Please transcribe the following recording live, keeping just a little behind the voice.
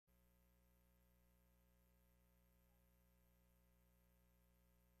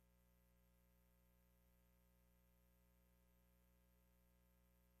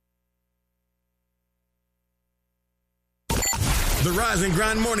The Rise and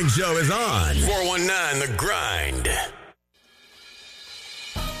Grind Morning Show is on 419 The Grind.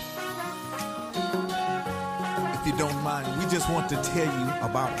 If you don't mind, we just want to tell you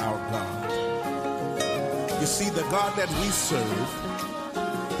about our God. You see, the God that we serve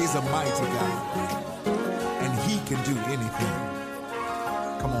is a mighty God, and He can do anything.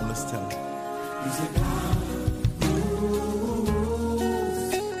 Come on, let's tell Him. He's a God who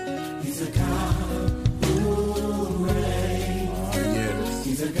rules. He's a God who reigns. Oh, yes.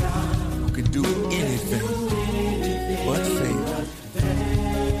 He's a God who can do anything but fail.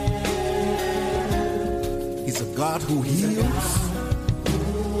 He's a God who heals.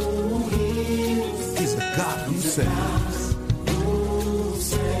 He's a God who saves.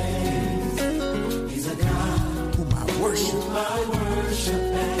 He's a God whom I worship.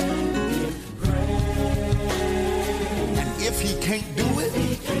 And give praise. And if He can't do it,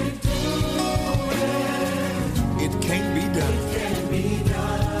 it can't be done.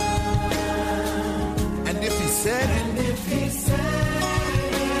 And if He said it,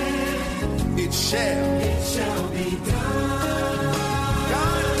 it shall be done.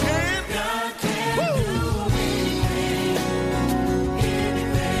 God can do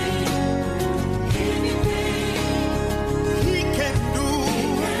anything. He can do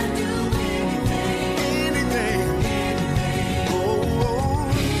anything.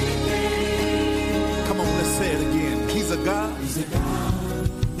 Oh. Come on, let's say it again. He's a God. He's a God.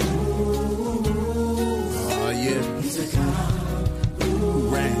 Oh, yeah. He's a God who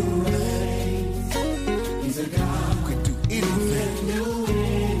reigns. He's a God who can do anything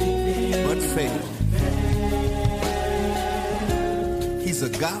but fail. He's a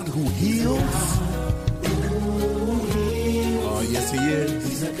God who heals. Oh, yes, He is.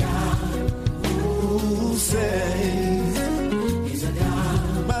 He's a God who saves. He's a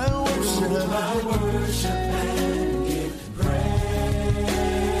God my worship and give praise.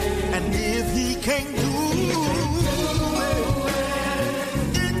 And if He can't do it,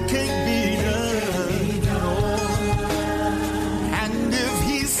 can't be done. And if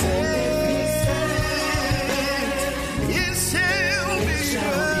He says it shall be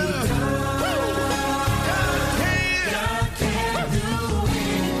done. God can do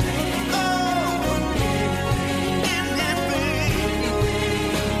anything.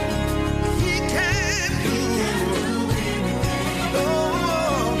 He can do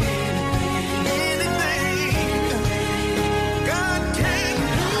anything. God can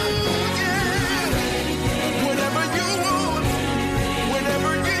do, yeah. Whatever you want,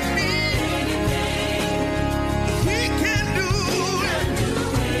 whatever you need, He can do it.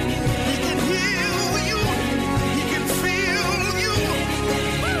 He can heal you. He can fill you.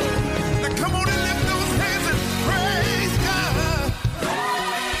 Now come on and lift those hands and praise God.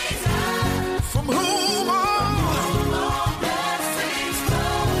 From whom all blessings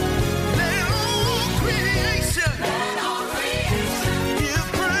flow. Let all creation give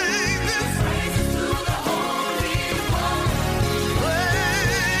praises to the Holy One.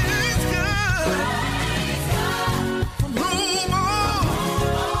 Praise God. From whom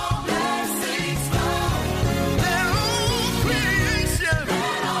all blessings flow. Let all creation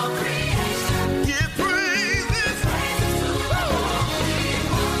give praises to the Holy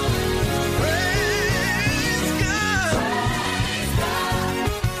One. Praise God.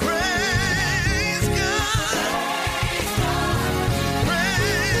 Praise God.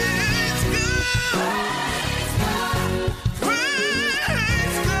 Praise God.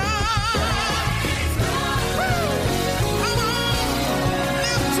 Praise God. Come on,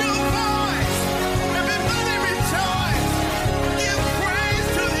 lift your voice. Everybody rejoice. Give praise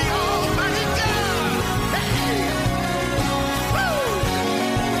to the Almighty God. Hey. Woo.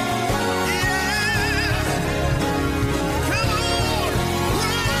 Yes. Come on,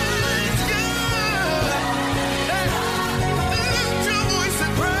 praise God. Hey. Lift your voice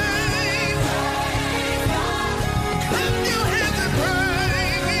and praise. Clap your hands and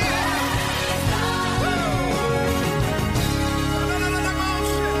praise.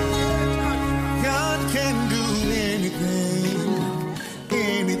 God can do anything,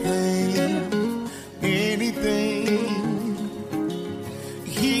 anything, anything.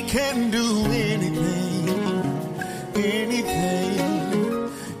 He can do anything, anything,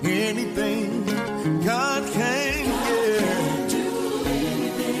 anything. God can, yeah.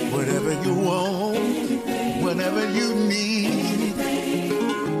 Whatever you want, whatever you need.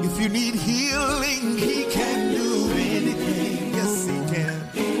 If you need healing, He can do anything. Yes, He can.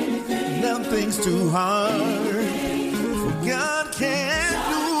 Nothing's too hard for God can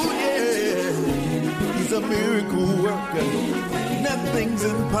do, yeah. He's a miracle worker. Nothing's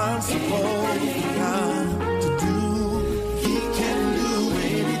impossible for God to do. He can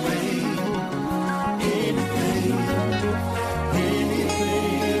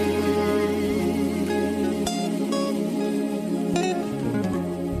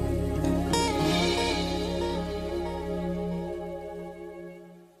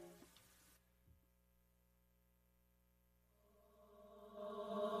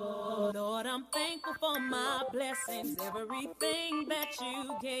thankful for my blessings, everything that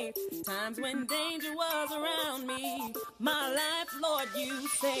you gave. Times when danger was around me, my life, Lord, you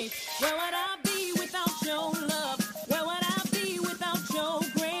saved. Where would I be without your love? Where would I be without your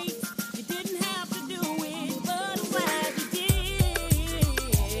grace? You didn't have to do it, but I'm glad you did.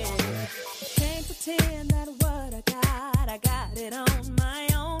 Can't pretend that what I got it on my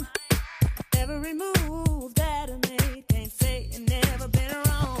own. Every move that I made, can't say it never been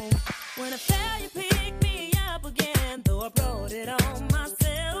wrong. When I fell, you picked me up again, though I brought it on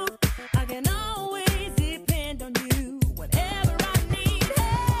myself. I can always depend on you whenever I need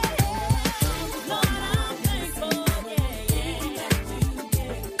help. Lord, I'm thankful,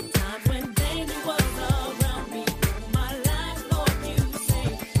 times when danger was around me, my life, Lord, you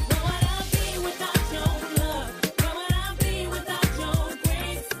saved. Where would I be without your love? Where would I be without your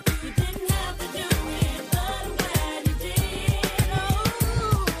grace? You didn't have to do it, but I'm glad you did.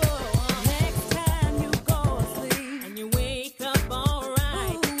 Oh, next time you go to sleep and you wake up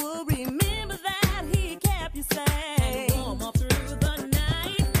alright, remember that He kept you safe and warm up through the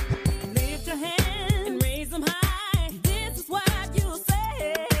night. Lift your hands and raise them high. This is what you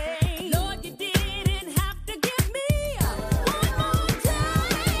say. Lord, you didn't have to give me one more time.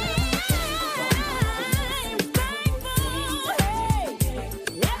 Thankful, hey,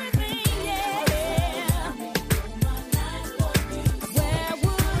 everything, yeah. Where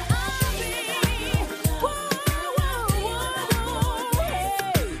would I be? Whoa,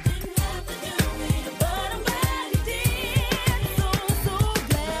 hey. Didn't have to do it, but I'm glad you did. So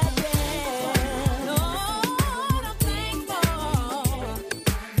glad, yeah. Lord, I'm thankful.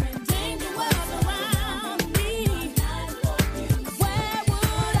 When danger was around me, where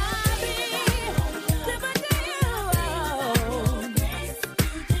would I be?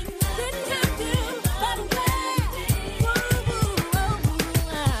 Didn't have to, but I'm glad.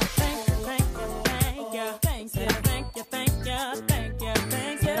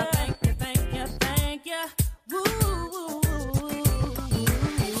 Thank you. Woo.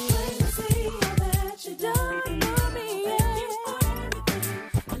 It's crazy that you done for me, yeah.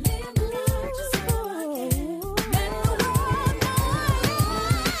 I live my life just so I can let the world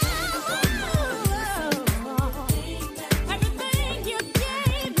know. Everything you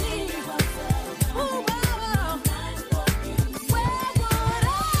gave me. Where would I be? Oh, my Lord,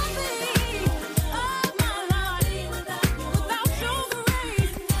 without your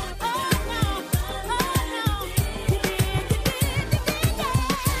grace? Oh, no, you did, yeah.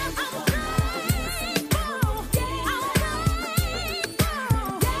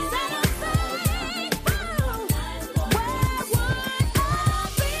 I'm thankful, said I'm thankful. Where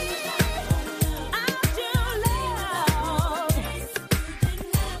would I be without your love?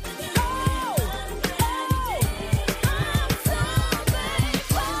 I'm so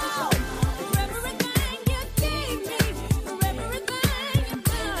thankful for everything you gave me, for everything you've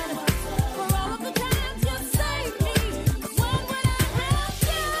done, for all of the times you saved me. What would I have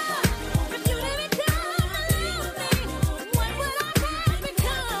done if you didn't come and love me? What would I have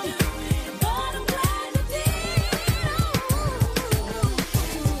become? But I'm glad you did.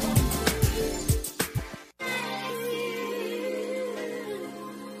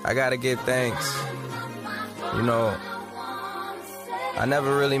 I gotta give thanks. You know, I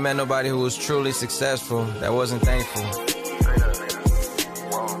never really met nobody who was truly successful that wasn't thankful.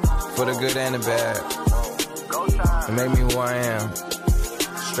 For the good and the bad. It made me who I am.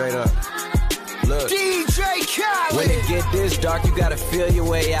 Straight up. Look. DJ Khaled. When it get this dark, you gotta feel your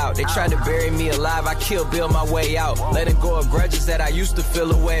way out. They tried to bury me alive, I Kill Bill my way out. Letting go of grudges that I used to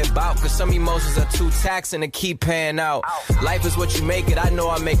feel a way about. Cause some emotions are too taxing to keep paying out. Life is what you make it, I know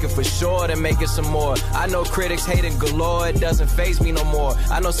I make it for sure, then make it some more. I know critics hating galore, it doesn't faze me no more.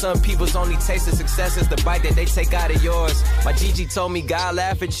 I know some people's only taste of success is the bite that they take out of yours. My Gigi told me God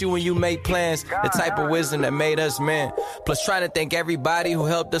laugh at you when you make plans. The type of wisdom that made us men. Plus trying to thank everybody who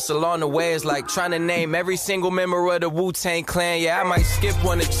helped us along the way is like trying to name every single member of the Wu-Tang Clan. Yeah, I might skip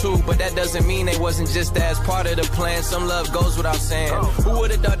one or two, but that doesn't mean they wasn't just as part of the plan. Some love goes without saying. Who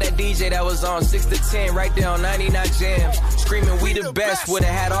would've thought that DJ that was on 6 to 10 right there on 99 Jams, screaming we the best, would've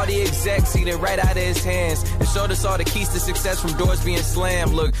had all the execs eating right out of his hands and showed us all the keys to success from doors being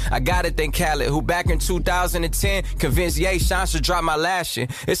slammed. Look, I gotta thank Khaled, who back in 2010 convinced Ye Sean to drop my last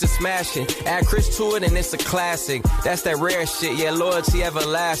shit. It's a smashing. Add Chris to it and it's a classic. That's that rare shit, yeah, loyalty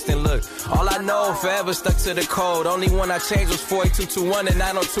everlasting. Look, all I know, forever stuck to the code. Only one I changed was 48221 and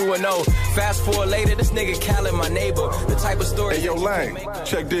 90210. Fast forward later, this nigga Khaled, my neighbor. The type of story. Hey, yo, Lang,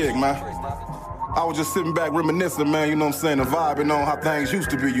 check dig, man. I was just sitting back reminiscing, man, you know what I'm saying, and vibing on how things used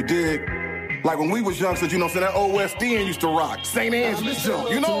to be, you dig? Like when we was youngsters, you know what I'm saying? That old West End used to rock. St. Angela's jump,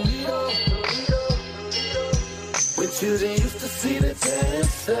 you know? When children used to see the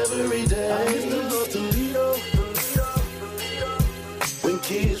dance every day. I used to go to Toledo. When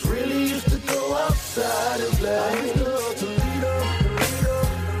kids really used to go outside and play. I used to go to Toledo.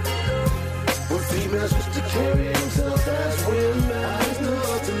 When females used to carry themselves as women. I used to go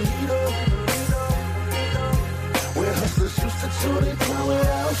to Toledo. When hustlers used to chew their tongue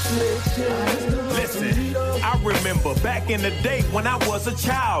without snitching. Listen, I remember back in the day when I was a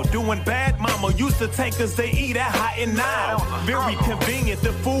child, doing bad, mama used to take us to eat at Hot and Now. Very convenient,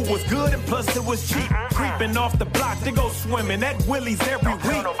 the food was good and plus it was cheap. Creeping off the block to go swimming at Willie's every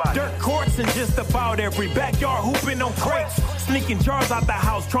week. Dirt courts in just about every backyard, hooping on crates. Sneaking jars out the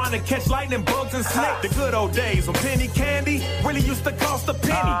house, trying to catch lightning bugs and snakes. The good old days when penny candy really used to cost a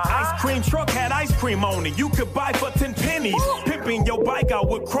penny. Ice cream truck had ice cream on it, you could buy for 10 pennies. Pimping your bike out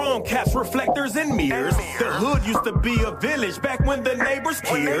with chrome caps, reflectors, and mirrors. The hood used to be a village back when the neighbors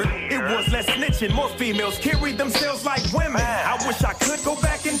cared. It was less snitching, more females carried themselves like women. I wish I could go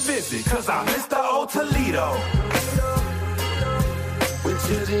back and visit, cause I miss the old Toledo. When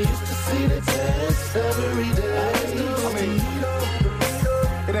children used to see the dance every day. I mean,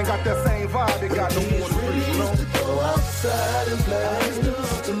 it ain't got that same vibe it got no more. Really used to go outside and play.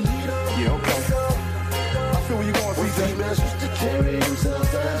 Yeah, okay. I feel where you going, CJ. Females used to carry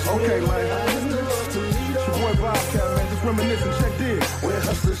themselves as Okay, women. man. It's your boy Bobcat, man. Just reminiscing. Check this. When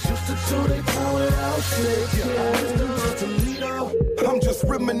hustlers used to chew their tongue without snitching. I'm just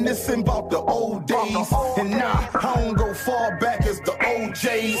reminiscing about the old days. And nah, I don't go far back as the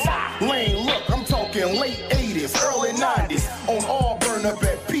OJs. Lane, look, I'm talking late 80s, early 90s. On Auburn up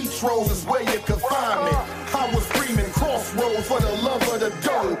at Peach Rose is where you could find me. I was screaming crossroads for the love of the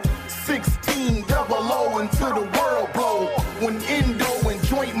dough. 16 double O until the world blow. When Indo and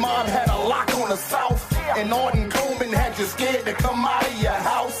Joint Mob had a lock on the South. And Arden Coleman had you scared to come out of your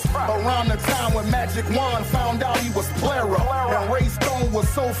house. Around the time when Magic Wand found out he was Plera. And Ray Stone was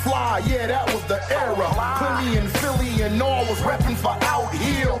so fly, yeah, that was the era. Philly and Philly and all was repping for Out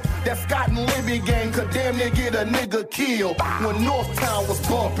Hill. That Scott and Libby gang could damn near get a nigga killed. When Northtown was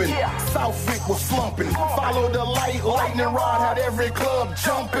bumping, Southwick was slumping. Follow the light, lightning rod had every club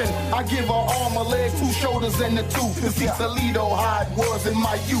jumping. I give her arm, a leg, 2 shoulders, and a tooth. To see Toledo how it was in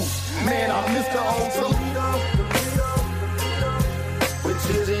my youth. Man, I miss the old Toledo. When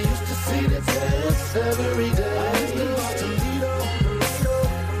children used to see the dance every day.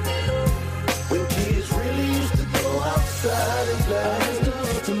 When kids really used to go outside and play.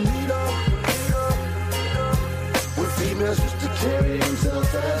 When females used to carry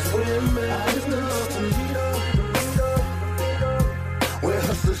themselves as women. When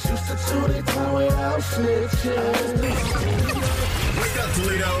hustlers used to chew their tongue without snitching. Wake up,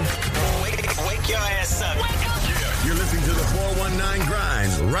 Toledo. Wake your ass up. You're listening to the 419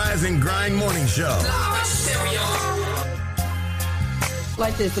 Grind, Rise and Grind Morning Show.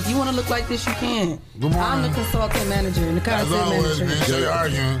 Like this. If you want to look like this, you can. Good morning. I'm the consultant manager and the As content always, manager. man, Shay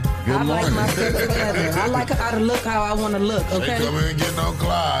arguing. Good I morning. like my steps together. I like how to look how I want to look, They okay? come in and getting on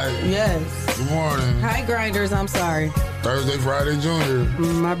Clyde. Yes. Good morning. Hi, grinders. I'm sorry. Thursday, Friday, Junior.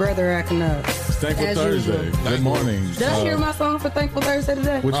 My brother acting up. Thankful As Thursday. usual. Good morning. Did I hear my song for Thankful Thursday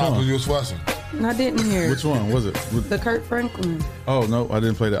today? Which Because one? you was fussing. I didn't hear it. Which one was it? The Kurt Franklin. Oh, no, I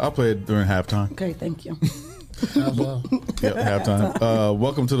didn't play that. I played it during halftime. Okay, thank you. Yep, halftime.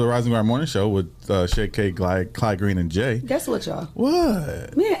 Welcome to the Rise and Grind Morning Show with Shay K, Clyde Green, and Jay. Guess what, y'all?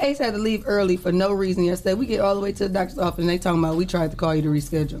 What? Me and Ace had to leave early for no reason yesterday. We get all the way to the doctor's office and they talking about we tried to call you to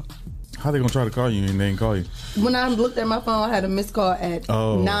reschedule. How they gonna try to call you and they didn't call you? When I looked at my phone, I had a missed call at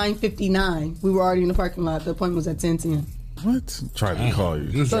 9:59. We were already in the parking lot. The appointment was at 10:10. What? Tried to call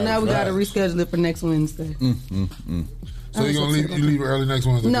you. So now we got to reschedule it for next Wednesday. So you gonna leave early next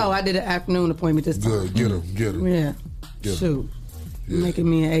Wednesday? No, I did an afternoon appointment this time. Good. Get him. Yeah. Get 'em. Shoot. Making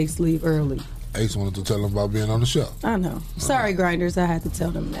me and Ace leave early. Ace wanted to tell him about being on the show. I know. Sorry, grinders. I had to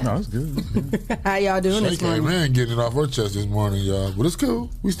tell them that. No, it's good. How y'all doing Shay this morning? came in getting it off her chest this morning, y'all. But it's cool.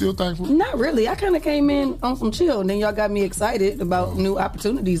 We still thankful. Not really. I kind of came in on some chill, and then y'all got me excited about new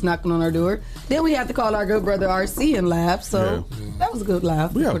opportunities knocking on our door. Then we had to call our good brother RC and laugh, so that was a good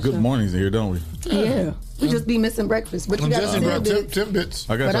laugh. We have good mornings in here, don't we? Yeah. We just be missing breakfast, but you got Jesse brought tidbits. tidbits.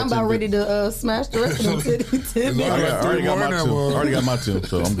 I got But y'all I'm about ready tidbits. to smash the rest of them tidbits. I already got my two. I already got my two,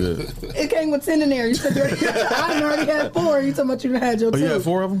 so I'm good. It came with 10 in there. You said I already had 4. You talking about you had your Oh, 2. you had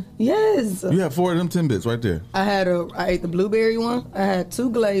 4 of them? Yes. You had 4 of them 10 bits right there. I ate the blueberry one. I had 2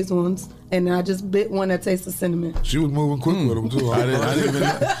 glazed ones. and I just bit one that tasted cinnamon. She was moving quick with them too. I didn't even.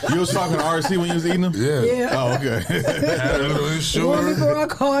 You was talking to RC when you was eating them? Yeah. Oh, okay. Had a little issue. Well, before I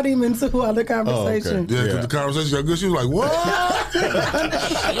caught him into other conversation. Yeah, because the conversation got good. She was like, "What?"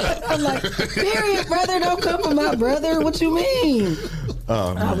 I'm like, period, brother. Don't come for my brother. What you mean?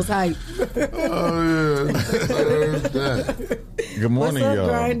 I was hyped. Good morning, What's up, y'all.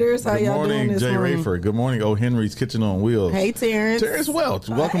 Grinders? How Good y'all morning, doing this Jay morning? Rayford. Good morning, O. Henry's Kitchen on Wheels. Hey, Terrence. Terrence Welch.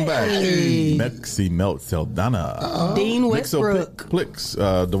 Welcome back. Mexi Melt Saldana. Dean Westbrook. Plix.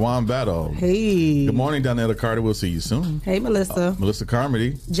 Dewan Battle. Hey. Good morning, Donetta Carter. We'll see you soon. Hey, Melissa. Melissa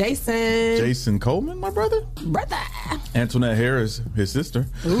Carmody. Jason Coleman, my brother. Brother. Antoinette Harris, his sister.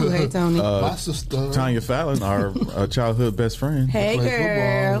 Ooh, hey, Tony. My sister. Tanya Fallon, our childhood best friend. Hey,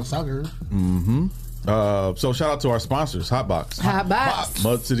 girl. Soccer. Mm-hmm. So shout out to our sponsors, Hotbox,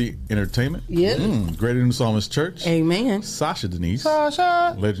 Mud City Entertainment, Greater New Psalmist Church, Amen, Sasha Denise,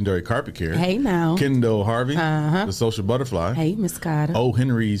 Sasha, Legendary Carpet Care, hey now, Kendall Harvey, The Social Butterfly, hey Miss Carter, O.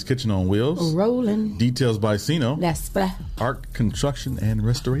 Henry's Kitchen on Wheels, Rolling, Details by Sino, that's Arc Construction and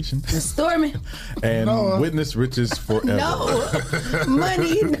Restoration, Restore Me, and Witness Riches Forever.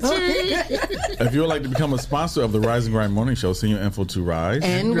 Money, no. If you would like to become a sponsor of the Rise and Grind Morning Show, send your info to Rise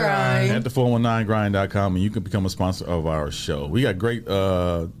and Grind at the 419grind.com and you can become a sponsor of our show. We got great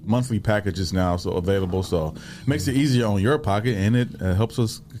monthly packages now available, so it makes it easier on your pocket and it helps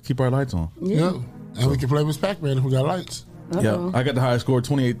us keep our lights on. Yeah. And we can play Miss Pac-Man if we got lights. Yeah, I got the highest score,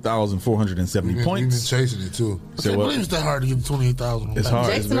 28,470 points. We've been chasing it too. I can't believe it's that hard to get 28,000. It's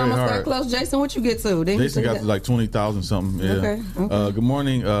hard. Jason almost got close. Jason, what you get to? Jason got to like 20,000 something. Yeah. Okay. Good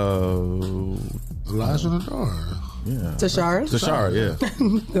morning, Elijah Nadar. Yeah. Tashara, yeah.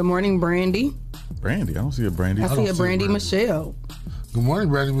 Good morning, Brandy. Brandy, I don't see a Brandy. I see a Brandy Michelle. Good morning,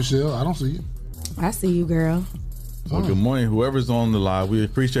 Brandy Michelle. I don't see you. I see you, girl. Well, good morning, whoever's on the live. We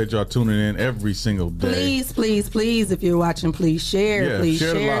appreciate y'all tuning in every single day. Please, if you're watching, please share. Yeah, please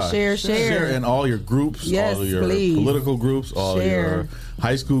share. Share in all your groups, yes, all your political groups, all your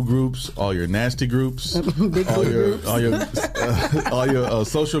high school groups, all your nasty groups, all your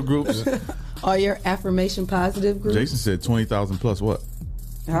social groups, all your affirmation positive groups. Jason said 20,000 plus what?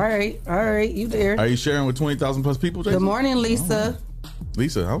 All right, you there? Are you sharing with 20,000 plus people, Jason? Good morning, Lisa.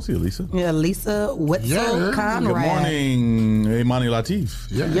 Lisa, I don't see a Lisa. Yeah, Lisa Wetzel Conrad. Good morning, Imani Latif.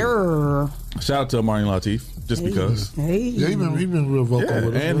 Yeah. Shout out to Imani Latif, just because. Yeah, he been real vocal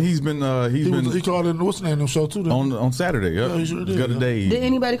with us. And he called in what's the name of the show too? On Saturday. Yeah, he sure did. Got a day. Did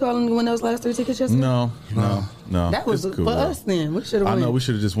anybody call him to win those last 3 tickets yesterday? No. That was cool, for us then. We should have went. I know, we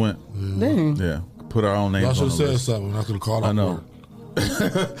should have just went. Dang. Yeah, put our own names on the list. I should have list. said something. I could have called out. I know.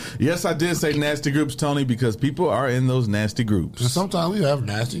 Yes, I did say nasty groups, Tony, because people are in those nasty groups. And sometimes we have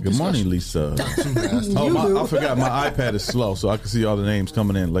nasty. Good morning, Lisa. I forgot my iPad is slow, so I can see all the names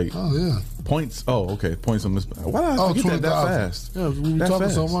coming in late. Oh yeah. Points. Oh, okay. Points on this. Why did I forget that fast? Yeah, we were talking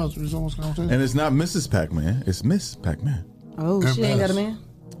so much. We so much conversation. And it's not Mrs. Pac-Man. It's Miss Pac-Man. Oh, she ain't got a man.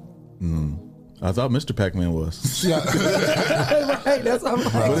 I thought Mr. Pac-Man was. Right. That's what I'm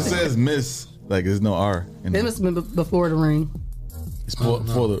like. But it says Miss. Like there's no R. It must have been before the ring. It's for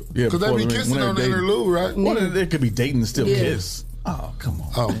the because they be kissing on the interlude, right? It could be dating and still kiss. Oh, come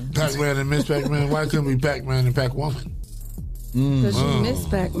on. Oh, Pac-Man and Miss Pac-Man. Why couldn't it be Pac-Man and Pac-Woman? Because you miss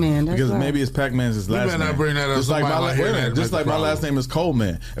Pac-Man. Because maybe it's Pac-Man's his last name. You better not bring that up. Just like my last name is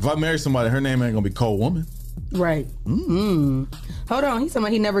Coleman. If I marry somebody, her name ain't gonna be Cole Woman. Right. Hold on. He's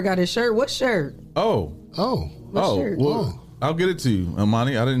talking he never got his shirt. What shirt? What shirt? Well, I'll get it to you,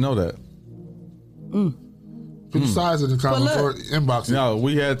 Imani. I didn't know that. Put the size in the comments or inbox. No,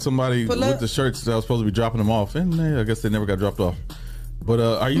 we had somebody with the shirts that was supposed to be dropping them off, and I guess they never got dropped off. But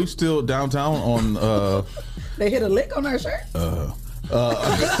are you still downtown on? They hit a lick on our shirt.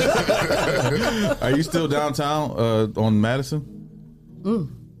 Are you still downtown on Madison?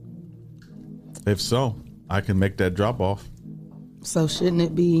 If so, I can make that drop off. So shouldn't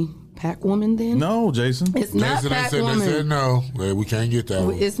it be Pac Woman then? No, Jason. It's not Pac Woman. They said no. Well, we can't get that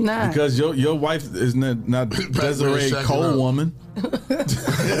one. It's not. Because your wife is not Desiree Cole Woman.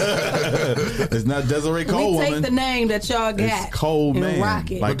 It's not Desiree Cole Woman. We take the name that y'all got. It's Cole Man.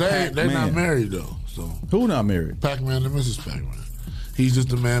 Rock it. Like but they're not married though. So who not married? Pac-Man and Mrs. Pac-Man. He's just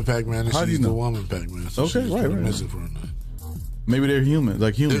the man Pac-Man and she's the woman Pac-Man. So okay, right. Missing for a night. Maybe they're human,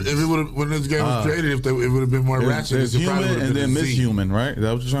 like humans. If it would have, when this game was created, it would have been more ratchet. There's human and then Miss Human, right? Is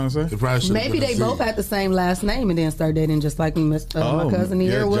that what you're trying to say? Maybe they both had the same last name and then started dating, just like my cousin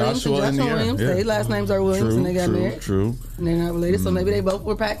Nier Williams and Joshua Williams. Their last names are Williams and they got married. True. And they're not related, so maybe they both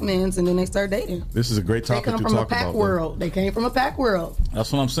were Pac-Mans and then they started dating. This is a great topic to talk about. They come from a Pac world. They came from a Pac world.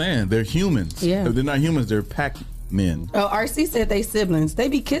 That's what I'm saying. They're humans. Yeah. They're not humans. They're Pac men. Oh, RC said they siblings. They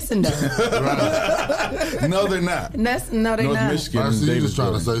be kissing though. No, they're not. No, they're North not. Michigan. RC, you Davis just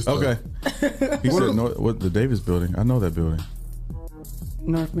trying to building. say stuff. Okay. He said what the Davis building. I know that building.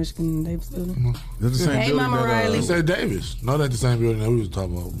 North Michigan Davis building. That's the same Hey, building Mama that, Riley. You said Davis. No, that's the same building that we was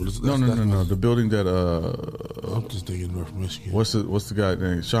talking about. But No. The building that I'm just thinking North Michigan. what's the guy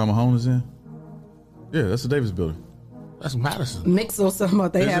name? Sean Mahone is in? Yeah, that's the Davis building. That's Madison. Mix or something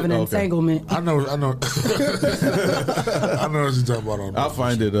about they Is have it? an Okay. entanglement. I know. I know what you're talking about. On I'll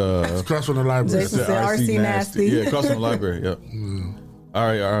find it. across from the library. Jason said RC nasty. Yeah, across from the library. Yep. All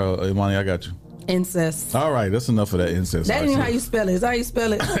right, Imani, I got you. Incest. All right, that's enough of that incest. That ain't RC. how you spell it. Is that how you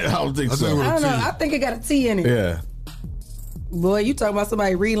spell it? I don't think I so. think I don't know. I think it got a T in it. Yeah. Boy, you talking about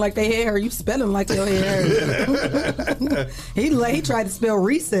somebody reading like they hair, or you spelling like your hair? He tried to spell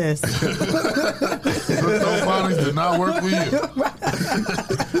recess. Those phonics did not work for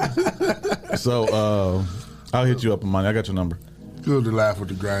you. So I'll hit you up, Imani. I got your number. Good to laugh with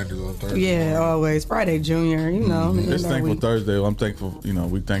the grinders on Thursday. Yeah, always Friday Junior. You know, It's Thankful Thursday. I'm thankful.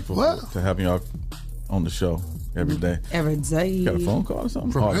 We thankful to having y'all on the show every day. Every day. You got a phone call or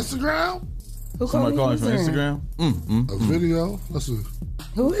something? From Instagram? Who Somebody calling from Instagram? Instagram? A video? Let's see.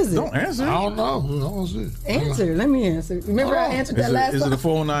 Who is it? Don't answer. I don't know. I don't see. Answer. Let me answer. Remember I answered that last Is time? it a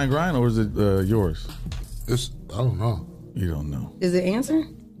 409 grind or is it yours? I don't know. You don't know. Is it answer?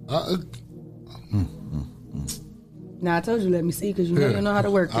 Nah, I told you let me see because you know you don't know how to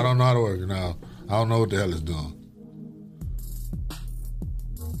work it. I don't know how to work it now. I don't know what the hell it's doing.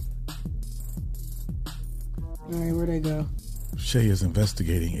 All right, where'd they go? Shay is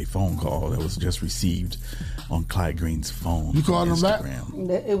investigating a phone call that was just received on Clyde Green's phone. You called him back?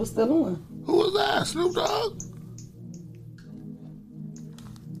 It was still on. Who was that? Snoop Dogg?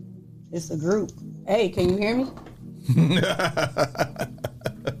 It's a group. Hey, can you hear me?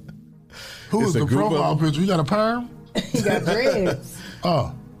 Who is the profile picture? You got a perm? He got dreads.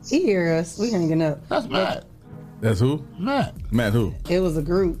 Oh. He hear us. We hanging up. That's Matt. That's who? Matt. Matt who? It was a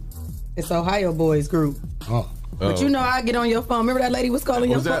group. It's Ohio Boys group. Oh. But you know I get on your phone. Remember that lady was calling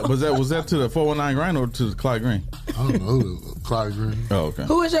your phone? Was that to the 419 grind or to the Clyde Green? I don't know. Clyde Green. Oh, okay.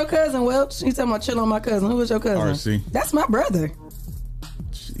 Who is your cousin, Welch? He's talking about chill on my cousin. Who is your cousin? RC. That's my brother.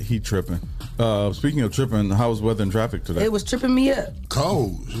 He tripping. Speaking of tripping, how was weather and traffic today? It was tripping me up.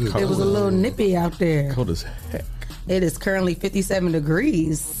 Cold. It was a little nippy out there. Cold as heck. It is currently 57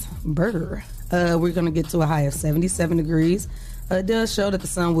 degrees. Burr. We're going to get to a high of 77 degrees. It does show that the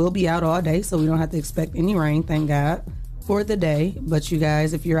sun will be out all day, so we don't have to expect any rain, thank God, for the day. But you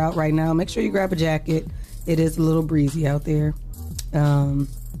guys, if you're out right now, make sure you grab a jacket. It is a little breezy out there.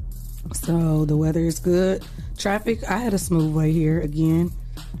 So the weather is good. Traffic, I had a smooth way here again.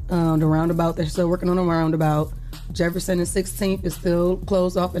 The roundabout, they're still working on the roundabout. Jefferson and 16th is still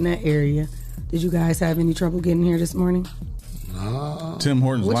closed off in that area. Did you guys have any trouble getting here this morning? Tim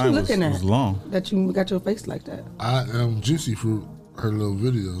Hortons What you line looking at? was long. That you got your face like that. I am Juicy Fruit, her little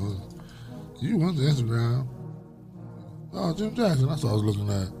video. You went to Instagram. Oh, Jim Jackson. That's what I was looking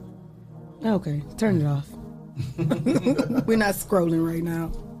at. Okay, turn it off. We're not scrolling right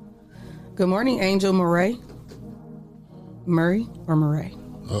now. Good morning, Angel Murray. Murray or Murray?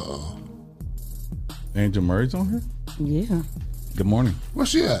 Uh-oh. Angel Murray's on here? Yeah. Good morning. Where's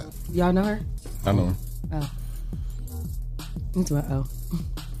she at? Y'all know her? I know her. Oh. That's what,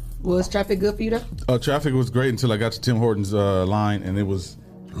 Was traffic good for you though? Traffic was great until I got to Tim Hortons line, and it was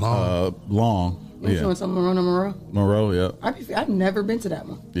long. You doing something on Monroe? Monroe, yeah. I've never been to that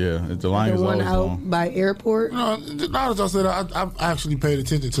one. Yeah, the line The is one always out long. by airport. No, now that I said I've actually paid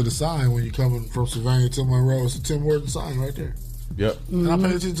attention to the sign when you're coming from Savannah to Monroe. It's a Tim Hortons sign right there. Yep. And I paid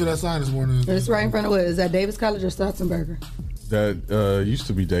attention to that sign this morning. It's right in front of what? Is that Davis College or Stotzenberger? That used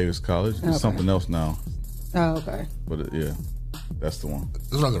to be Davis College. It's Okay. something else now. Oh, okay. But yeah, that's the one.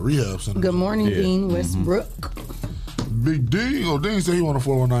 It's like a rehab center. Good morning, Yeah. Dean Westbrook. Big D. Oh, Dean said he wanted a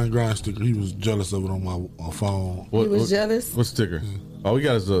 419 grind sticker. He was jealous of it on my phone. He was jealous? What sticker? All we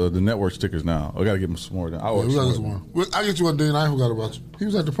got is the network stickers now. I got to get him some more. Yeah, we got this one. I get you one, Dean. I forgot about you. He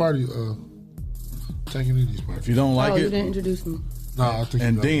was at the party, taking in these parties. If you don't like You it, didn't introduce me. Nah, I think.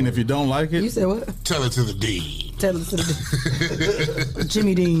 and Dean, if you don't like it, You said what? Tell it to the Dean. Tell it to the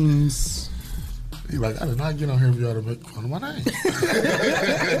Jimmy Dean's. He like, I did not get on here for y'all to make fun of my name.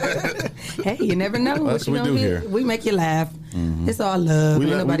 Hey, you never know. That's you what we know, do here. We make you laugh. It's all love. we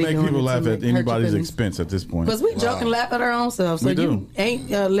Ain't nobody make doing people it laugh to at hurt your anybody's feelings. expense at this point. Because we joke and laugh at our own self. So We you do. ain't,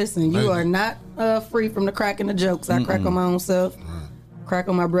 listen, you are not free from the cracking the jokes. I crack on my own self, crack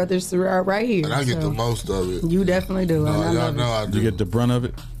on my brothers right here. And I get So the most of it. You definitely do. No, and I y'all love know it. I do. You get the brunt of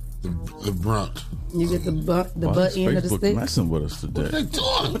it. The brunt. You get the butt end of the Facebook stick. messing with us today. What they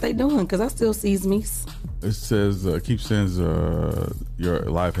doing? What they doing? Because I still sees me. It says, keep saying your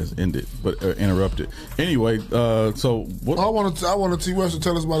life has ended, but interrupted. Anyway, so what? I want T. West to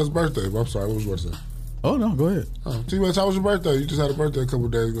tell us about his birthday. I'm sorry, what was you about to say? Oh, no, go ahead. Oh, T. West, how was your birthday? You just had a birthday a couple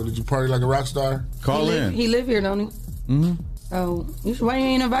of days ago. Did you party like a rock star? He live here, don't he? Mm-hmm. Oh, why you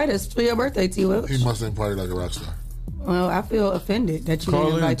ain't invite us for your birthday, T. Welch? He must ain't party like a rock star. Well, I feel offended that you Call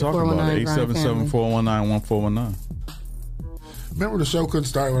didn't in and invite the talk about it. 877-419-1419. Remember the show couldn't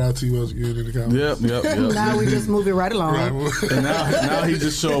start without T. Wells getting in the comments? Yep. Now we just move it right along. And now he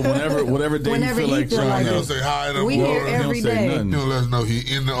just show up whatever day Whenever he feel like showing He don't up. say hi to We here every He don't say day. nothing. He'll let us know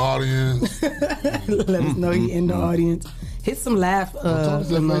he in the audience. Let us know he in the audience. Hit some laugh Facebook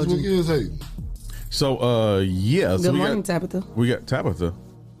emoji. is hating. So, yeah. So Good we morning, got, Tabitha. We got Tabitha.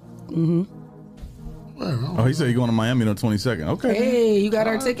 Mm-hmm. Oh, he said you're going to Miami on the 22nd. Okay. Hey, you got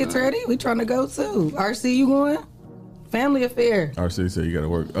our tickets ready? We trying to go too. RC, you going? Family affair. RC said you got to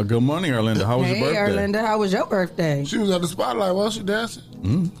work. Good morning, Arlinda. How was your birthday? Hey, Arlinda, how was your birthday? She was at the spotlight while she dancing.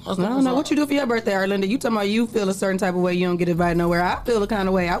 I don't know what you do for your birthday, Arlinda. You talking about you feel a certain type of way, you don't get invited nowhere. I feel the kind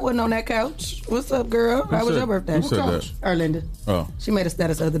of way. I wasn't on that couch. What's up, girl? How was your birthday? Who said that? Arlinda. Oh. She made a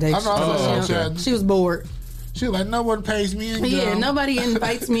status the other day. Okay. She was bored. She was like, no one pays me in. Yeah, nobody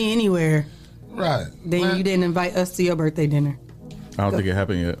invites me anywhere. Right. Then you didn't invite us to your birthday dinner. I don't think it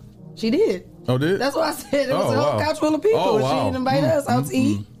happened yet. She did. Oh, did? That's what I said. It was Oh, a whole wow. couch full of people. Oh, She wow. didn't invite us out to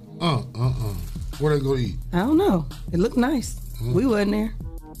eat. Where they go eat? I don't know. It looked nice. We wasn't there.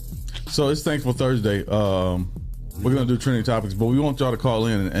 So it's Thankful Thursday. We're going to do trending topics, but we want y'all to call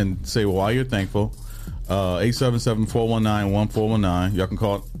in and say why you're thankful. 877-419-1419. Y'all can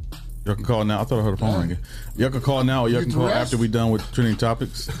call now. I thought I heard a phone ringing. Y'all can call now, or y'all can call after we're done with trending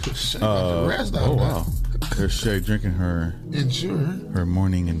topics. Oh, wow. There's Shay drinking her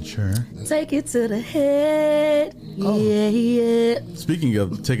morning Ensure. Take it to the head. Yeah. Speaking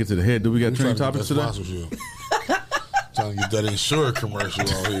of take it to the head, do we got trending topics today? Trying to get that Ensure commercial on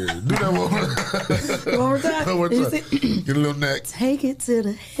here. Do that One more time. One more time. Get a little neck. Take it to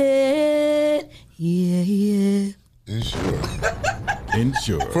the head. Yeah. Ensure.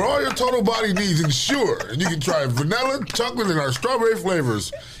 For all your total body needs, Ensure. And you can try vanilla, chocolate, and our strawberry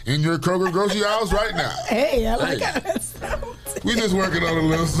flavors in your Kroger grocery aisles right now. Hey, I like how that sounds. We just working on a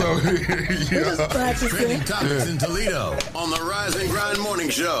little something here. Trending topics in Toledo on the Rise and Grind Morning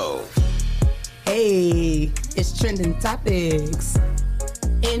Show. Hey, it's trending topics.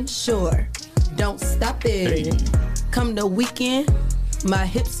 Ensure. Don't stop it. Come the weekend, my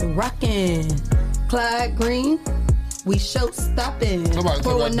hips are rocking. Clyde Green, we show stopping. Somebody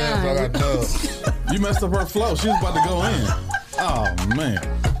tell that dance, I got dubbed. You messed up her flow. She was about to go in. Oh, man.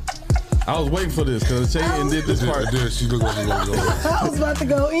 I was waiting for this because Shay did this part. She looked like she was going to go in. I was about to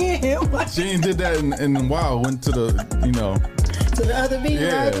go in. She ain't did that and wow, went to the, To the other beat,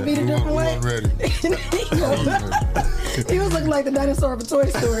 Yeah. right? The beat a different way. Ready. He was looking like the dinosaur of a Toy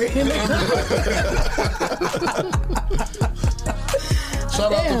Story.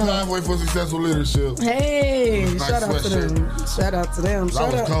 Shout out to Pathway for Successful Leadership. Hey, Nice shout out to sweatshirt. them. Shout out to them. I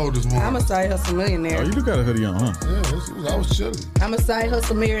was cold this morning. I'm a side hustle millionaire. Oh, you do got a hoodie on, huh? Yeah, I was chilly. I'm a side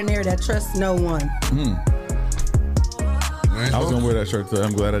hustle millionaire that trusts no one. I was going to wear that shirt today.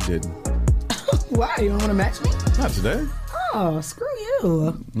 I'm glad I didn't. Why? You don't want to match me? Not today. Oh, screw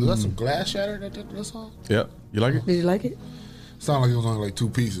you. Was that some glass shatter that did this song? Yep. You like it? Did you like it? Sounded like it was only like 2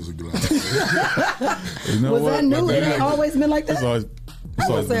 pieces of glass. You know Was what? that new? It ain't always been like that? It's always I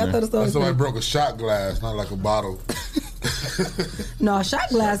thought it's always Somebody been. broke a shot glass, not like a bottle. No, a shot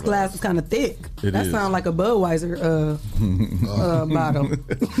glass is kind of thick. It that is. sounds like a Budweiser bottle.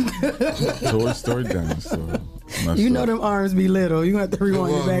 Toy Story dinosaur. You know them arms be little. You have to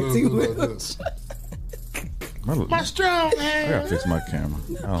rewind it back too. My strong I gotta fix my camera.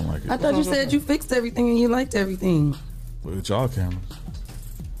 I don't like it. I thought you said you fixed everything and you liked everything. With y'all cameras.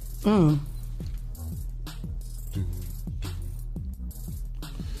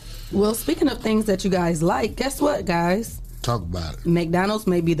 Well, speaking of things that you guys like, guess what, guys? Talk about it. McDonald's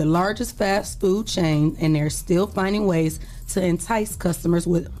may be the largest fast food chain, and they're still finding ways to entice customers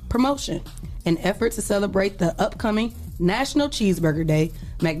with promotion. In an effort to celebrate the upcoming National Cheeseburger Day,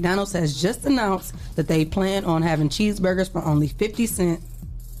 McDonald's has just announced that they plan on having cheeseburgers for only 50 cents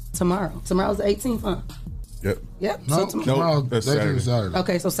tomorrow. Tomorrow's the 18th, huh? Yep. Yep. No, tomorrow, that's they do Saturday.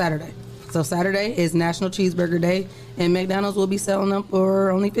 Okay, so Saturday. So Saturday is National Cheeseburger Day, and McDonald's will be selling them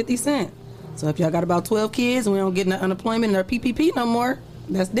for only 50 cents. So if y'all got about 12 kids and we don't get no unemployment or PPP no more,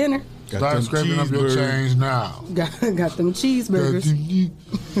 that's dinner. Start scraping up your change now. Got them cheeseburgers.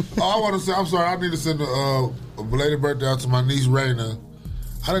 I want to say, I'm sorry, I need to send a belated birthday out to my niece Raina.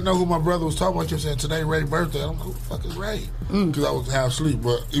 I didn't know who my brother was talking about. He was saying, today Ray's birthday. I'm like, who the fuck is Ray? Because I was half asleep.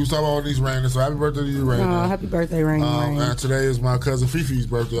 But he was talking about all these Rain. So happy birthday to you, Ray. Oh, happy birthday, Rain. And today is my cousin Fifi's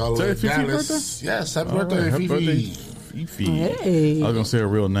birthday. All the way in Dallas. Birthday? Yes, happy birthday, Happy Fifi. birthday, Fifi. Hey. I was going to say her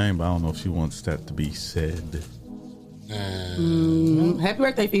real name, but I don't know if she wants that to be said. Happy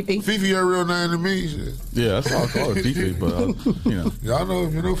birthday, Fifi. Fifi, your real name to me. Shit. Yeah, that's all I call her, Fifi. But, you know. Y'all know,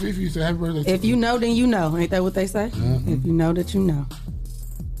 if you know Fifi, say happy birthday to If you know, then you know. Ain't that what they say? If you know that you know.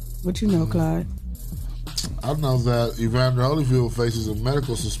 What you know, Clyde? I know that Evander Holyfield faces a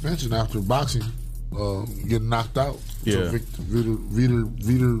medical suspension after boxing, getting knocked out. Yeah. So Vitor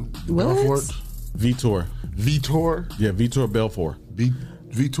Belfort. Vitor. Yeah, Vitor Belfort.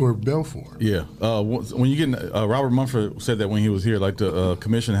 Vitor Belfort. Yeah. When you get Robert Mumford said that when he was here, like the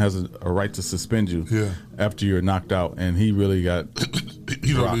commission has a right to suspend you after you're knocked out, and he really got.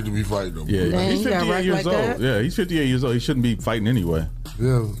 You don't need to be fighting no more. Yeah, Dang, he's 58 years like old. that? Yeah, he's 58 years old. He shouldn't be fighting anyway.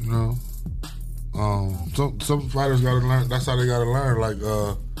 Yeah, you know. Some fighters got to learn. That's how they got to learn. Like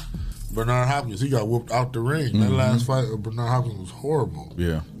Bernard Hopkins, he got whooped out the ring. That last fight of Bernard Hopkins was horrible.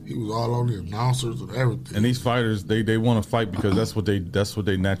 Yeah. He was all on the announcers and everything. And these fighters, they want to fight because that's what they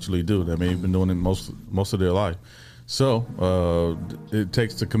naturally do. I mean, they've been doing it most of their life. So it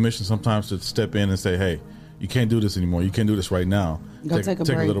takes the commission sometimes to step in and say, "Hey, you can't do this anymore. You can't do this right now. Go take a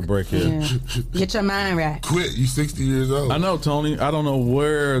break. a little break here. Yeah. Get your mind right. Quit. You 60 years old. I know, Tony. I don't know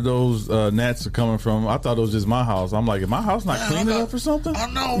where those gnats are coming from. I thought it was just my house. I'm like, is my house not cleaned up or something? I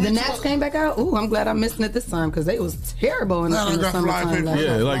know. The gnats came back out. Ooh, I'm glad I'm missing it this time because they was terrible in the summertime.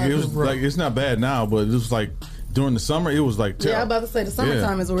 Yeah, like it was like it's not bad now, but it was like during the summer it was like terrible. Yeah, I was about to say the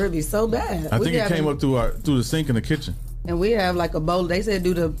summertime is where it be so bad. I think it came up through the sink in the kitchen. And we have like a bowl. They said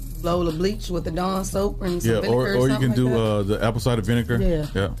do the bowl of bleach with the Dawn soap and some vinegar or you can like do that. the apple cider vinegar.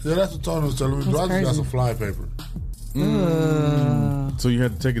 Yeah. That's what Tony was telling me. I just got some fly paper. So you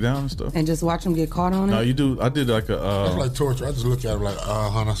had to take it down and stuff. And just watch them get caught on it. No, you do. I did like a. That's like torture. I just look at it like,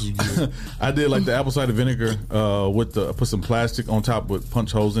 that's good. I did like the apple cider vinegar with I put some plastic on top with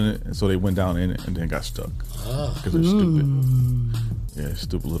punch holes in it, and so they went down in it and then got stuck because they're stupid. Yeah,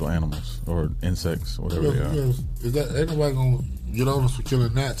 stupid little animals or insects or whatever they are. Is that ain't nobody gonna get on us for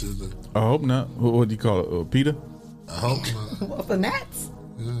killing gnats? Is it? I hope not. What do you call it? PETA? I hope not. What, for gnats?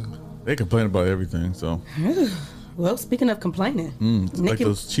 Yeah. They complain about everything. So. Well, speaking of complaining, like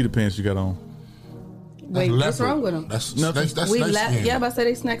those cheetah pants you got on. Wait, what's wrong with them? That's snake skin. Yeah, but I said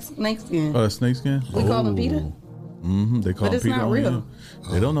they snake skin. Snake skin? We call them PETA. They call But them it's PETA. not real.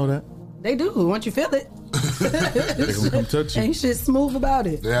 They don't know that. They do. Once you feel it, They gonna come touch you. ain't shit smooth about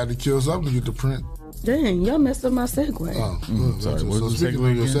it. They had to kill something to get the print. Dang, y'all messed up my segue. Sorry, what was the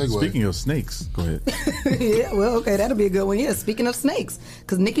segue? Speaking of snakes, go ahead. Yeah, well, okay, that'll be a good one. Yeah, speaking of snakes,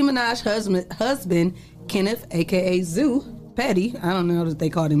 because Nicki Minaj's husband, Kenneth, a.k.a. Zoo, Petty, I don't know that they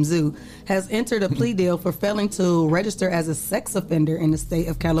called him Zoo, has entered a plea deal for failing to register as a sex offender in the state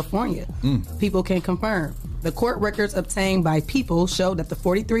of California. People can confirm. The court records obtained by People show that the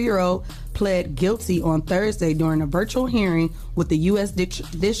 43-year-old pled guilty on Thursday during a virtual hearing with the U.S.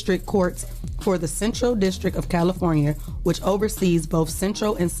 District Courts for the Central District of California, which oversees both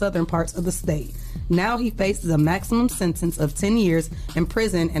central and southern parts of the state. Now he faces a maximum sentence of 10 years in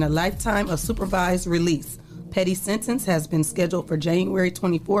prison and a lifetime of supervised release. Petty's sentence has been scheduled for January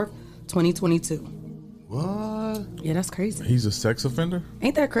 24th, 2022. What? Yeah, that's crazy. He's a sex offender?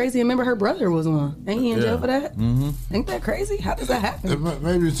 Ain't that crazy? Remember her brother was one. Ain't he in jail for that? Mm-hmm. Ain't that crazy? How does that happen?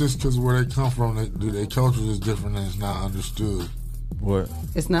 Maybe it's just because where they come from, their culture is different and it's not understood. What?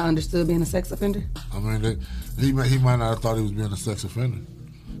 It's not understood being a sex offender? I mean, he might not have thought he was being a sex offender.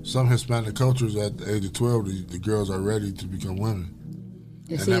 Some Hispanic cultures at the age of 12, the girls are ready to become women.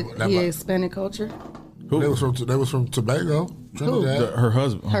 Is he a Hispanic culture? Who? They was from Tobago, Trinidad. Her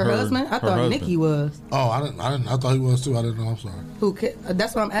husband. Her husband? I thought Nikki was. Oh, I didn't. I thought he was too. I didn't know. I'm sorry. Who?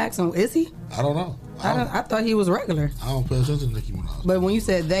 That's what I'm asking. Is he? I don't know. I thought he was regular. I don't pay attention to Nicki Minaj. But when you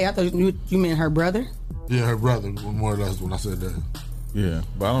said they, I thought you meant her brother. Yeah, her brother, more or less. When I said that. Yeah,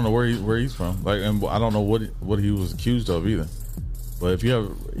 but I don't know where he's from. Like, and I don't know what he was accused of either. But if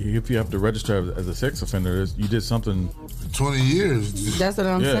you have to register as a sex offender, you did something. 20 years. That's what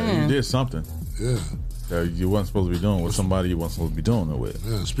I'm saying. Yeah, you did something. Yeah. That you wasn't supposed to be doing with somebody you wasn't supposed to be doing it with.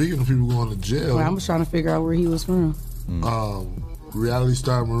 Yeah. Speaking of people going to jail, well, I was trying to figure out where he was from. Reality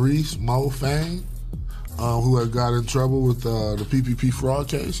star Maurice Mo Fang, who had got in trouble with the PPP fraud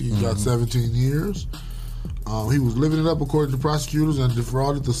case. He got 17 years. He was living it up according to prosecutors and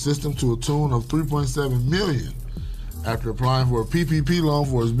defrauded the system to a tune of $3.7 million after applying for a PPP loan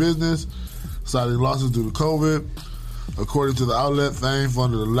for his business, citing losses due to COVID. According to the outlet, Fang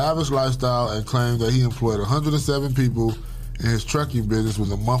funded a lavish lifestyle and claimed that he employed 107 people in his trucking business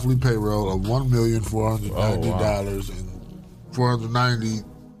with a monthly payroll of $1,490 and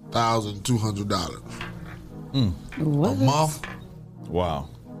 $490,200 a month. Wow.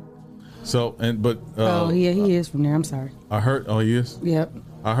 So he is from there. I'm sorry. I heard. Oh, he is. Yep.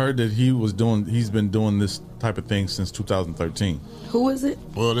 I heard that he's been doing this type of thing since 2013. Who is it?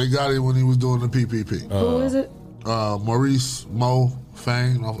 Well, they got it when he was doing the PPP. Who is it? Maurice Mo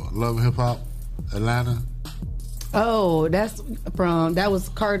Fang of Love and Hip Hop, Atlanta. Oh, that was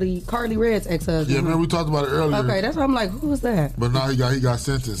Carly Red's ex-husband. Yeah, remember we talked about it earlier. Okay, that's why I'm like, who was that? But now he got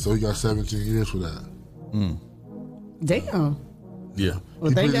sentenced, so he got 17 years for that. Damn. Yeah.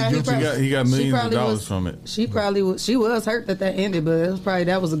 Well, thank God he got millions of dollars from it. She was hurt that ended, but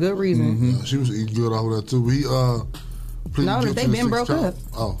that was a good reason. Yeah, she was eating good off of that too. But he they been broke up.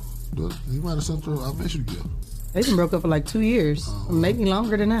 Oh, he might have sent her a mission gift. They been broke up for like 2 years, maybe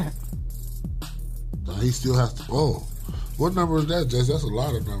longer than that. He still has to. Oh, what number is that, Jess? That's a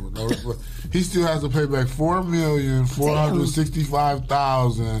lot of numbers. No, he still has to pay back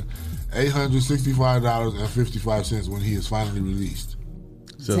 $4,465,865.55 when he is finally released.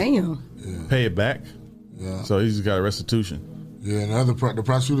 So, pay it back. Yeah. So he's got a restitution. Yeah, and the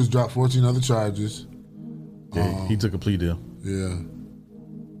prosecutors dropped 14 other charges. Yeah, he took a plea deal. Yeah.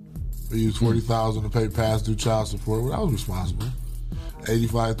 They used $40,000 to pay past due child support. Well, that was responsible.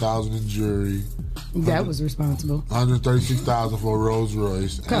 $85,000 in jury. That was responsible. $136,000 for a Rolls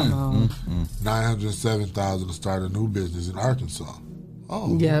Royce. Come on. $907,000 to start a new business in Arkansas.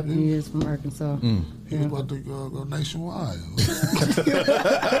 Oh, yep, he is from Arkansas. He was about to go nationwide.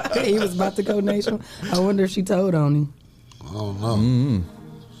 He was about to go nationwide. I wonder if she told on him. I don't know.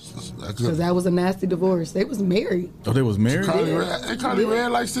 Because that was a nasty divorce. They was married. Oh, they was married? Ain't Carly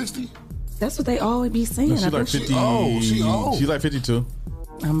Red like 60? That's what they always be saying. No, she like 50. She old. She like 52.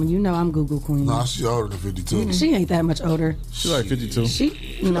 I'm Google Queen. No, she older than 52. She ain't that much older. She like 52.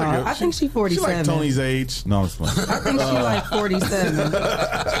 I think she 47. She like Tony's age. No, it's fine. I think she like 47.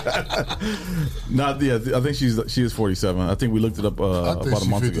 I think she is 47. I think we looked it up about a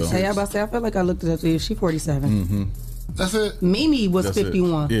month ago. Hey, I felt like I looked it up to you. She 47. Mm-hmm. That's it? Mimi was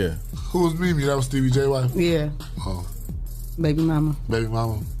 51. Yeah. Who was Mimi? That was Stevie J wife? Yeah. Oh. Baby mama.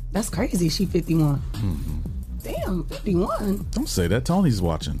 That's crazy. She 51. Mm-hmm. Damn, 51. Don't say that. Tony's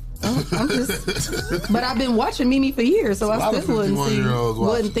watching. I'm just, but I've been watching Mimi for years, so I still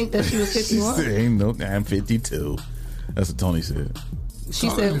wouldn't think that she was 51. She ain't no, I'm 52. That's what Tony said.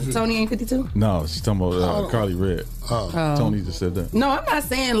 She said Tony ain't 52? No, she's talking about Carly Red. Tony just said that. No, I'm not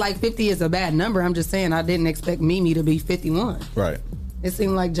saying like 50 is a bad number. I'm just saying I didn't expect Mimi to be 51. Right. It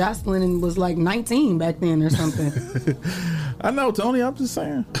seemed like Jocelyn was like 19 back then or something. I know, Tony. I'm just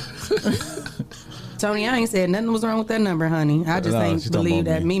saying. Tony, I ain't said nothing was wrong with that number, honey. I just ain't believe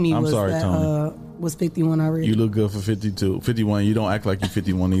that Mimi was 51 already. You look good for 52. 51, you don't act like you're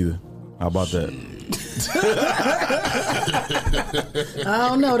 51 either. How about that? I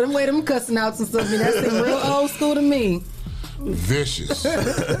don't know. Them way them cussing outs and stuff, that seem real old school to me. Vicious.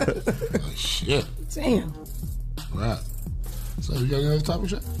 Shit. Damn. Right. So you got any other topic,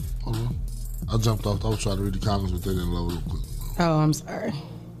 Shaq? Hold on. I jumped off. I was trying to read the comments, but they didn't load real quick. Oh, I'm sorry.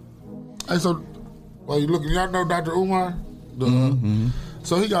 Hey, so while you looking, y'all know Dr. Umar?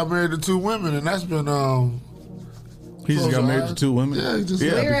 So he got married to 2 women, and that's been he just got married to 2 women? Yeah, he just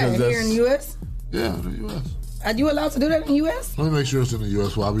Where at? Here in the U.S.? Yeah, in the U.S. Are you allowed to do that in the U.S.? Let me make sure it's in the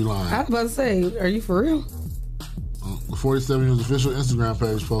U.S. while I be lying. I was about to say, are you for real? The 47-year-old's official Instagram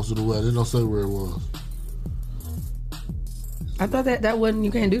page posted the wedding. They don't say where it was. I thought that wasn't,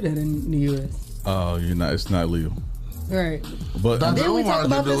 you can't do that in the U.S. Oh, it's not legal. Right. But Dr. Umar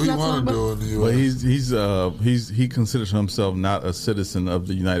can do what he want to do in the U.S. But he considers himself not a citizen of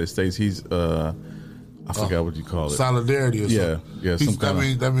the United States. He's I forgot what you call it. Solidarity or something. Yeah.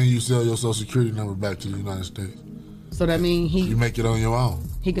 That means you sell your Social Security number back to the United States. So that means you make it on your own.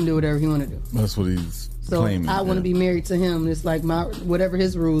 He can do whatever he want to do. That's what he's claiming. I want to be married to him. It's like whatever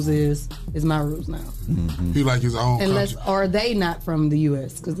his rules is my rules now. Mm-hmm. He like his own Unless, country. are they not from the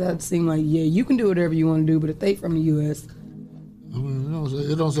U.S.? Because that seemed like, you can do whatever you want to do, but if they from the U.S., I mean,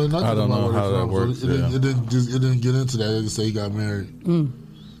 it don't say nothing. I don't know about how that works. So it didn't get into that. It just say he got married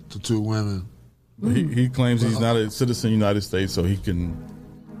to 2 women. He claims he's not a citizen of the United States, so he can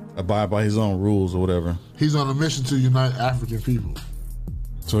abide by his own rules or whatever. He's on a mission to unite African people.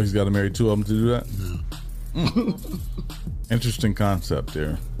 So he's got to marry 2 of them to do that? Yeah. Interesting concept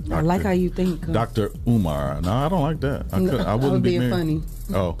there. I like how you think. Dr. Umar. No, I don't like that. I wouldn't be married. Funny.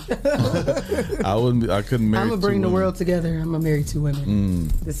 Oh. I couldn't marry I'm going to bring the world together. I'm going to marry 2 women.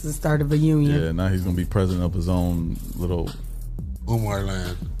 This is the start of a union. Yeah, now he's going to be president of his own little Umar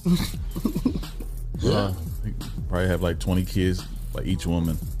land. Yeah. Probably have like 20 kids by each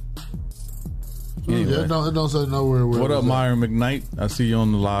woman. Anyway. Yeah, it don't say nowhere. What up, Myron McKnight? I see you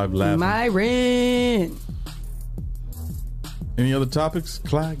on the live laughing. Myron. Any other topics?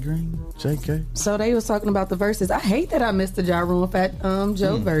 Clyde Green, JK. So they was talking about the verses. I hate that I missed the Ja Rule and Fat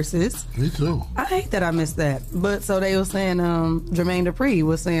Joe verses. Me too. I hate that I missed that. But so they was saying, Jermaine Dupri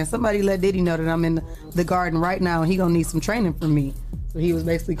was saying, somebody let Diddy know that I'm in the garden right now and he gonna need some training from me. So he was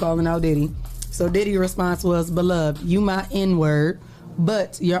basically calling out Diddy. So Diddy's response was, beloved, you my N-word,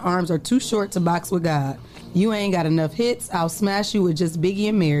 but your arms are too short to box with God. You ain't got enough hits. I'll smash you with just Biggie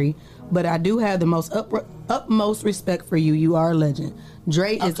and Mary. But I do have the most utmost respect for you. You are a legend.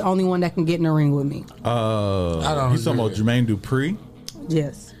 Dre is the only one that can get in the ring with me. I don't He's talking about Jermaine Dupri?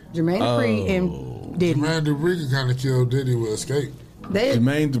 Yes. Jermaine Dupri and Diddy. Jermaine Dupri can kind of kill Diddy with Escape.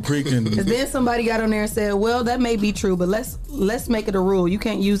 Jermaine Dupri can... And then somebody got on there and said, well, that may be true, but let's make it a rule. You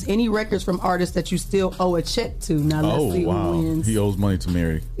can't use any records from artists that you still owe a check to. Now let's see who wins. He owes money to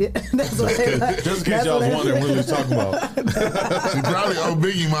Mary. Yeah, that's what just in case y'all was wondering what he was talking about. He probably owe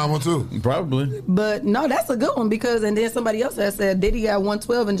Biggie Mama too. Probably. But no, that's a good one because, and then somebody else has said Diddy got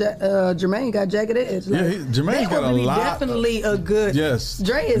 112 and Jermaine got Jagged Edge. Like, Jermaine's got a lot. Definitely a good. Yes.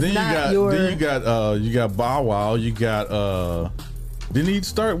 Dre is then not your. Then you got Bow Wow. You got. Didn't he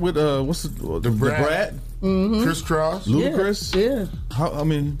start with what's the Brat? Mm-hmm. Chris Cross, Ludacris. Yeah. How, I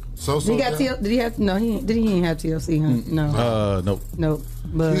mean, he got did he have? No, he didn't have TLC. Huh? No. Nope.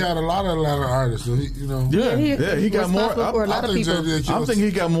 But he had a lot of Atlanta artists. So he he got more. For a lot of people. I think he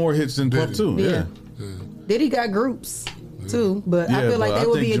got more hits than Puff too. Yeah. Diddy got groups too, but I feel like they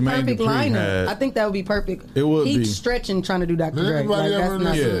would be a perfect lineup. I think that would be perfect. It would be stretching trying to do Dr. Dre. Anybody ever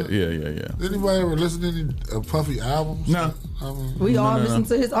Yeah. Did anybody ever listen to any Puffy albums? No. We all listened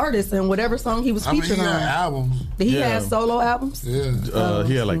to his artists and whatever song he was featured he on. had albums. Did he have solo albums? Yeah.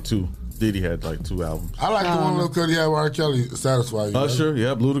 He had like 2. Diddy had like 2 albums. I like the one because he had R. Kelly, Satisfy You. Usher,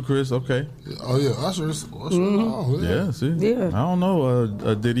 Ludacris, okay. Oh yeah, Usher. See. Yeah. I don't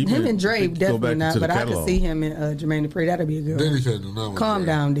know. Diddy. Him and Dre definitely not, but I could see him and Jermaine Dupri. That'd be a good Diddy one. can't do nothing. Calm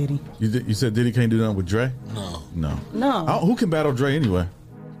down, Diddy. You said Diddy can't do nothing with Dre? No. Who can battle Dre anyway?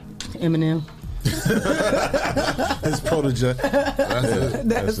 Eminem. His protege.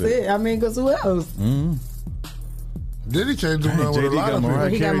 That's it. I mean, because who else? Mm-hmm. Diddy can't do nothing with a lot of people.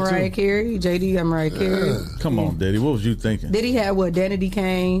 He got Mariah Carey. JD got Mariah Carey. Come on, Diddy. What was you thinking? Diddy had what? Danity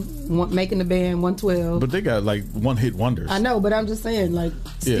Kane, making the band 112. But they got like one-hit wonders. I know, but I'm just saying, like,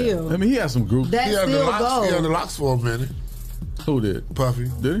 still. I mean, he had some groups. That still goes. He had the Locks for a minute. Who did?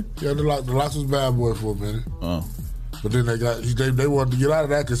 Puffy. Did he? Yeah, the Locks was Bad Boy for a minute. Oh. But then they wanted to get out of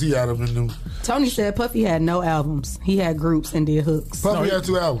that because he had them in them. Tony said Puffy had no albums. He had groups and did hooks. Puffy had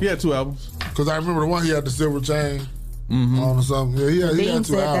 2 albums. He had 2 albums. Because I remember the one he had the silver chain on or something. Yeah, he had 2 albums.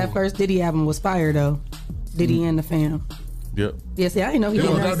 That first Diddy album was fire though. Diddy and the Fam. Yep. Yeah, see, I didn't know he did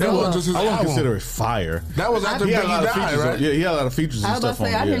that was just his I wouldn't album. consider it fire. That was after Biggie died, right? Yeah, he had a lot of features and stuff on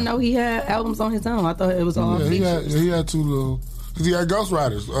it. I didn't know he had albums on his own. I thought it was all features. He had 2 little. Because he had Ghost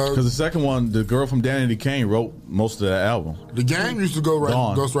Riders. Because the second one, the girl from Danity Kane wrote most of that album. The Game used to go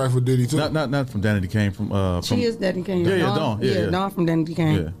Ghost Ride for Diddy too. Not from Danity Kane. She is Danity Kane. Dawn. Dawn from Danity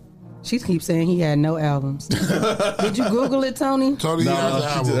Kane. Yeah. She keeps saying he had no albums. Did you Google it, Tony? Tony,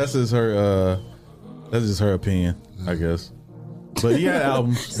 that's just her opinion, I guess. But he had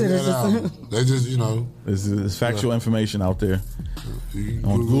albums. They just, There's factual information out there.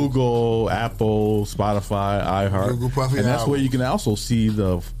 On Google, Apple, Spotify, iHeart. And that's where you can also see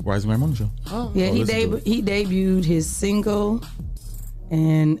the Rising Man Morning Show. He debuted his single.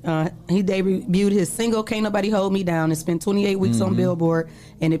 And he debuted his single "Can't Nobody Hold Me Down." It spent 28 weeks on Billboard,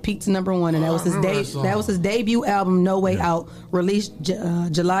 and it peaked to #1. And that was his debut album, "No Way Out," released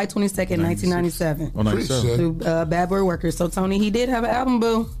July 22nd, 1997. Oh, 97. Through Bad Boy Workers. So Tony, he did have an album,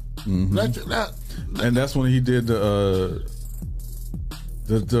 boo. Mm-hmm. And that's when he did the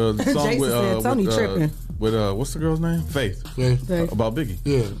song Jason said Tony tripping. With what's the girl's name? Faith. About Biggie.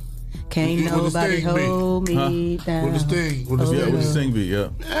 Yeah. Can't nobody hold me down. With the Sting. With the Sting beat, yeah.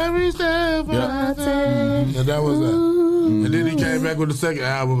 Every step I take. And that was that. Mm-hmm. And then he came back with the second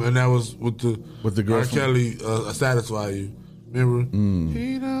album, and that was with the girl R. Kelly, Satisfy You. Remember?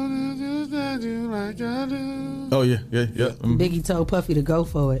 He don't understand you like I do. Oh, yeah. Mm-hmm. Biggie told Puffy to go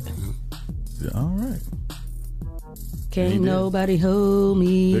for it. Yeah, all right. Can't nobody hold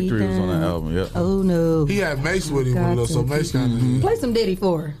me Victory down. was on that album, yeah. Oh, no. He had Mace with him a little, so Mace kind of... Play some Diddy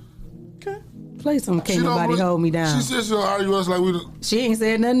for her. Play some Can't Nobody Hold Me Down. She said she'll argue us like we don't. She ain't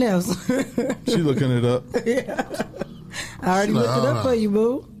said nothing else. She looking it up. Yeah. I already looked it up for you,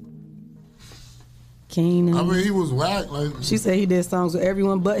 boo. Keenan. I mean, he was whack. Like She said he did songs with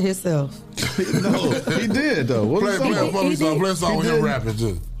everyone but himself. No, he did though. What play a song with him rapping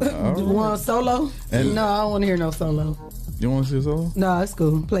too. You want solo? And- No, I don't want to hear no solo. You want to see a solo? No, it's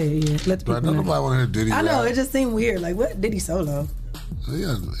cool. Play it, yeah. Let the But people know. nobody want to hear Diddy. I know, rap. it just seemed weird. Like, what Diddy solo? He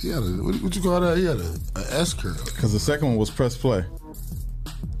had a what you call that? He had a S curl. Because the second one was Press Play.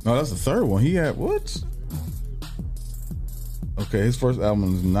 No, that's the third one. He had what? Okay, his first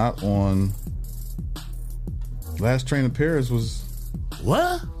album is not on. Last Train to Paris was.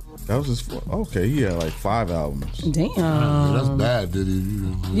 What? That was his. Okay, he had like 5 albums. Damn. Yeah, that's bad, Diddy.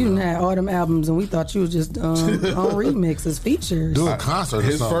 You done had all them albums, and we thought you was just on remixes, features. Do a concert or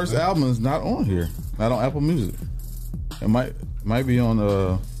His something. first album is not on here. Not on Apple Music. It might be on.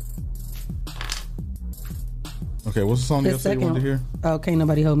 Okay, what's the song you His said you wanted to hear? Oh, Can't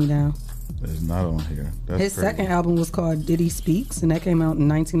Nobody Hold Me Down. It's not on here. That's His crazy. second album was called Diddy Speaks, and that came out in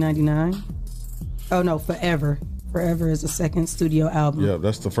 1999. Oh no, Forever. Forever is the second studio album. Yeah,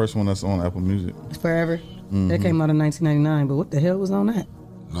 that's the first one that's on Apple Music. Forever. That came out in 1999. But what the hell was on that?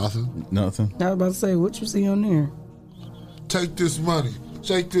 Nothing. Nothing. I was about to say, what you see on there? Take this money.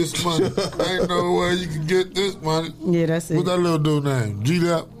 Shake this money. Ain't no way you can get this money. Yeah, that's it. What's that little dude name?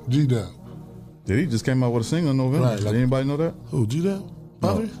 G-Dap? G-Dap. Did he just came out with a single in November? Right, like- Did anybody know that? Who, G-Dap?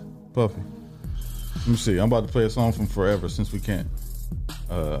 Puffy? No, Puffy. Let me see. I'm about to play a song from Forever since we can't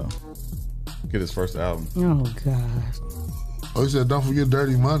get his first album. Oh God. Oh, he said, don't forget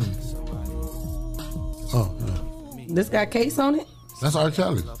Dirty Money. Oh, yeah. This got Case on it? That's R.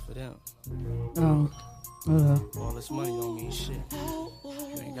 Kelly. Oh. All this money don't mean shit. You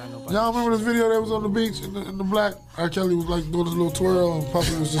ain't got nobody. Y'all remember this video that was on the beach in the black? R. Kelly was like doing this little twirl and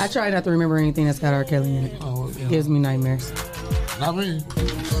Puffy was I just... try not to remember anything that's got R. Kelly in it. Oh, yeah. Gives me nightmares. Not me.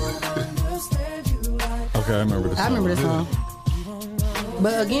 Okay, I remember this song. I remember this song.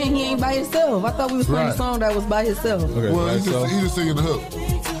 But again, he ain't by himself. I thought we was playing Right. a song that was by himself. Okay, Well, right, he just singing the hook.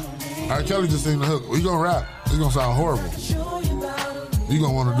 R. Kelly just singing the hook. He gonna rap. It's gonna sound horrible. You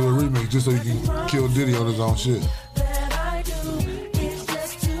gonna want to do a remix just so you can kill Diddy on his own shit.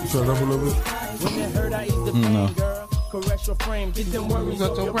 Shut up a little bit. No. Correct your frame, get them worries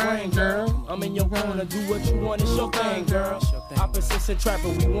off your brain, girl. I'm in your corner, do what you want, it's your thing, girl. Opposites attract,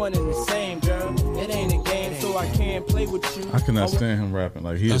 but we one and the same, girl. It ain't a game, so I can't play with you. I cannot stand him rapping.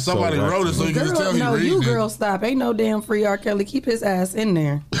 Like he And is so somebody wrote it so you can just tell he No, reading you it. girl, stop. Ain't no damn free R. Kelly. Keep his ass in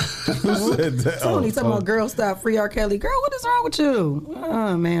there. Who said that? Tony talking about girl, stop. Free R. Kelly. Girl, what is wrong with you?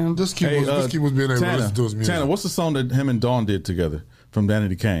 Oh, man. Just keep us being able to listen to his music. Tanner, what's the song that him and Dawn did together from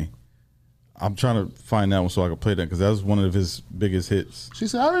Danity Kane? I'm trying to find that one so I can play that because that was one of his biggest hits. She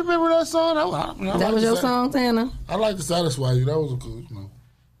said, I remember that song. I That like was to your sa- song, Tanner? I like to satisfy you. That was a cool, you know.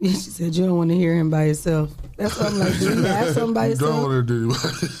 Yeah, she said you don't want to hear him by himself. That's what I'm like. Do you have something by You don't yourself? want to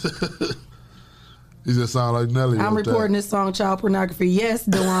do it. He just sound like Nelly. I'm with reporting this song, child pornography. Yes,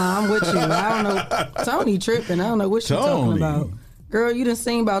 Dewan, I'm with you. I don't know. Tony tripping. I don't know what she's talking Tony. about. Girl, you done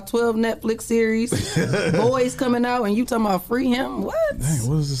seen about 12 Netflix series, boys coming out, and you talking about free him? What? Dang,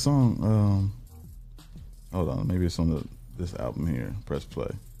 what is the song? Hold on, maybe it's on this album here. Press play.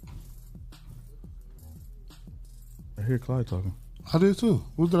 I hear Clyde talking. I did too.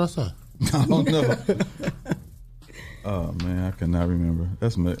 What did I say? I don't know. Oh man, I cannot remember.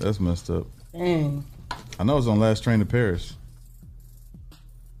 That's messed up. Dang. I know it's on Last Train to Paris.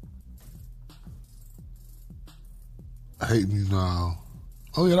 Hate Me Now.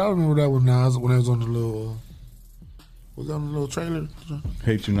 Oh yeah, I remember that one now. When it was on the little, was that on the little trailer?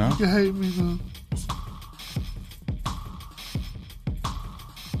 Hate You Now. You can hate me now.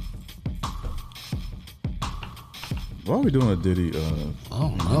 Why are we doing a Diddy? I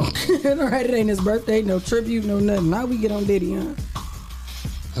don't know. All right, it ain't his birthday, no tribute, no nothing. Now we get on Diddy, huh?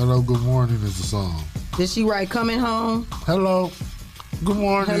 Hello, Good Morning is the song. Did she write Coming Home? Hello, Good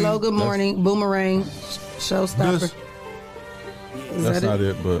Morning. Hello, Good Morning, Boomerang, Showstopper. This- Is That's that not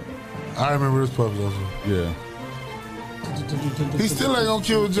it, but I remember this puppet also. yeah. He still ain't gonna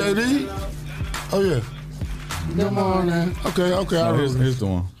kill JD. Oh yeah. Good morning. Okay, I No, here's, remember. here's the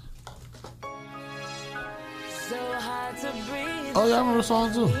one. Oh yeah, I remember the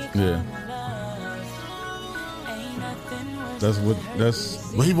song too. Yeah. That's.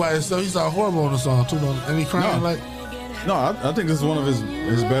 But he by himself. He sound horrible on the song too, though. And he crying No. like. No, I think this is one of his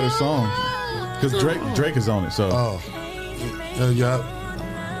better songs because Drake is on it. So. Oh.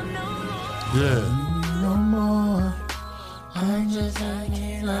 Yeah. No more. I just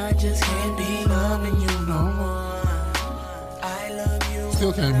can't be loving you no more. I love you.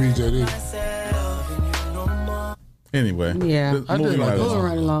 Still can't beat JD. Anyway. Yeah, moving I did like right that along. moving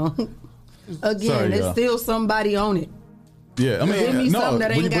right along. Again, Sorry, there's y'all. still somebody on it. Yeah, I mean, give me something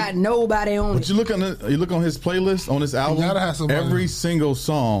that ain't got nobody on but it. you look on his playlist on his album. gotta have somebody. Every single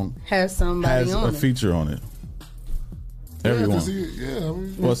song has somebody has on a it. feature on it. Everyone. I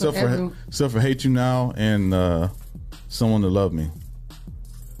mean, Well, except for "Hate You Now" and "Someone to Love Me."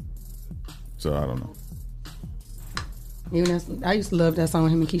 So I don't know. Even I used to love that song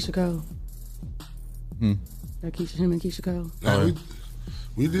with him and Keisha Cole. Hmm. Him and Keisha Cole.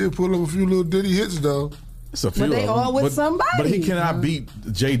 We did pull up a few little Diddy hits though. It's a few But they of them. all with somebody. But he cannot beat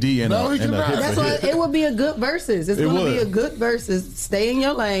JD and No, he a cannot. hit. That's for why hit. it would be a good versus. It's It going to be would. a good versus. Stay in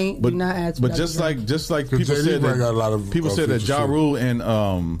your lane. But do not ask. but just like people JD said probably that got a lot of, people said that features, Ja too. Rule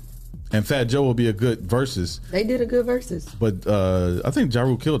and Fat Joe will be a good versus. they did a good versus. But I think Ja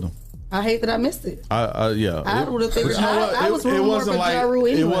Rule killed him. I hate that I missed it. Yeah. I would have figured. But you know what? I was rooting more for Ja Rule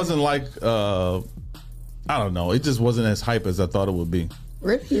anyway. It wasn't like I don't know. It just wasn't as hype as I thought it would be.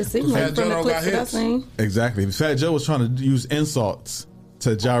 Really, it seemed like from the clips that I seen. Exactly. Fat Joe was trying to use insults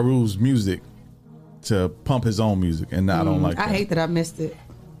to Ja Rule's music to pump his own music, and I don't like that. I hate that I missed it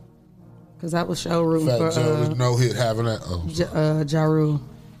because I was show rooting Fat for Joe was no hit having that. Ja Rule.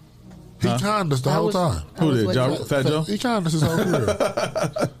 He conned us the whole time. Who did? Fat Joe? He conned us his whole career.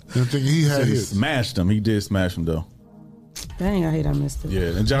 Didn't think he had He hits. smashed him. He did smash him though. Dang, I hate I missed it.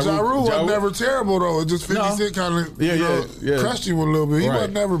 Yeah, and Ja Rule was never terrible though. It just 50 Cent kind of crushed him a little bit. He Right.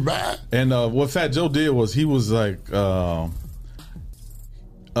 wasn't never bad. And what Fat Joe did was he was like, Ja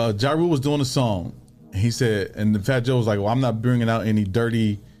Rule was doing a song. He said, and Fat Joe was like, "Well, I'm not bringing out any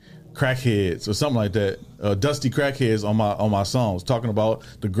dirty crackheads or something like that, dusty crackheads on my songs." Talking about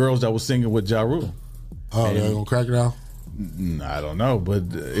the girls that was singing with Ja Rule. Oh, they gonna crack it out? I don't know, but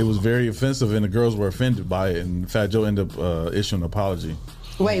it was very offensive, and the girls were offended by it. And Fat Joe ended up issuing an apology.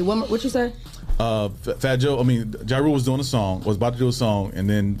 Wait, what you say? Fat Joe, I mean, Ja Rule was about to do a song, and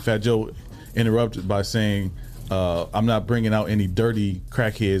then Fat Joe interrupted by saying, "I'm not bringing out any dirty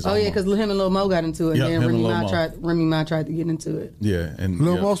crackheads." Oh yeah, because him and Lil Mo got into it, Yeah, and then him Remy and Lil Ma Mo. tried to get into it. Yeah, and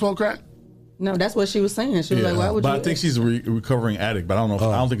Lil Mo smoke crack? No, that's what she was saying. She was like, "Why would but you?" I think she's a recovering addict, but I don't know.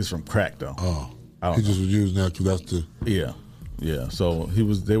 I don't think it's from crack though. Oh, I don't he just was using that because that's the. Yeah. So she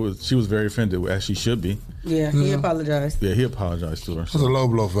was very offended, as she should be. Yeah, he apologized. Yeah, he apologized to her. That's a low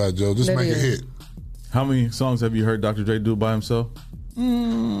blow, Fat Joe. Just That make a is. hit. How many songs have you heard Dr. Dre do by himself?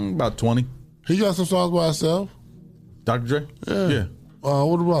 About 20. He got some songs by himself. Dr. Dre? Yeah.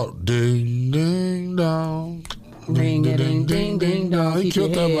 What about Ding Ding Dong? Ding Ding Ding Ding Ding Dong. He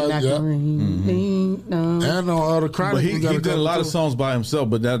killed that by Mm-hmm. And on other Chronic, But he got did a lot of too. songs by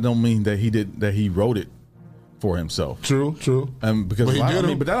himself, but that don't mean that he wrote it for himself. True. Because But he did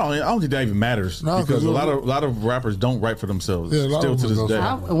them. but I don't think that even matters. No, because 'cause a lot of rappers don't write for themselves. Yeah, a lot still of to them this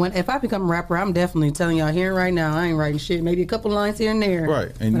don't. day. If I become a rapper, I'm definitely telling y'all here right now, I ain't writing shit. Maybe a couple lines here and there.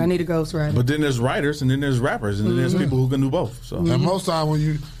 Right. And, but I need a ghostwriter. But then there's writers, and then there's rappers, and then there's people who can do both. So And most time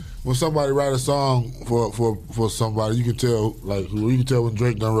when somebody write a song for somebody, you can tell when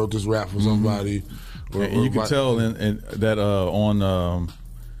Drake done wrote this rap for somebody. And you can tell that on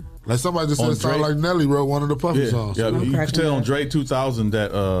like somebody just said on it sounded Drake- like Nelly wrote one of the Puffy songs. Yeah, you can tell on Dre 2000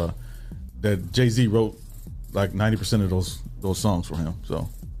 that Jay-Z wrote like 90% of those songs for him. So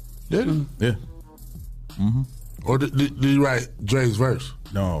did he? Yeah. Mm-hmm. Or did he write Dre's verse?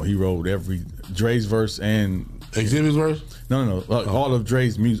 No, he wrote Dre's verse and Exhibit's verse. No. All of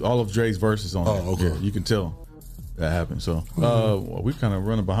Dre's music, all of Dre's verses on. Oh, okay. Yeah, you can tell that happened. So well, we kind of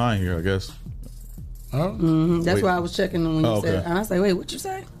running behind here, I guess. That's Wait. why I was checking when you said. And I was like, wait, what you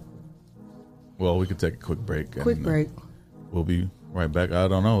say? Well, we could take a quick break. Quick break. We'll be right back. I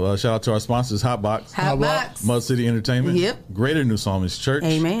don't know. Shout out to our sponsors, Hotbox. Hotbox. Mud City Entertainment. Yep. Greater New Psalmist Church.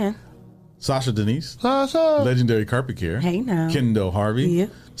 Amen. Sasha Denise. Sasha. Legendary Carpet Care. Hey now. Kendall Harvey.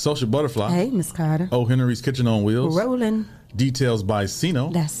 Yep. Social Butterfly. Hey, Miss Carter. O. Henry's Kitchen on Wheels. Rolling. Details by Sino.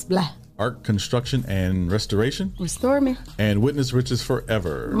 That's blah. Art Construction and Restoration. Restore me. And Witness Riches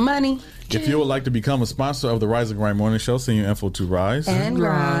Forever. Money. If you would like to become a sponsor of the Rise and Grind Morning Show, send your info to Rise and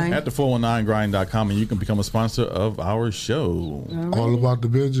Grind at the 419grind.com, and you can become a sponsor of our show. All about the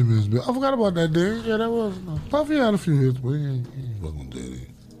Benjamins. I forgot about that, dude. Yeah, that was Puffy had a few hits, but he wasn't dead.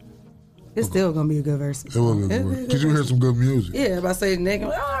 It's still gonna be a good verse. It was a good verse. Because you hear some good music. Yeah, if I say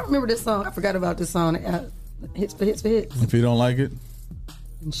nigga, I remember this song. I forgot about this song. Hits for hits for hits. If you don't like it,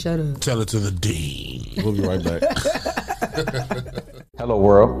 and shut up. Tell it to the dean. We'll be right back. Hello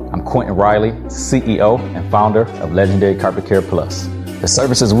world, I'm Quentin Riley, CEO and founder of Legendary Carpet Care Plus. The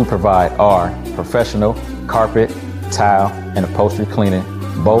services we provide are professional carpet, tile, and upholstery cleaning,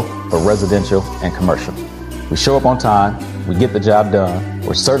 both for residential and commercial. We show up on time, we get the job done,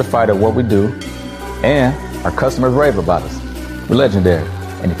 we're certified at what we do, and our customers rave about us. We're legendary,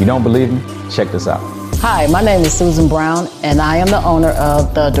 and if you don't believe me, check this out. Hi, my name is Susan Brown, and I am the owner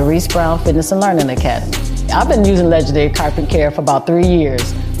of the Doris Brown Fitness and Learning Academy. I've been using Legendary Carpet Care for about 3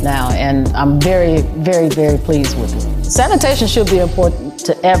 years now, and I'm very, very, very pleased with it. Sanitation should be important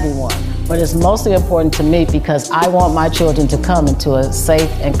to everyone, but it's mostly important to me because I want my children to come into a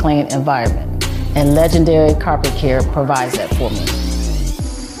safe and clean environment, and Legendary Carpet Care provides that for me.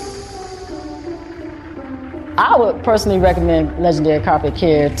 I would personally recommend Legendary Carpet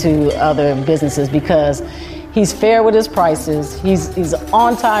Care to other businesses because he's fair with his prices. He's an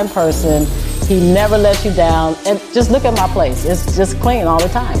on-time person. He never lets you down. And just look at my place. It's just clean all the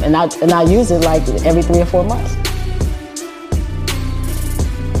time. And I use it like every 3 or 4 months.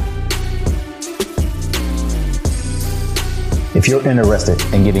 If you're interested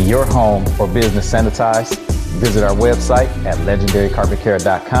in getting your home or business sanitized, visit our website at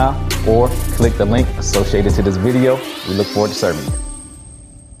legendarycarpetcare.com or click the link associated to this video. We look forward to serving you.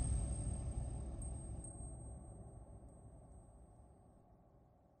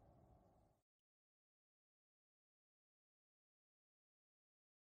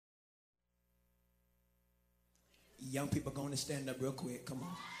 Young people going to stand up real quick. Come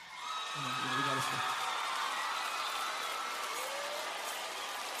on. We gotta stand.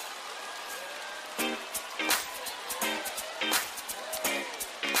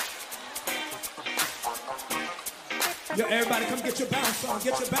 Yo, everybody come get your bounce on,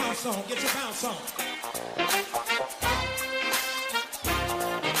 get your bounce on, get your bounce on.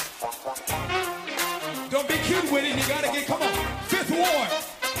 Don't be cute with it, you gotta get, come on. 5th ward,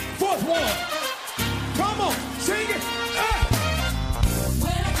 4th ward. Come on, sing it.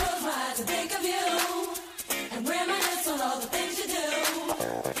 When I close my eyes, I think of you and reminisce on all the things you do.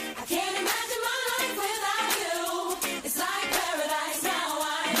 I can't imagine my life without you. It's like paradise now.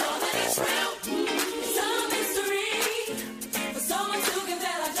 I know that it's real. It's a mystery for someone to give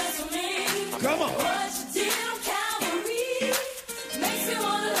their life just for me. Come on. What you did on Calvary makes me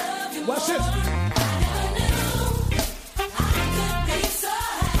wanna love you more. Watch this.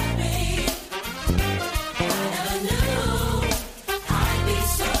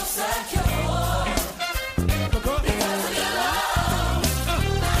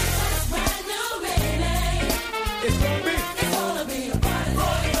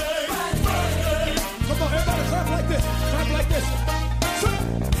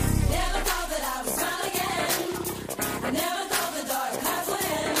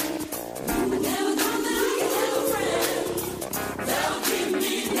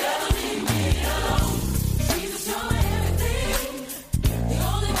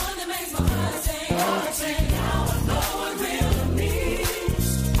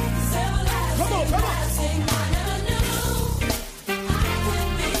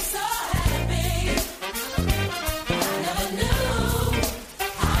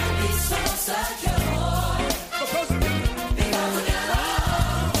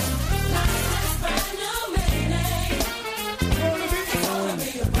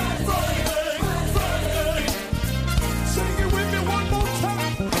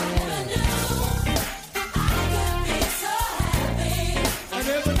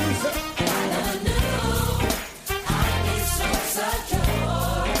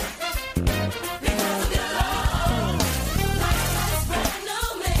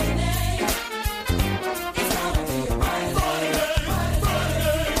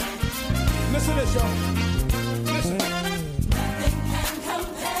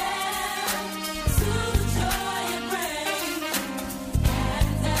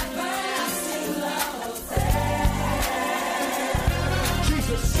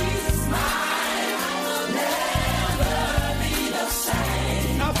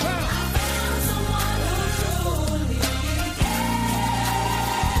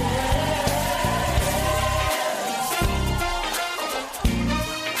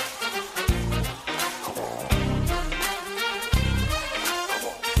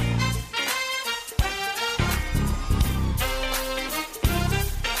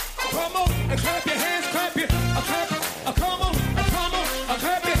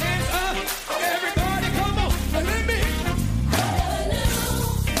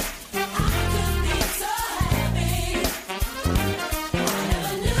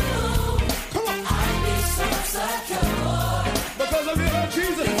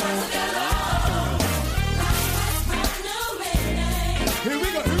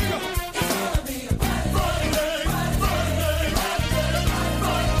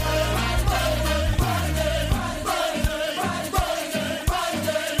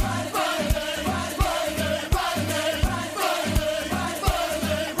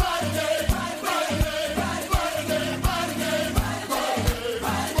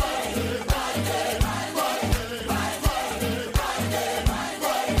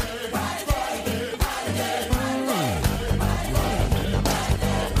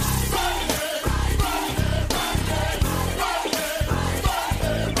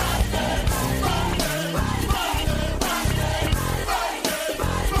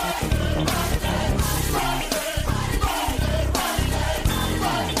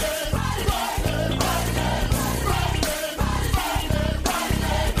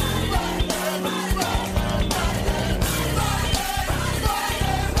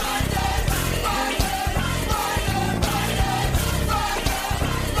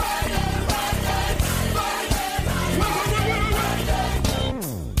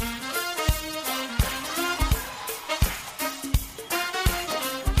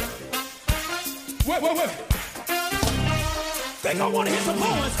 Wait. They gonna wanna hear some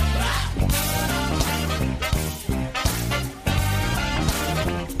horns.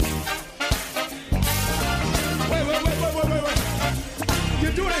 Wait.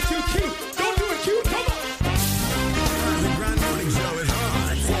 You're doing that too cute. Don't do it cute. Come on. The Grind Morning Show is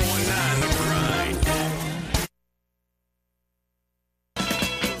on. 419 The Grind.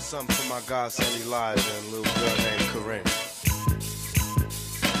 Something for my godson Elijah and a little girl named Corinne.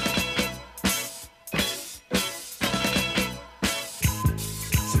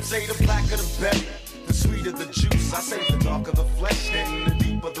 Some say the blacker the better, the sweeter the juice. I say the darker the flesh, then the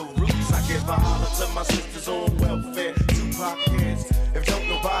deeper the roots. I give a holler to my sisters on welfare. Tupac kids, if don't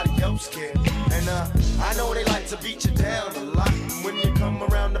nobody else care. And I know they like to beat you down a lot. And when you come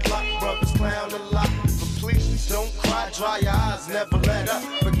around the block, brothers clown a lot. But please don't cry, dry your eyes, never let up.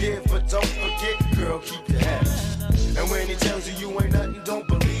 Forgive, but don't forget, girl, keep your head up. And when he tells you you ain't nothing, don't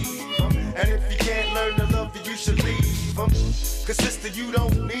believe him. And if you can't learn to love you, you should leave him. Cause sister, you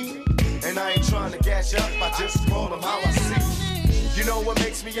don't need. And I ain't trying to gas you up, I just call them how I see. You know what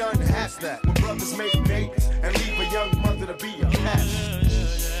makes me unhappy? When brothers make babies and leave a young mother to be a pastor.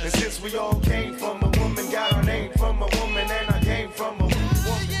 And since we all came from a woman, got our name from a woman, and I came from a woman.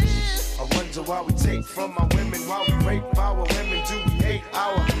 I wonder why we take from our women, why we rape our women, do we hate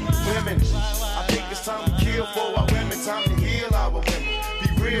our women? I think it's time to kill for our women, time to heal our women, be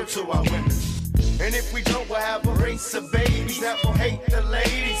real to our women. And if we don't, we'll have a race of babies that will hate the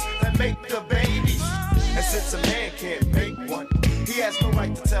ladies that make the babies. And since a man can't make one, he has no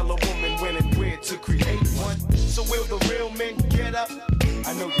right to tell a woman when and where to create one. So will the real men get up?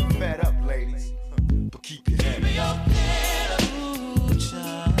 I know you're fed up, ladies, but keep your head up. Ooh,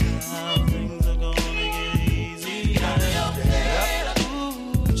 child, things are gonna get easy. Keep your head up.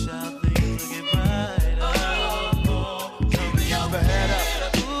 Ooh, child, things will get brighter. Keep your head up.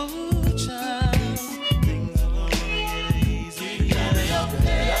 Ooh, child, things are gonna get easy. Keep your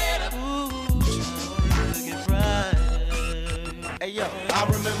head up. Ooh, child, things will get brighter. Hey yo, I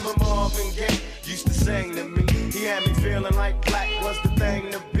remember Marvin Gaye used to sing to me. He had me feeling like black was the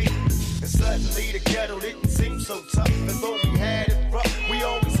thing to be. And suddenly the ghetto didn't seem so tough. And though we had it rough, we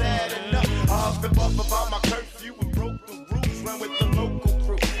always had enough. I huffed and puffed about my curfew and broke the rules. Ran with the local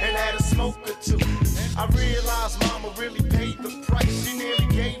crew and had a smoke or two. I realized mama really paid the price. She nearly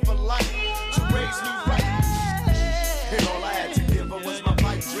gave her life to raise me right. And all I had to give her was my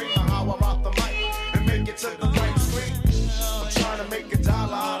pipe dream of how I rock the mic and make it to the right screen. I'm trying to make $1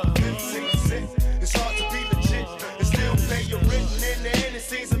 out of 15 cents. It's hard to be legit and still pay your rent. And in the end, it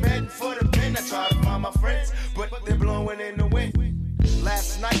seems I'm heading for the pen. I try to find my friends, but they're blowing in the wind.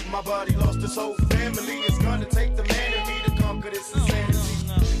 Last night, my buddy lost his whole family. It's gonna take the man in me to conquer this insanity.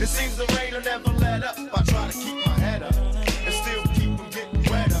 It seems the rain will never let up. I try to keep my head up and still keep from getting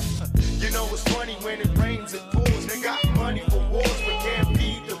wetter. You know it's funny when it rains, it pours. They got money for wars, but can't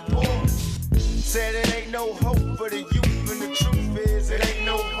feed the poor. Said it ain't no hope for the youth, and the truth is it ain't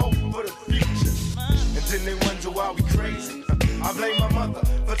no hope for the future. And then they wonder why we crazy. I blame my mother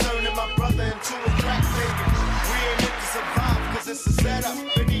for turning my brother into a crack baby. We ain't meant to survive cause it's a setup.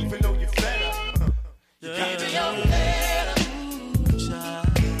 And even though you're fed up, you got to your head up.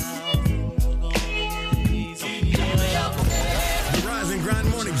 The Rise and Grind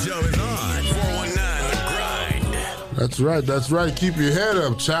Morning Show is on. 419 The Grind. That's right. Keep your head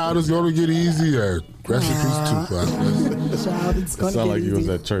up, child. It's going to get easier. Rest in peace, Tupac. Child, it's It gonna sounded get like you was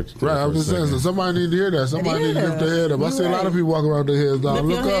easy. at church. Right, I'm just saying, so somebody need to hear that. Somebody need to lift their head up. I see a lot of people walking around with their heads down. Lift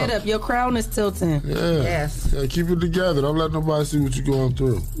Look your up. head up. Your crown is tilting. Yeah. Yes. Yeah, keep it together. Don't let nobody see what you're going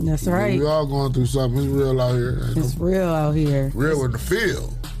through. That's right. We all going through something. It's real out here. It's real out here. Real in the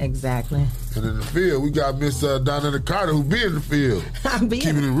field. Exactly. And in the field, we got Miss Donna Carter who be in the field.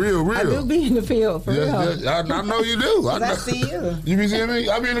 Keeping it real. I do be in the field, for real. Yes, I know you do. 'Cause I see you. You be seeing me?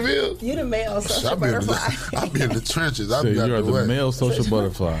 I be in the field. You the male social I be in butterfly. I be in the trenches. I So be out you are the the way. male social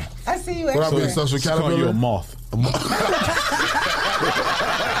butterfly. I see you What I be everywhere. social Just call you caterpillar? a moth.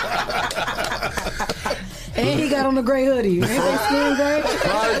 And he got on the gray hoodie. Ain't they skin gray?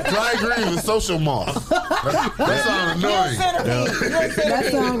 Clyde Green is social moth. That sounds annoying. That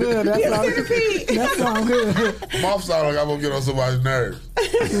sound good. That sound good. Moth sound like I'm gonna get on somebody's nerves.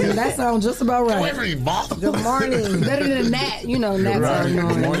 That sounds just about right. Every moth. Good morning. Better than a gnat. You know, gnats are Right. Good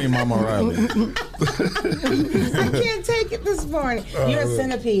annoying. morning, Mama Riley. I can't take it this morning. You're a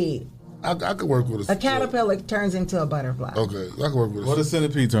centipede. I could work with A caterpillar turns into a butterfly. Okay, I can work with What does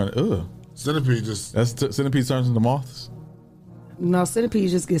centipede turn? Ugh. Centipede just. Centipede turns into moths? No,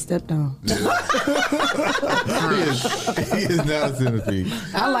 centipedes just get stepped on. He is not a centipede.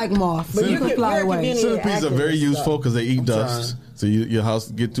 I like moths, but you can fly away. Centipedes are very useful because they eat dust. So your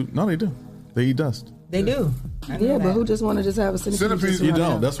house get too. No, they do. They eat dust. They do. Yeah, but who just want to just have a centipede? You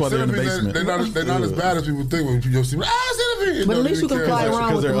don't. That's why they're in the basement. They're not as bad as people think when you see centipede. But at least you can fly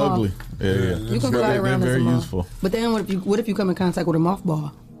around with because they're them. ugly. Yeah. You can fly around. They're very as a moth. useful. But then what if you come in contact with a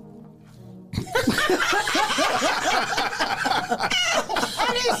mothball? I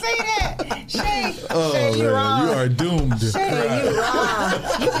didn't say that. Shay, Oh, Shay, you man, wrong. you are doomed. Shay, you wrong.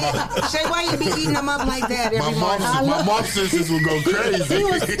 Shay, why you be eating them up like that every morning? My mom sisters will go crazy. He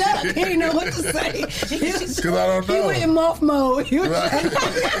was stuck. He didn't know what to say. Because I don't know. He went in moth mode. He was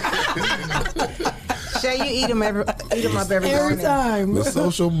Shay, you eat them up every morning. time. The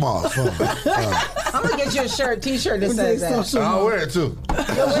social moth. I'm gonna get you a T-shirt that says that. I'll wear it too.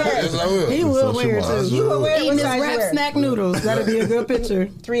 You'll wear it. Yes, I will. He will wear it too. You will wear it. Eating What his size you wrap wear? snack noodles. That'll be a good picture.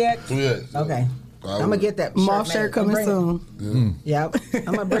 3X. 3X. Okay. I'm gonna get that Moth shirt coming soon. Yep. I'm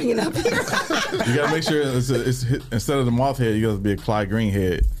gonna bring it up here. You gotta make sure it's instead of the moth head, you gotta be a Clyde Green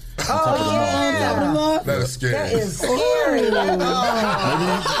head. That is scary. That is scary.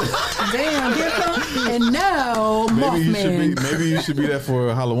 Damn, here comes. And now, Mothman. Maybe you should be that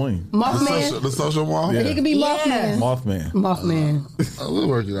for Halloween. Mothman. The social moth. He could be Mothman. Mothman. We'll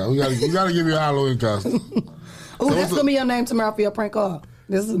work it out. We gotta give you a Halloween costume. Oh, that's gonna be your name tomorrow for your prank call.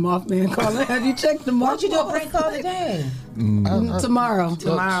 This is Mothman calling. Have you checked the Mothman? Why don't you do a prank call today? Tomorrow.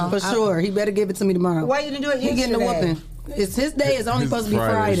 Tomorrow. For sure. He better give it to me tomorrow. Why you didn't do it He getting a yesterday? whooping. It's his day. It's only supposed to be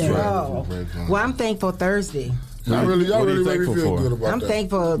Friday. Oh. Well, I'm thankful Thursday. Y'all really What are you make me thankful feel for? good about I'm that.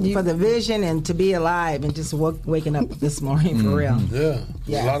 thankful for the vision and to be alive and just waking up this morning for real. Yeah.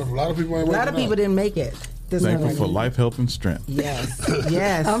 Yeah. A lot of people ain't A lot of waking people up. didn't make it. This Thankful morning. for life, health, and strength. Yes.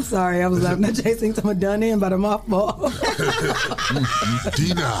 Yes. I'm sorry. I was laughing at Jason. I'm done in by the mothball.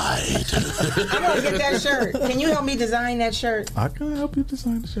 Denied. I'm gonna get that shirt. Can you help me design that shirt? I can help you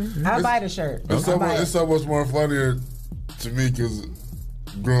design the shirt. I'll buy the shirt. It's so much more funnier to me because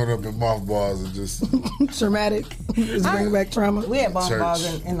growing up in mothballs and just Traumatic. Just bring back trauma. We had mothballs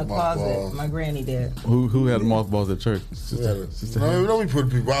Church. in the Mothballs. closet. My granny did. Who had mothballs at church? Sister no, don't be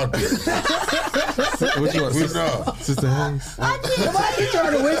putting people out there. Which one? We know. Sister Hayes. Why you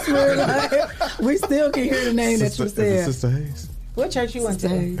trying to whisper? Like, we still can hear the name that you said. Sister Hayes. What church you went to?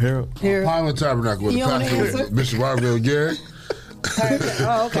 Harold. Pilot Tabernacle with the You don't pastor, answer? Bishop Robertville Garrett.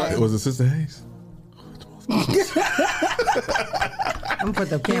 Oh, okay. Was it Sister Hayes? I'm gonna put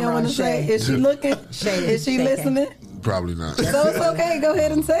the You camera don't on want to say, Shay. is she looking? Shay Is she shaking. listening? Probably not. So it's okay. Go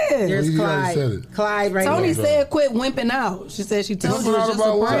ahead and say it. There's You already said Clyde. it. Clyde right Tony there. said quit wimping out. She said she told you Wimping it's out just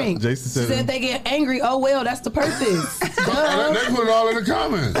about a what? prank. Jason She said said they get angry. Oh, well, that's the purpose. They Duh. put it all in the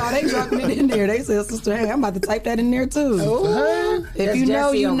comments. Oh, they dropping it in there. They said, sister, hey, I'm about to type that in there too. Ooh. If That's you know,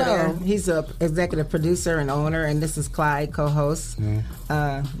 Jesse you over know. there. He's a executive producer and owner, and this is Clyde, co-host.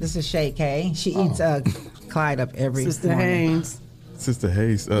 This is Shay K. She eats Clyde up every Sister morning. Haynes. Sister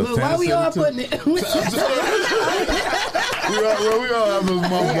Hayes. Look, why we all putting it? We all have those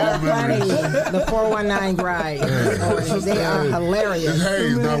They are mothball funny. memories. The 419 grind. They are hilarious. It's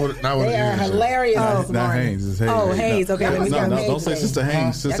Hayes, not with They are the hilarious this Not morning. Hayes. It's Hayes. Oh, Hayes. Okay, let me No, get no, Hayes. don't say Sister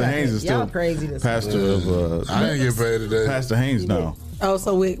Hayes. Sister Y'all Hayes is y'all still crazy this pastor of. I didn't get paid today. Pastor Hayes now. Oh,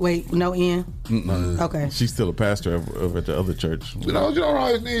 so wait, no N? Okay. She's still a pastor over at the other church. You don't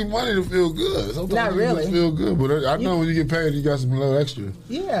always need money to feel good. Sometimes Not you really. just feel good, but I know when you get paid, you got some little extra.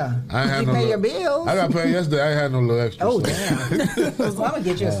 Yeah. I ain't had You no pay your little- bills. I got paid yesterday. I ain't had no little extra. Oh, so. damn. So I'm going to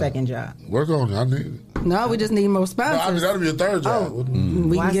get you a second job. Work on it. I need it. No, we just need more No, sponsors. that'll be a third job. Oh.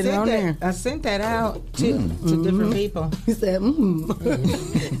 We Well, can get it on there. I sent that out to different people. He said,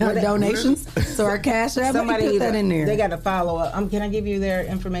 our donations. So our cash app, we put that in there. They got to follow up. Can I give you their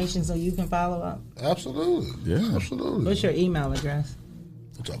information so you can follow up? Absolutely. Yeah. Absolutely. What's your email address?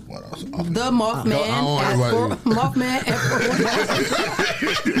 We'll talk about us. The Mothman at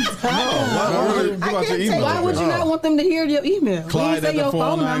Why would you not want them to hear your email? Clyde at the your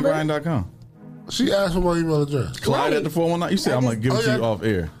phone number. 419grind.com. She asked for my email address. Clyde at the 419. You said I'm going to give it to you off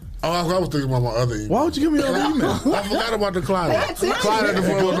air. Oh, I was thinking about my other email. Why would you give me your other email? I forgot about the Clyde. That's it. Clyde at the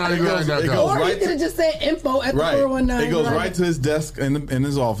 419grind.com. Or you could have just said info at the Right. 419. It goes right to his desk in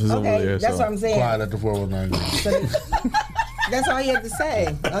his office over there. That's what I'm saying. Clyde at the 419grind. That's all you have to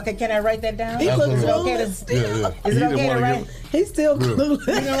say. Okay, can I write that down? He Is looks it okay to, clueless. Yeah. is it okay to write? He's still clueless.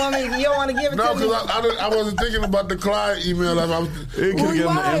 You don't want to give it No, to me? because I wasn't thinking about the Clyde email. It could give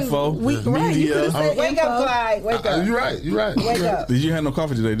him the info. Right, you could have said Wake info. up, Clyde. Wake up. You're right. Wake up. Did you have no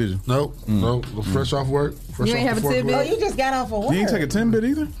coffee today, did you? Nope. Fresh off work. Fresh You ain't off have the a forklift. tidbit? Oh, you just got off of work. You ain't take a 10-bit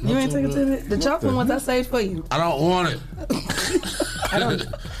either? You ain't taking to the chocolate ones I saved for you. I don't want it.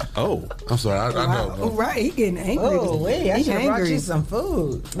 Oh. I'm sorry. I know. Oh, right, he getting angry. Oh, wait, I He should have brought angry. you some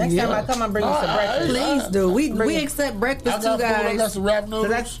food. Next time I come, I'll bring you some breakfast. Please do. We accept breakfast too, I got guys. some rap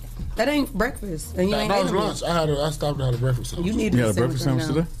noodles. That ain't breakfast. And you ain't That was ate them lunch. I stopped and had a breakfast sandwich. You need You had a breakfast sandwich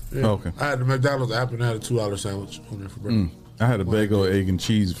today? Yeah. Oh, okay. I had the McDonald's app and I had a $2 sandwich on there for breakfast. I had a bagel, egg, and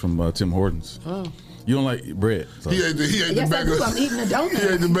cheese from Tim Hortons. Oh. You don't like bread. So. He ate the Yes, I bagel. do. I'm eating a donut. He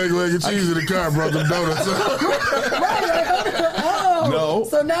ate the bagel, egg, and cheese in the car, brought them donuts. Oh, No.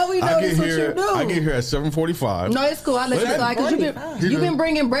 So now we know I this get what here. you do. I get here at 7:45. No, it's cool. I let you slide because you've been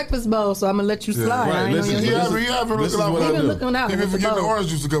bringing breakfast bowls, so I'm gonna let you slide. Right, I ain't listen, on He your haven't this is looking out. what I He been do. looking out. He been with the forgetting the bowl. orange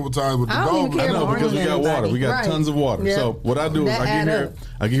juice a couple times with the I don't even dog. care I know about because we orange got water. anybody. We got Right. tons of water. Yeah. So what I do is That I add get here. up.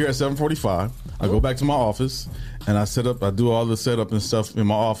 I get here at 7:45. I go back to my office and I set up. I do all the setup and stuff in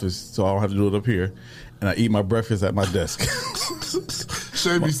my office, so I don't have to do it up here. And I eat my breakfast at my desk.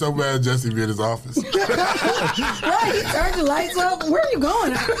 Shay be so mad Jesse be in his office. Right, he turned the lights off. Where are you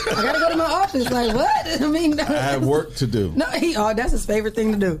going? I gotta go to my office. Like what? I mean, I have work to do. No, that's his favorite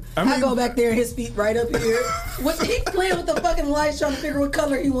thing to do. I go back there and his feet right up here. He playing with the fucking lights, trying to figure what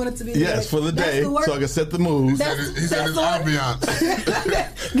color he wanted to be. Yes, like, for the that's day, work. so I can set the mood. He said his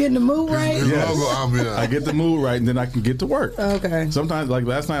ambiance. Getting the mood right. His Yes. logo ambiance. I get the mood right, and then I can get to work. Okay. Sometimes, like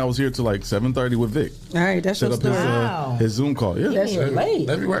last night, I was here till like 7:30 with Vic. All right, that's Set your up his, story. his Zoom call. Yeah, That's late.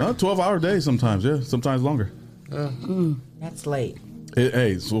 12-hour days sometimes. Yeah, sometimes longer. That's late.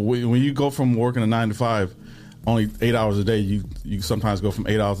 Hey, so when you go from working a 9 to 5, only 8 hours a day, you sometimes go from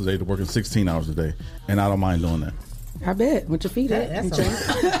 8 hours a day to working 16 hours a day, and I don't mind doing that. I bet with your feet up. That's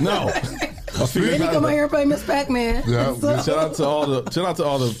a No. Then he come out here and play Miss Pac-Man. Yeah. So- Shout out to all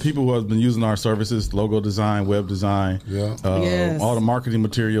the people who have been using our services, logo design, web design, Yes. all the marketing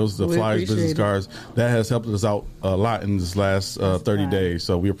materials, the We flyers, appreciate business it. cards. That has helped us out a lot in this last 30 days.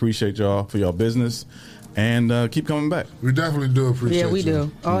 So we appreciate y'all for your business, and keep coming back. We definitely do appreciate Yeah, we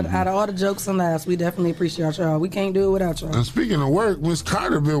you. do. Out of all the jokes and laughs, we definitely appreciate y'all. We can't do it without y'all. And speaking of work, Miss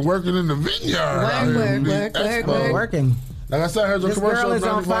Carter been working in the vineyard. out here in the expo. Working. Like I said, I heard the This commercial girl on is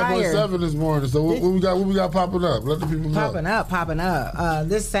on fire. 95.7 this morning. So what we got popping up? Let the people know. Popping up.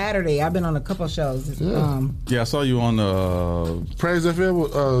 This Saturday, I've been on a couple shows. Yeah, I saw you on Praise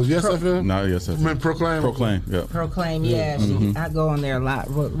FM, Yes FM? No, Yes FM. I mean, Proclaim. Proclaim, yeah. Proclaim, yeah. I go on there a lot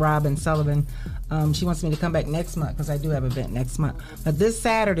with Robin Sullivan. She wants me to come back next month because I do have an event next month. But this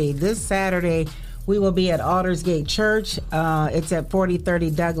Saturday, we will be at Aldersgate Church. It's at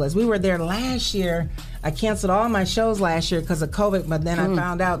 4030 Douglas. We were there last year. I canceled all my shows last year because of COVID, but then I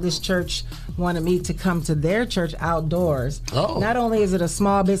found out this church wanted me to come to their church outdoors. Oh. Not only is it a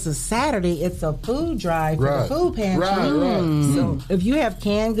small business Saturday, it's a food drive for Right. the food pantry. Right. So if you have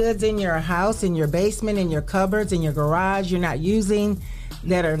canned goods in your house, in your basement, in your cupboards, in your garage, you're not using,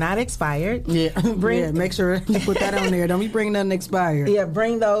 that are not expired. Yeah, make sure you put that on there. Don't be bringing nothing expired. Yeah,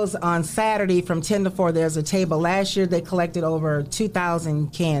 bring those on Saturday from 10 to 4. There's a table. Last year they collected over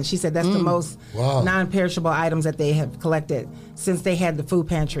 2,000 cans. She said that's the most non-perishable items that they have collected since they had the food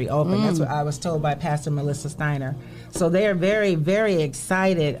pantry open. That's what I was told by Pastor Melissa Steiner. So they are very, very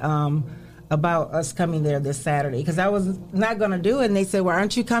excited about us coming there this Saturday because I was not going to do it, and they said, "Well,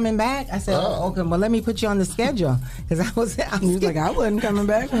 aren't you coming back?" I said, "Okay, well, let me put you on the schedule," because I was like, "I wasn't coming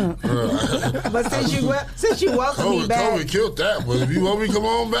back." But since you welcome me back, COVID killed that. But if you want me to come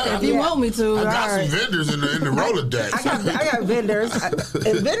on back, If you want me to, I got all right. some vendors in the Rolodex. I got vendors.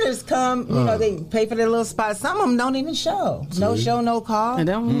 If vendors come, you know, they pay for their little spot. Some of them don't even show. No show, no call. It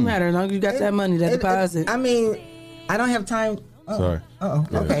don't matter as long as you got that money, that deposit. I mean, I don't have time. Sorry.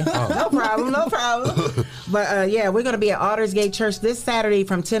 Okay. No problem. But yeah, we're going to be at Aldersgate Church this Saturday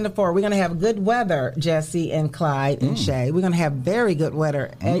from 10 to 4. We're going to have good weather, Jesse and Clyde and Shay. We're going to have very good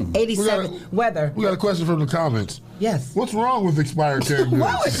weather. 87 weather. We got a question from the comments. Yes. What's wrong with expired canned goods?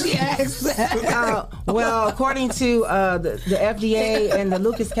 Why would she ask that? Well, according to the FDA and the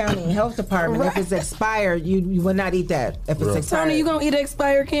Lucas County Health Department, if it's expired, you will not eat that if it's expired. Tony, you going to eat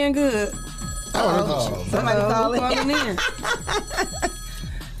expired canned good? Somebody call in.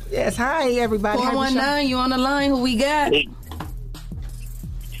 Yes, hi everybody. 419, you on the line? Who we got? Hey,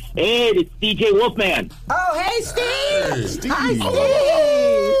 it's DJ Wolfman. Oh, hey, Steve. Steve. Hi,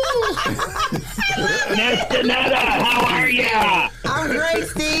 Steve. Mr. Netta, how are ya? I'm great,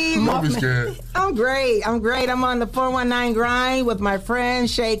 Steve. Don't be scared. I'm great. I'm on the 419 grind with my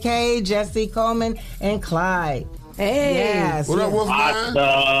friends Shay K, Jesse Coleman, and Clyde. Hey. Yes. What up, Wolfman?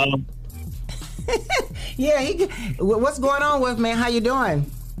 Awesome. Yeah, what's going on, Wolfman? How you doing?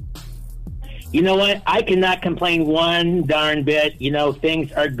 You know what? I cannot complain one darn bit. You know,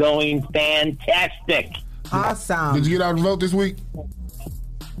 things are going fantastic. Awesome. Did you get out and vote this week?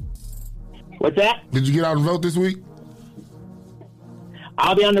 What's that? Did you get out and vote this week?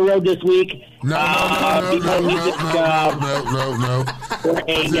 I'll be on the road this week. No. For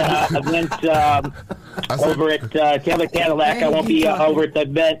a event over at Taylor Cadillac. I won't be over at the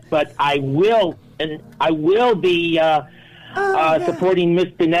event, but I will be supporting Miss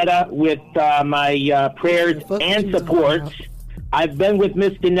Donetta with my prayers and support. I've been with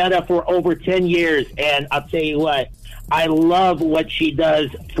Miss Donetta for over 10 years, and I'll tell you what, I love what she does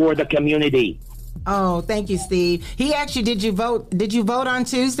for the community. Oh, thank you, Steve. He actually, did you vote on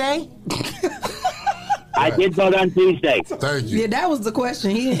Tuesday? I did vote on Tuesday. Thank you. Yeah, that was the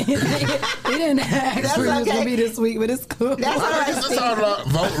question. He didn't ask where he was going to be this week, but it's cool. That's all right, Steve.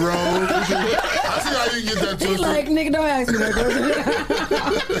 Vote wrong. I see how you get that twisted. He's like, nigga, don't ask me that question.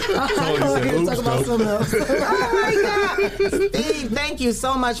 Talk about something else. Oh, my God. Steve, thank you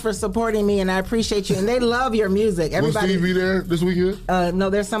so much for supporting me, and I appreciate you. And they love your music. Everybody. Will Steve be there this weekend? No,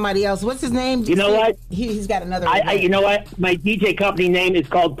 there's somebody else. What's his name? You know what? He's got another. You know what? My DJ company name is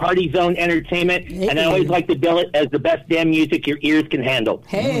called Party Zone Entertainment, and I always like to bill it as the best damn music your ears can handle.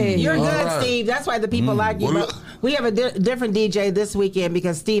 Hey, you're good, Steve. That's why the people like you. But we have a different DJ this weekend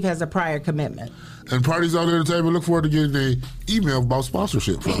because Steve has a prior commitment. And Party Zone Entertainment, look forward to getting an email about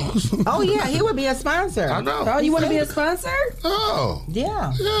sponsorship from us. Oh, yeah, he would be a sponsor. I know. Oh, you want to be a sponsor? Oh.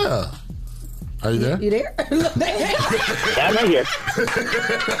 Yeah. Yeah. Are you there? You there? Yeah, I'm right here.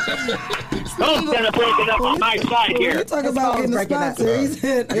 Don't stand up breaking up on my side here. You talk about getting a sponsor. He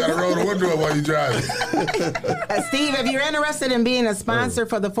said, You got to roll the window up while you driving. Steve, if you're interested in being a sponsor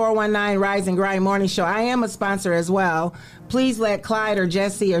for the 419 Rise and Grind Morning Show, I am a sponsor as well. Please let Clyde or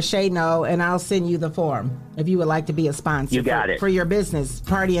Jesse or Shay know, and I'll send you the form if you would like to be a sponsor. You got it. For your business,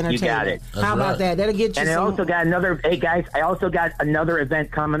 Party Entertainment. You got it. How about that? That'll get you and some. I also got another, hey guys, I also got another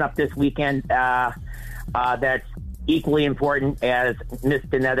event coming up this weekend that's equally important as Miss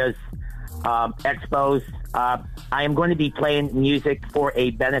Donetta's expos. I am going to be playing music for a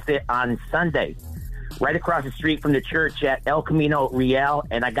benefit on Sunday, right across the street from the church at El Camino Real.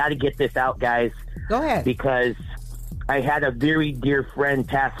 And I got to get this out, guys. Go ahead. Because I had a very dear friend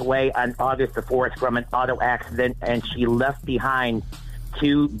pass away on August the 4th from an auto accident, and she left behind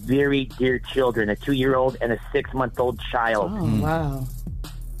two very dear children, a 2-year-old and a 6-month-old child. Oh, wow.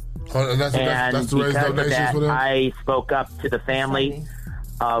 Oh, that's to raise because donations of that, for them? I spoke up to the family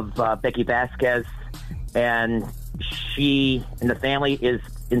of Becky Vasquez, and she and the family is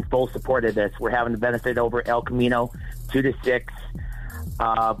in full support of this. We're having the benefit over El Camino 2 to 6,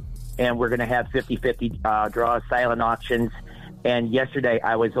 and we're going to have 50-50 draws, silent auctions. And yesterday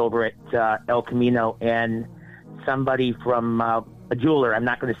I was over at El Camino, and somebody from a jeweler, I'm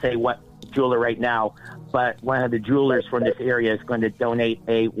not going to say what jeweler right now, but one of the jewelers from this area is going to donate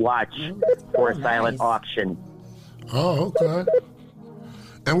a watch for a silent auction. Oh, okay.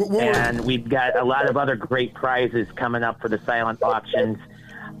 And we've got a lot of other great prizes coming up for the silent auctions.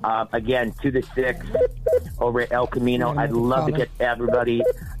 Again, 2 to 6 over at El Camino. I'd love to get everybody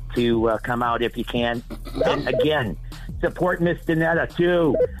to come out if you can. And again, support Miss Donetta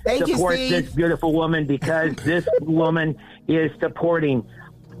too. Support this beautiful woman, because this woman is supporting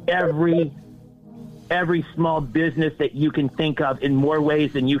every small business that you can think of in more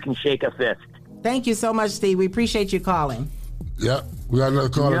ways than you can shake a fist. Thank you so much, Steve. We appreciate you calling. Yep. We got another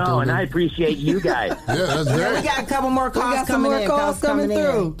caller. No, and I appreciate you guys. Yeah, that's great. We got a couple more calls coming in. Calls coming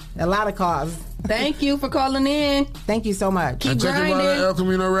through. A lot of calls. Thank you for calling in. Thank you so much. Keep and check him out at El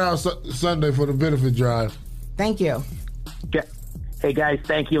Camino Round Sunday for the benefit drive. Thank you. Hey, guys,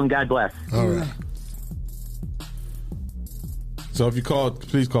 thank you and God bless. All right. So if you call,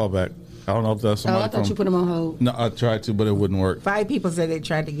 please call back. I don't know if that's somebody I thought you put him on hold. No, I tried to, but it wouldn't work. 5 people said they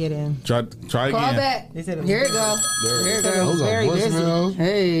tried to get in. Try again. Call back. They said it was Here it go. Here it goes. Those are very busy. voicemails.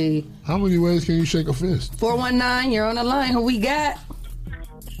 Hey. How many ways can you shake a fist? 419, you're on the line. Who we got?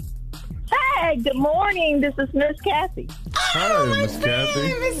 Hey, good morning. This is Miss Kathy. Hey, Miss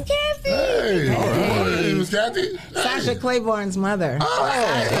Kathy. Miss Kathy. Hey, good morning, Miss Kathy. Sasha Claiborne's mother.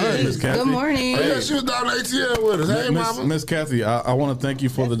 Hey, Miss Kathy. Good morning. Oh, yeah, she was down at ATL with us. Hey, Mama. Miss Kathy, I want to thank you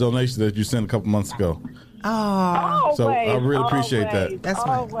for the donation that you sent a couple months ago. Oh, So I really appreciate that. That's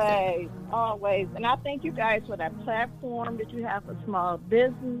always. And I thank you guys for that platform that you have for small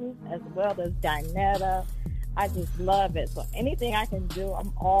business as well as Dinetta. I just love it. So anything I can do,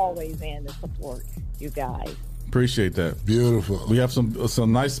 I'm always in to support you guys. Appreciate that. Beautiful. We have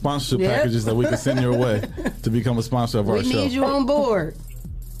some nice sponsorship Yep. packages that we can send your way to become a sponsor of our We show. need you on board.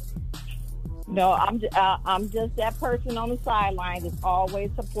 No, I'm just that person on the sideline that's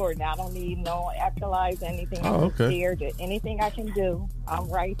always supporting. I don't need no accolades, anything. Oh, okay. I'm here to anything I can do. I'm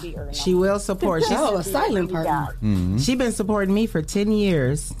right here. And She will support. She's a silent partner. She's been supporting me for 10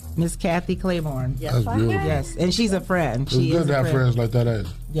 years. Miss Kathy Claiborne. Yes, That's beautiful. Yes, and she's a friend. It's She good is to a have friend. friends like that, ain't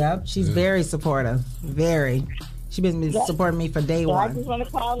it? Yep, she's very supportive. Very. She's been supporting me for day So I one. just want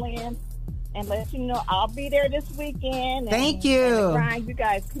to call in and let you know I'll be there this weekend. Thank And you. the grind, you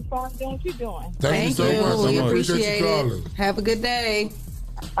guys keep on doing what you're doing. Thank you so much. We I appreciate appreciate you it. calling. Have a good day.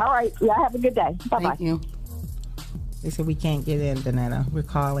 All right. Yeah, have a good day. Bye-bye. Thank you. They said we can't get in, Danetta. We're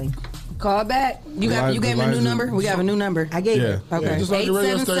calling. Call back. You gave him a new number? We have a new number. I gave Yeah. it. Okay. Yeah, just like the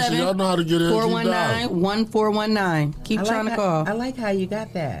radio station, y'all know how to get in. 419-1419. Keep trying to call. I like how you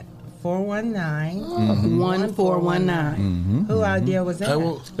got that. 419 1419. Who idea was that? It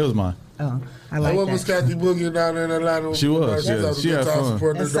was mine. Oh, I Like like what that. was Kathy Boogie down there in Atlanta? She was, She's yeah. having a She good had time fun.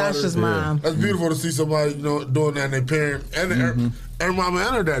 supporting And her daughter. Sasha's mom. That's beautiful to see somebody, doing that and their parent and her mama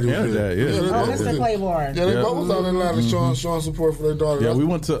and her daddy. was Yeah, there. yeah. they Oh, both was Mr. there. Claiborne. Yeah, they Yeah. both was out in Atlanta showing support for their daughter. Yeah, we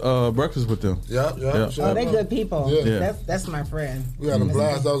went to breakfast with them. Yeah. Oh, they good people. Yeah. That's my friend. We had a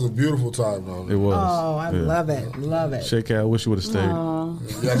blast. That was a beautiful time, though. It was. Oh, I love it. Love it. Shake I wish you would have stayed.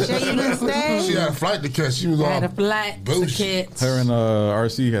 Yeah, Shay, you didn't stay? She had a flight to catch. She was I all had a flight to bullshit. catch. Her and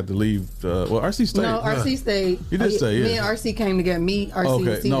RC had to leave. RC stayed. No, RC stayed. You did stay, yeah. Me and RC came together. Me, RC,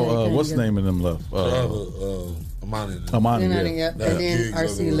 Okay, and CJ no, came what's the together. name of them left? Amani. Amani, And, yeah. and then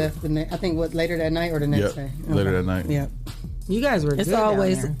RC left the next. I think later that night or the next day. Later that night. Yep. You guys were It's good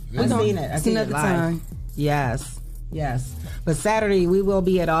always- down we there. I've gonna- seen it. I've it's seen it another live. time. Yes. But Saturday we will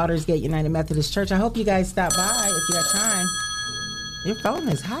be at Aldersgate United Methodist Church. I hope you guys stop by if you got time. Your phone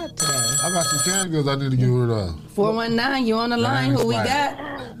is hot today. I got some canned goods I need to get rid of. 419, you on the line? Who we got?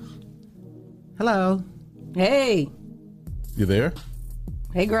 Hello. Hey. You there?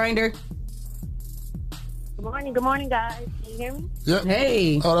 Hey, Grinder. Good morning, guys. Can you hear me? Yep.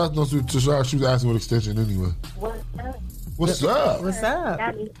 Hey. Oh, that's no sweet. Tashara, she was asking what extension anyway. What's up? What's up? What's up?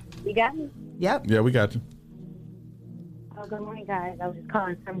 Got me. You got me? Yep. Yeah, we got you. Oh, good morning, guys. I was just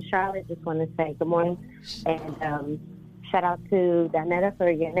calling from Charlotte. Just want to say good morning. And shout out to Donetta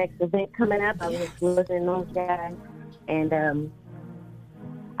for your next event coming up. I was listening on you guys. And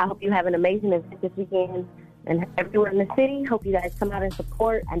I hope you have an amazing event this weekend. And everyone in the city, hope you guys come out and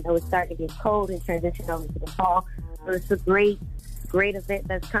support. I know it's starting to get cold and transition over to the fall. So it's a great event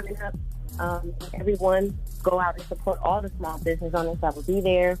that's coming up. Everyone go out and support all the small business owners that will be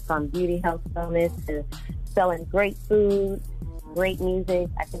there, from beauty, health, wellness to selling great food, great music.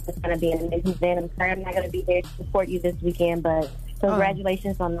 I think it's going to be an amazing event. I'm sorry I'm not going to be there to support you this weekend, but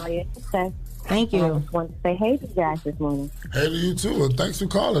congratulations on all your success. Thank you. I just wanted to say hey to you guys this morning. Hey to you too, and thanks for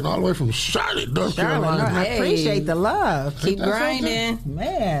calling all the way from Charlotte, North Charlotte, Carolina. I appreciate the love. Keep grinding.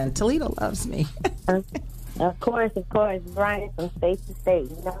 Man, Toledo loves me. Of course, Brian, from state to state,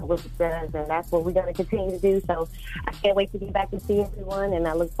 you know what it does, and that's what we're going to continue to do. So I can't wait to get back and see everyone, and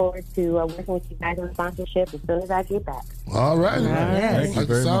I look forward to working with you guys on sponsorship as soon as I get back. All right. Yes. Thank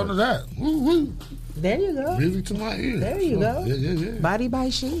you very much. Of that. Woo-woo. There you go. Music to my ear. There you go. Yeah. Body by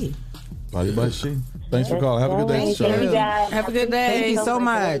She. Body by She. Thanks for calling. Have a good day, Thank Charlotte. you guys. Have a good day. Thank you so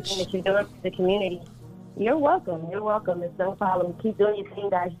much. Everything that you're doing for the community. You're welcome. It's no problem. Keep doing your thing,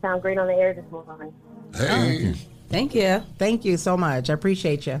 guys. You sound great on the air this morning. Hey. Thank you. Thank you so much. I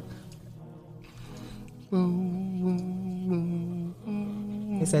appreciate you.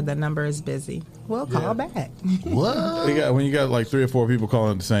 He said the number is busy. We'll call back. What? When you got like 3 or 4 people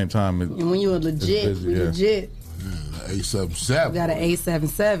calling at the same time, And when you're legit, busy, we yeah. legit. 877. We got an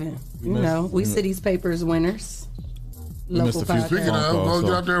 877. You know, we City's Papers winners. Local missed a few Speaking podcast. of, go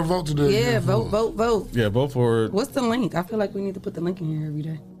get out there and vote today. Yeah, vote. yeah, vote for. What's the link? I feel like we need to put the link in here every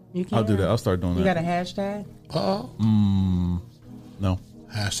day. You can. I'll do that. I'll start doing You that. got a hashtag? No.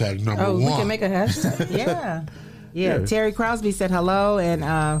 Hashtag number Oh, one. we can make a hashtag. Yeah. Yeah. Terry Crosby said hello, and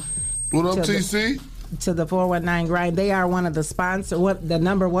What up, to the- TC? to the 419 Grind. They are one of the the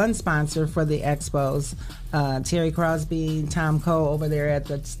number one sponsor for the expos. Terry Crosby, Tom Coe over there at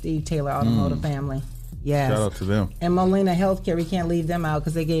the Steve Taylor Automotive family. Yes. Shout out to them. And Molina Healthcare, we can't leave them out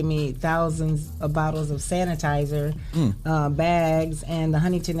because they gave me thousands of bottles of sanitizer, bags, and the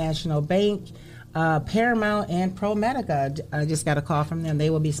Huntington National Bank, Paramount, and ProMedica. I just got a call from them. They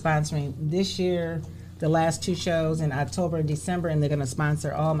will be sponsoring this year the last 2 shows in October and December, and they're going to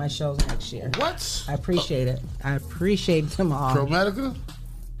sponsor all my shows next year. What? I appreciate it. I appreciate them all. ProMedica?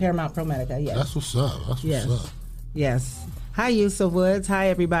 Paramount ProMedica, yes. That's what's up. That's what's Yes. up. Yes. Hi, Yusuf Woods. Hi,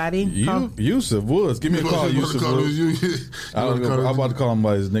 everybody. Yusuf Woods. Give me a call, Yusuf Woods. I'm about to call him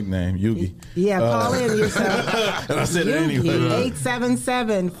by his nickname, Yugi. Yeah, call in, Yusuf. And I said it anyway.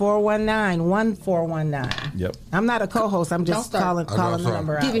 877-419-1419. Yep. I'm not a co-host. I'm just calling the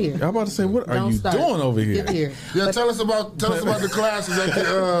number out. Give here. I'm about to say, what are you doing over here? Give here. Yeah, tell us about the classes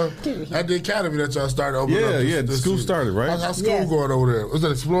at the academy that y'all started over. The school started, right? How's school going over there? Was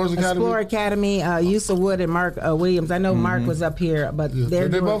that Explorers Academy? Explorer Academy, Yusuf Wood and Mark Williams. I know Mark was up here, but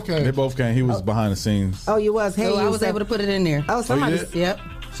they both came. They both came. He was behind the scenes. Oh, you was? Hey, I was able to put it in there. Oh, somebody. Yep.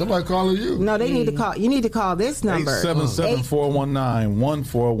 Somebody calling you. No, they need to call. You need to call this number.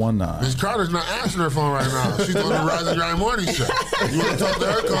 877-419-1419. Miss Carter's not answering her phone right now. She's on the Rise and Grind Morning Show. You want to talk to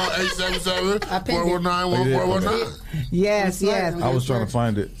her? Call 877-419-1419. Yes. I was trying to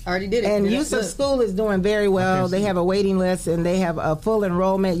find it. Already did it. And Yusuf School is doing very well. They have a waiting list, and they have a full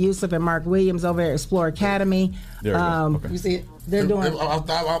enrollment. Yusuf and Mark Williams over at Explore Academy. There we go. Okay. You see it? They're doing.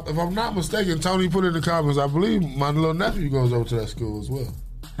 If I'm not mistaken, Tony put in the comments, I believe my little nephew goes over to that school as well.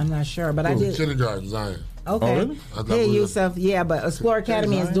 I'm not sure, but I did. Kindergarten, Zion. Okay. Oh, really? Hey, Yusuf. Yeah, but Explore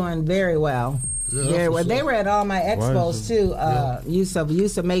Academy is doing very well. Very well. They were at all my expos too. Yusuf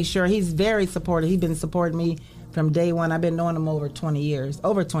made sure he's very supportive. He's been supporting me from day one. I've been knowing him over 20 years,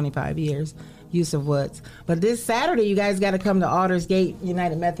 over 25 years. Yusuf Woods. But this Saturday, you guys got to come to Aldersgate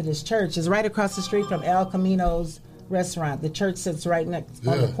United Methodist Church. It's right across the street from El Camino's restaurant. The church sits right next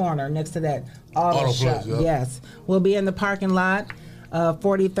on the corner next to that auto shop. Place, Yes. We'll be in the parking lot.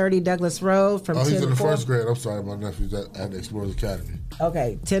 4030 Douglas Road from 10 to 4. He's in the first grade. I'm sorry, my nephew's at the Explorers Academy.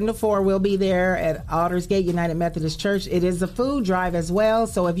 Okay, 10 to 4 we'll be there at Aldersgate United Methodist Church. It is a food drive as well,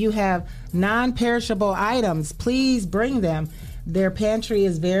 so if you have non-perishable items, please bring them. Their pantry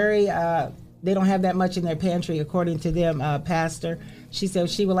is very, they don't have that much in their pantry, according to them, Pastor. She said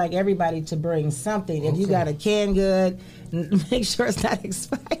she would like everybody to bring something. If you got a canned good, make sure it's not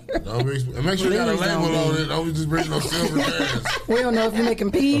expired. No, make sure you got a label on it. Don't just bring no silver cans. We don't know if you're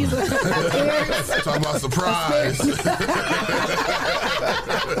making peas. Talking about surprise.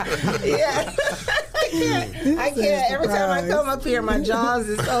 Yeah. I can't. Every time I come up here, my jaws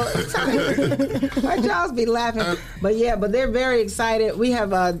is so my jaws be laughing. But they're very excited. We have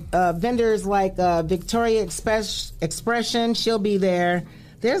vendors like Victoria Expression. She'll be there.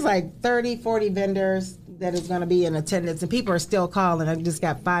 There's like 30, 40 vendors that is going to be in attendance, and people are still calling. I just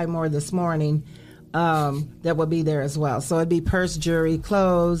got 5 more this morning that will be there as well. So it'd be purse, jewelry,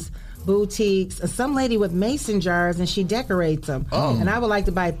 clothes, boutiques, some lady with mason jars, and she decorates them. Oh. And I would like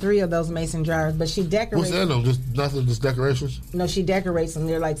to buy 3 of those mason jars, but she decorates What's in them? Just nothing, just decorations? No, she decorates them.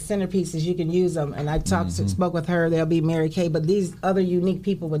 They're like centerpieces. You can use them. And I spoke with her. They'll be Mary Kay, but these other unique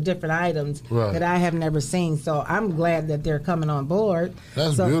people with different items that I have never seen. So I'm glad that they're coming on board.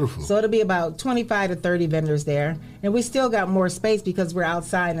 That's beautiful. So it'll be about 25 to 30 vendors there. And we still got more space because we're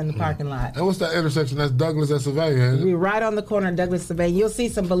outside in the parking lot. And what's that intersection? That's Douglas and Sylvania, ain't it? We're right on the corner of Douglas and Sylvania. You'll see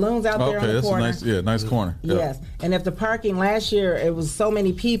some balloons out there on the corner. That's a nice corner. Yes. And if the parking last year, it was so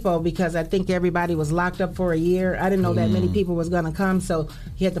many people because I think everybody was locked up for a year. I didn't know that many people was going to come, so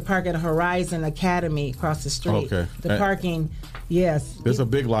you had to park at Horizon Academy across the street. Okay. The parking, yes. There's a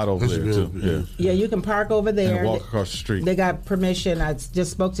big lot over there, too. Yeah, you can park over there. And walk across the street. They got permission. I just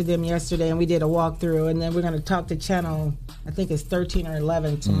spoke to them yesterday, and we did a walkthrough, and then we're going to talk to Channel, I think it's 13 or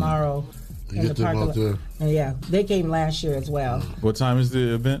 11 tomorrow. In the parking lot. Yeah, they came last year as well. What time is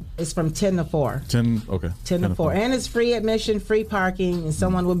the event? It's from 10 to 4. 10 to 4. And it's free admission, free parking, and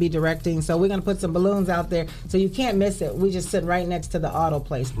someone will be directing. So we're going to put some balloons out there so you can't miss it. We just sit right next to the auto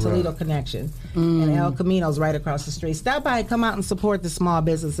place, Toledo Connection. And El Camino's right across the street. Stop by and come out and support the small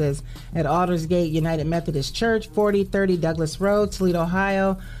businesses at Aldersgate United Methodist Church, 4030 Douglas Road, Toledo,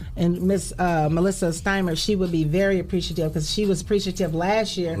 Ohio. And Miss Melissa Steimer, she would be very appreciative because she was appreciative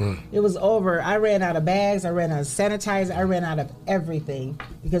last year. It was over. I ran out of bags, I ran out of sanitizer, I ran out of everything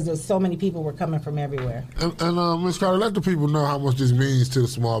because there's so many people were coming from everywhere. And Ms. Carter, let the people know how much this means to the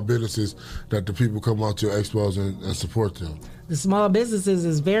small businesses that the people come out to your expos and support them. The small businesses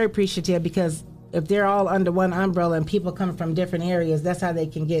is very appreciative because if they're all under one umbrella and people come from different areas, that's how they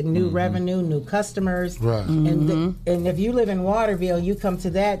can get new revenue, new customers. Right. And if you live in Waterville, you come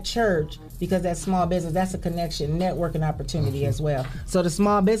to that church because that small business, that's a connection, networking opportunity as well. So the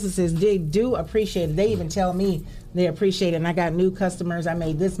small businesses, they do appreciate it. They even tell me they appreciate it. And I got new customers. I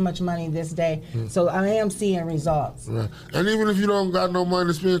made this much money this day. So I am seeing results. Right. And even if you don't got no money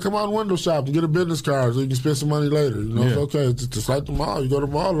to spend, come out and window shop and get a business card so you can spend some money later. You know, it's okay. It's just like the mall. You go to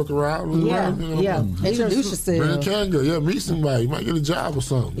the mall, look around. Introduce yourself. Bring a can, meet somebody. You might get a job or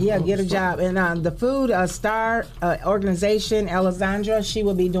something. Yeah, get a job. And the Food Star organization, Alessandra, she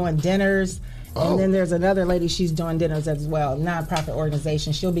will be doing dinners Oh. And then there's another lady, she's doing dinners as well, nonprofit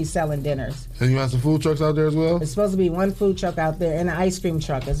organization. She'll be selling dinners. And you have some food trucks out there as well? It's supposed to be one food truck out there and an ice cream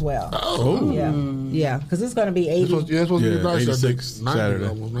truck as well. Oh. Yeah, because it's going to be 80. It's supposed to be nice. 86 Saturday.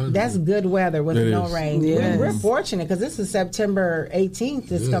 Almost 90. That's good weather with no rain. Yes. We're fortunate because this is September 18th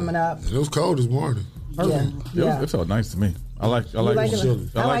is coming up. It was cold this morning. Yeah. It felt nice to me. I like like when it? it's chilly.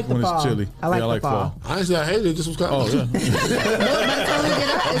 I like the when fall. it's chilly. I like I the like fall. I ain't say I hated it. This was cold. Oh, yeah.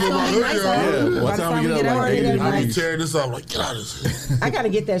 What time we get up? Like 80 I be degrees. tearing this up. Like, get out of this. I got to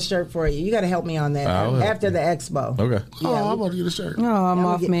get that shirt for you. You got to help me on that I will. after the expo. Okay. Oh, I'm about to get a shirt. Oh,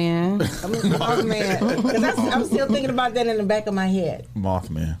 Mothman. Mothman. 'Cause I'm still thinking about that in the back of my head.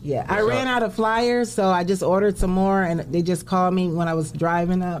 Mothman. Yeah, I ran out of flyers, so I just ordered some more, and they just called me when I was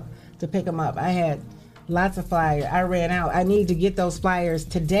driving up to pick them up. I had lots of flyers. I ran out. I need to get those flyers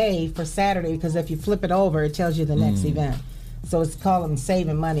today for Saturday because if you flip it over, it tells you the next event. So it's called them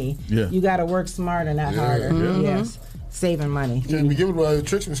saving money. Yeah. You got to work smarter, not harder. Yes, saving money. You can't be giving away all your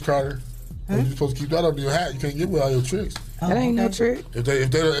tricks, Miss Carter. You're supposed to keep that under your hat. You can't give away all your tricks. That ain't no trick. If they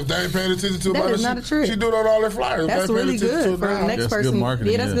ain't paying attention to That it, is not a trick. She do it on all their flyers. That's really good for the next person.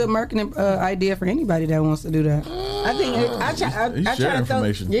 That's good marketing idea for anybody that wants to do that. I think I try share to throw.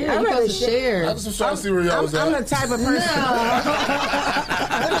 information. Yeah, I you rather supposed to share. I just trying to see where y'all was I'm at. the type of person.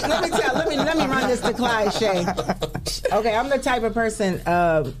 Let me run this to Clyde Shay. Okay, I'm the type of person.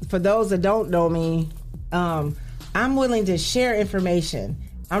 For those that don't know me, I'm willing to share information.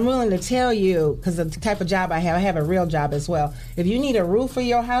 I'm willing to tell you because of the type of job I have a real job as well. If you need a roof for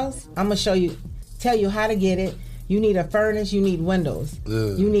your house, I'm gonna tell you how to get it. You need a furnace. You need windows.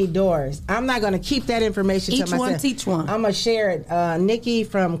 You need doors. I'm not going to keep that information to Each myself. one teach one. I'm going to share it. Nikki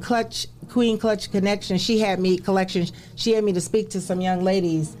from Queen Clutch Connection, she had me to speak to some young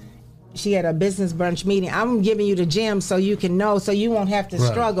ladies. She had a business brunch meeting. I'm giving you the gems so you can know, so you won't have to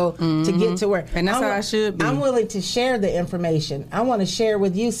struggle to get to where. And that's how I should be. I'm willing to share the information. I want to share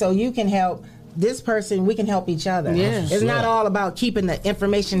with you so you can help this person. We can help each other. Yeah. It's not all about keeping the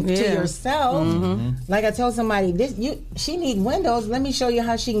information to Yeah. yourself. Like I told somebody, she need windows. Let me show you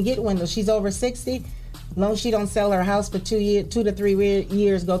how she can get windows. She's over 60. Long as she don't sell her house for 2 to 3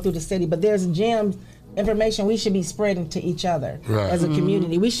 years, go through the city. But there's gems. Information we should be spreading to each other as a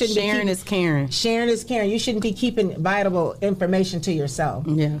community. We shouldn't sharing is caring. Sharing is caring. You shouldn't be keeping vital information to yourself.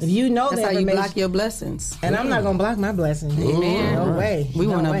 Yes. If you know that's the how you information, block your blessings. and I'm not gonna block my blessings. Amen. No way. We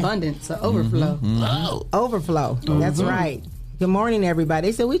No want way. abundance, overflow. Overflow. That's right. Good morning, everybody.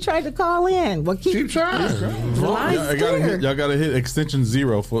 They said we tried to call in. Well, keep trying. The line's clear. Y'all gotta hit extension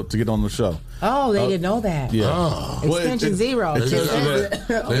 0 to get on the show. Oh, they didn't know that. Yeah. Extension 0. They said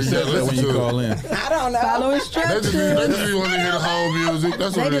that when you call in. I don't know. Follow They instructions. just want to hear the whole music.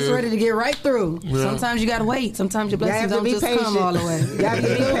 That's They what it just is. ready to get right through. Yeah. Sometimes you gotta wait. Sometimes your You have blessings to don't be just come patient. all the way. You have to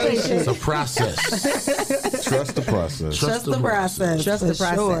be patient. It's a process. Trust the process. Trust the process. Trust the for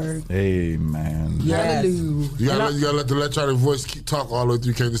process. sure. Amen. Yes. You gotta let your voice talk all the way through.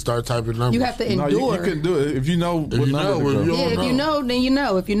 You can't just start typing numbers. You have to No, endure. you can do it if you know what you number know, to if go. you Yeah, if you know, then you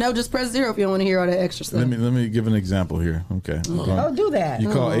know. If you know, just press 0 if you don't want to hear all that extra stuff. Let me give an example here. Okay. Oh, do that. You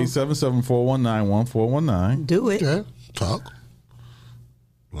call 877-419-1419. Do it. Okay. Talk.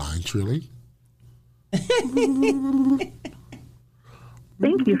 Line trilling.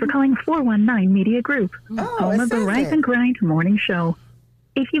 Thank you for calling 419 Media Group, home of the Rise and Grind morning show.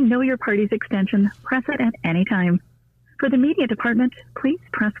 If you know your party's extension, press it at any time. For the media department, please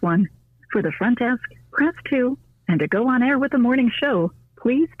press 1. For the front desk, press 2. And to go on air with the morning show,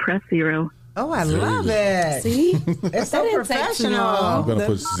 please press 0. Oh, I love it. See? It's so That didn't take too professional. I'm gonna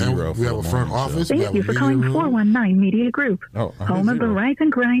put 0. We have a front office. we Thank have you a for media calling room. 419 Media Group, Oh, I home heard of the 0. Rise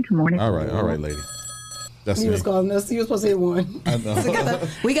and Grind morning All right, lady. That's He me. was calling us. He was supposed to hit 1. I know.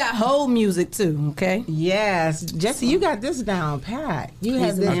 We got whole music too. Okay. Yes, Jesse, you got this down pat. You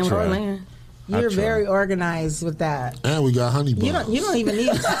have He's a this. man try. Orlando. You're try. very organized with that. And we got honey buns. You don't even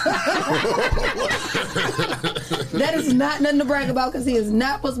need. That is not nothing to brag about because he is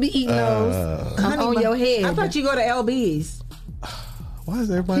not supposed to be eating those. I'm on your head. I thought you go to LB's. Why is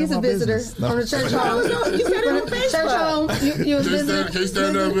everybody He's in a my visitor business? from the church home. You said it on Church Facebook. home. You was visitor. Can you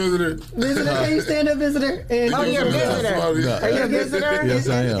stand up, visitor? Visitor. Can you stand up, visitor? And Oh, you're a visitor. Are you a visitor? Yes,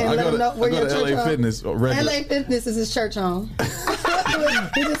 I am. And I let him know go where to your church LA home. Fitness regular. LA Fitness is his church home.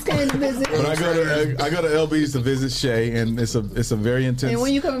 He just came to visit. But I go to LB's to visit Shay, and it's a very intense. And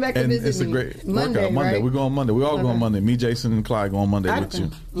when you coming back to and visit it's a me? great Monday, workout. Monday, right? we go on Monday. We all go on Monday. Me, Jason, and Clyde go on Monday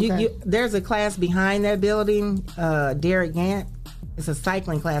with you. There's a class behind that building. Derek Gant It's a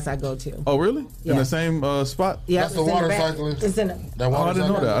cycling class I go to. Oh, really? Yeah. In the same spot? Yeah, That's the water cycling. It's in I didn't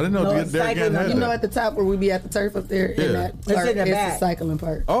know that. I didn't know No, Derek it's Gann cycling. had You know, that. at the top where we be at the turf up there, Yeah. in that It's park, in the it's back. the cycling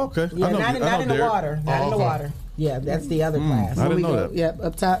part. Oh, okay. Yeah, I know, not I know in the Derek. water. Not in the water. Yeah, that's the other class. I didn't we know go, that. Yep,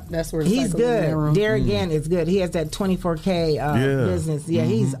 up top. That's where the He's cycling in that good. room. Derek Gann is good. He has that 24K Yeah. business. Yeah,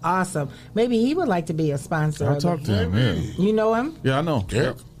 he's awesome. Maybe he would like to be a sponsor. I'll of talk it. to him, yeah. You know him? Yeah, I know.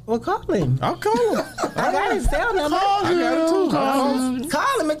 Derek? Well, call him. I'll call him. I got his cell number. I got it too.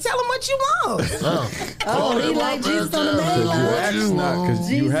 Call him and tell him what you want. Oh, he like Jesus on the main You line. ask not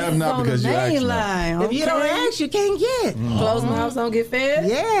because you have not because you ask not. If you don't ask, you can't get. Close mouths don't get fed.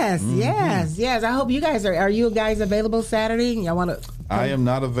 Yes, yes. I hope you guys are you guys available Saturday? Y'all want to? I am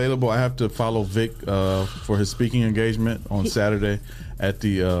not available. I have to follow Vic for his speaking engagement on Saturday at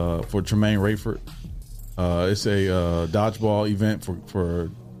the for Tremaine Rayford. It's a dodgeball event for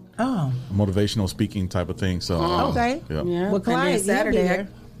motivational speaking type of thing. So Okay. yeah. Well, Clyde, Saturday.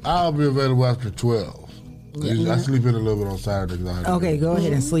 I'll be available after 12. I sleep in a little bit on Saturday. 'Cause I have to Okay, go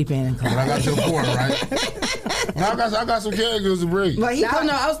ahead and sleep in. But I got your point, right? I got some canned goods to bring. I don't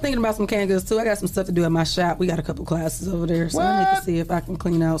know. I was thinking about some canned goods too. I got some stuff to do at my shop. We got a couple classes over there, so I need to see if I can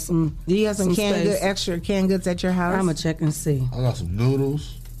clean out some. Do you have some canned space. extra canned goods at your house? I'm gonna check and see. I got some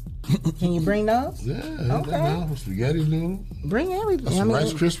noodles. Can you bring those? Yeah, Okay. Spaghetti noodle. Bring everything. Got some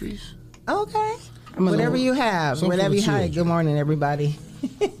Rice Krispies. Okay. I'm a Whatever little- you have. Something Whatever for you the have. children. Good morning, everybody.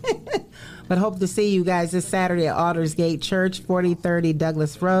 But hope to see you guys this Saturday at Aldersgate Church, 4030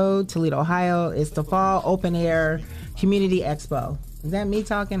 Douglas Road, Toledo, Ohio. It's the Fall Open Air Community Expo. Is that me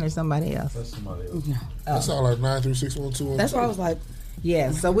talking or somebody else? That's somebody else. That's all like 93612. That's what I was like.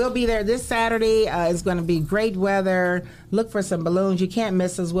 Yeah, so we'll be there this Saturday. It's going to be great weather. Look for some balloons. You can't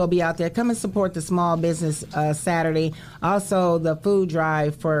miss us. We'll be out there. Come and support the small business Saturday. Also, the food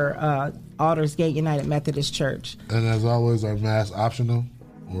drive for Aldersgate United Methodist Church. And as always, our mask optional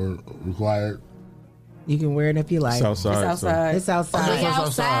or required. You can wear it if you like. It's outside. It's outside. It's outside. We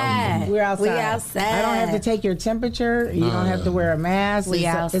outside. We're outside. We outside. I don't have to take your temperature. You don't have to wear a mask. We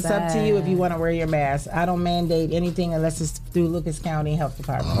It's up to you if you want to wear your mask. I don't mandate anything unless it's through Lucas County Health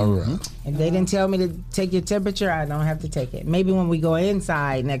Department. All right. If they didn't tell me to take your temperature, I don't have to take it. Maybe when we go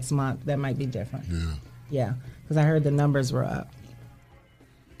inside next month, that might be different. Yeah, because I heard the numbers were up.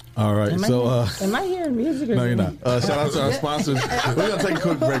 All right. Am I hearing music? Or No, you're not. Shout out to our sponsors. We're going to take a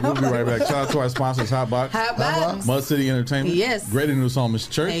quick break. We'll be right back. Shout out to our sponsors, Hotbox, Mud City Entertainment, Yes. Greater New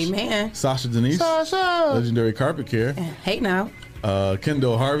Psalmist Church, Amen. Sasha Denise, Legendary Carpet Care, Hey now.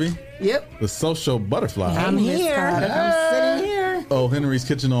 Kendall Harvey, Yep. The Social Butterfly, I'm Miss here. Carter. I'm sitting here. Oh Henry's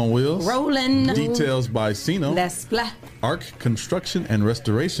Kitchen on Wheels, Rolling. Details by Sino, Let's fly. Arc Construction and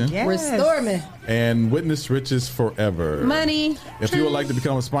Restoration, Yes. Restore me. and Witness Riches Forever. Money. If you would like to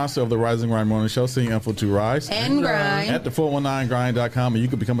become a sponsor of the Rise and Grind Morning Show, send your info to Rise And grind. at the 419grind.com and you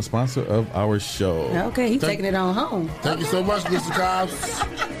can become a sponsor of our show. Okay, he's taking it on home. Thank you so much, Mr. Cobbs.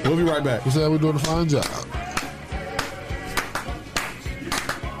 We'll be right back. We said we're doing a fine job.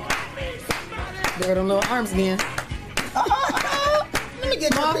 There are them little arms again. Let me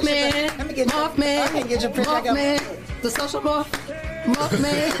get your picture. Mothman. Let me get Mothman. Let me get your picture. I got- Mothman. The social moth.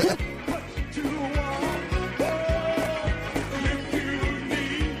 Mothman.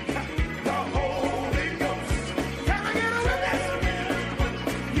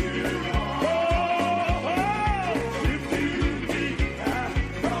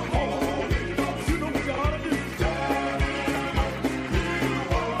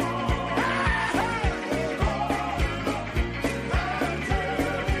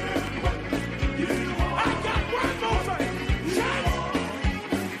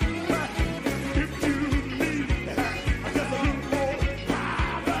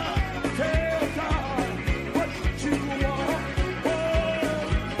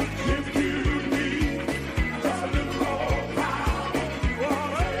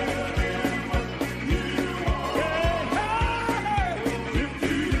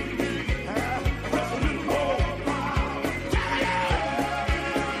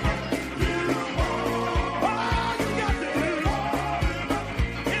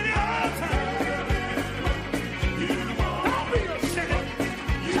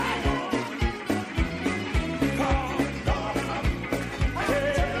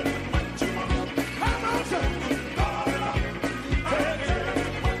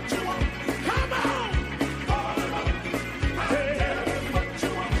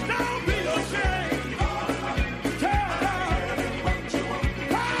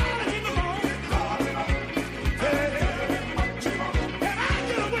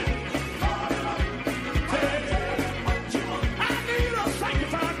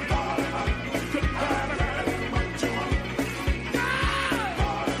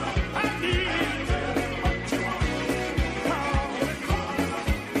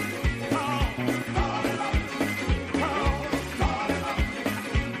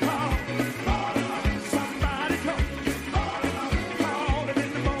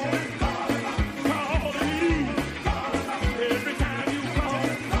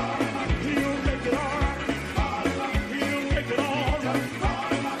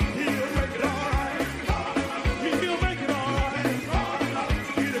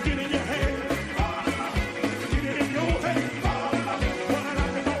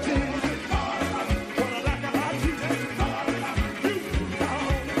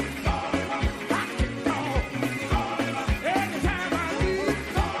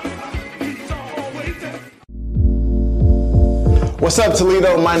 What's up,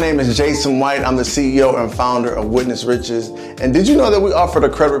 Toledo? My name is Jason White. I'm the CEO and founder of Witness Riches. And did you know that we offer a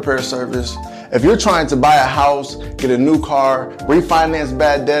credit repair service? If you're trying to buy a house, get a new car, refinance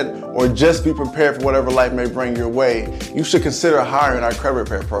bad debt, or just be prepared for whatever life may bring your way, you should consider hiring our credit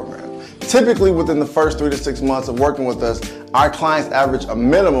repair program. Typically, within the first 3 to 6 months of working with us, our clients average a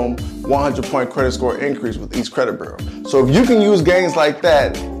minimum 100-point credit score increase with each credit bureau. So if you can use gains like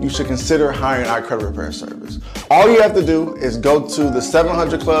that, you should consider hiring our credit repair service. All you have to do is go to the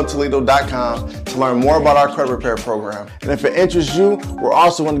 700clubtoledo.com to learn more about our credit repair program. And if it interests you, we're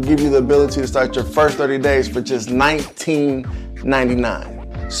also going to give you the ability to start your first 30 days for just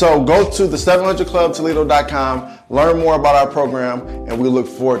 $19.99. So go to the 700clubtoledo.com, learn more about our program, and we look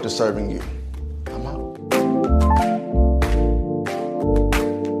forward to serving you.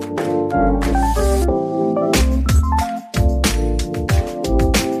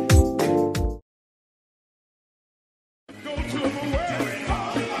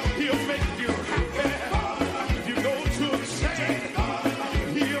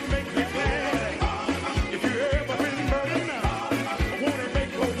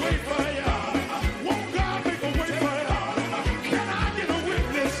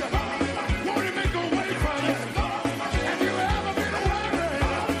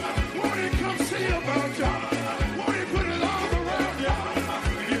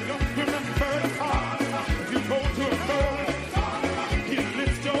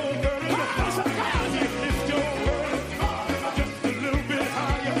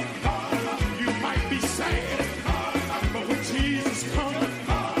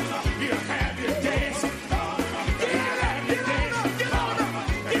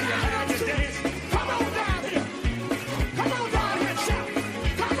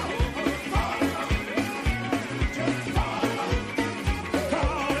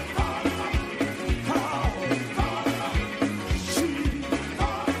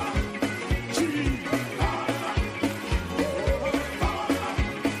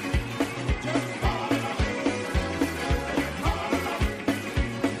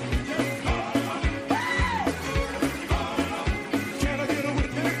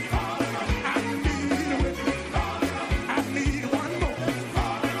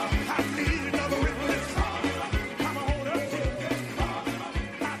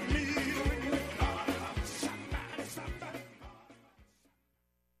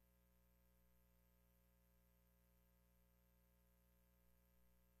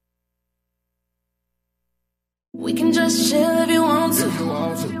 We can just chill if you want to.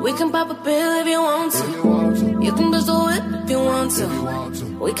 We can pop a pill if you want to. You can just do it if you want to.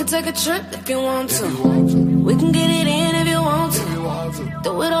 We can take a trip if you want to. We can get it in if you want to.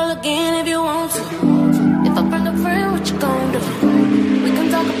 Do it all again if you want to. If I bring a friend, what you gon' do? We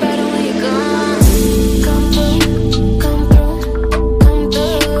can talk about it when you're gone. Come through, come through,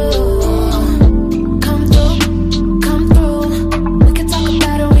 come through. Come through, come through. We can talk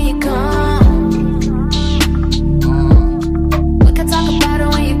about it when you come.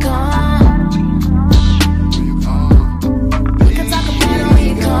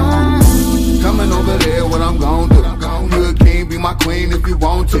 My queen if you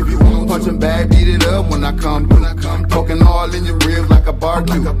want to. Punching bag, beat it up when I come through. Poking all in your ribs like a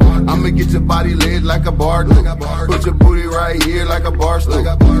barbecue. I'ma get your body lit like a bar glue. Put your booty right here like a bar stool.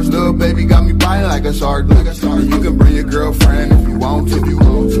 Little baby got me biting like a shark do. You can bring your girlfriend if you want to.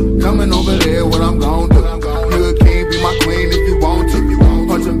 Coming over there, what I'm gon' do. Hood king, be my queen if you want to.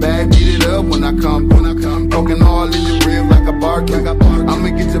 Punching bag, beat it up when I come through. Poking all in your ribs like a bar glue. I'ma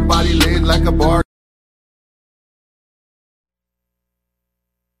get your body lit like a bar.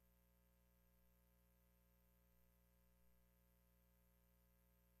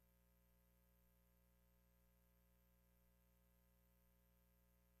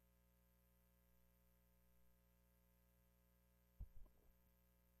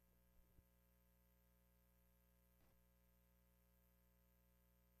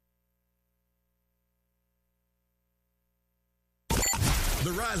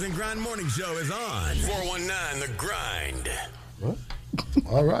 The Rise and Grind Morning Show is on. 419 The Grind. What?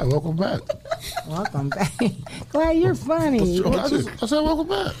 All right, welcome back. Welcome back. Glad you're funny. I said welcome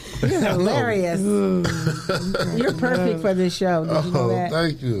back. You're hilarious. You're perfect for this show. Did you know that?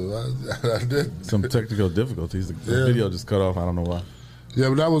 Thank you. I did. Some technical difficulties. The video just cut off. I don't know why. Yeah,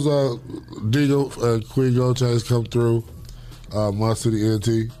 but that was Digo, Queen Gold Chains come through. Mud City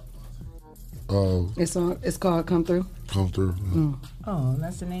NT. It's called Come Through. Come Through. Yeah. Oh,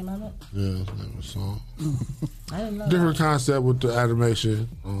 that's the name of it? Yeah, that's the name of the song. I didn't know. Different concept with the animation.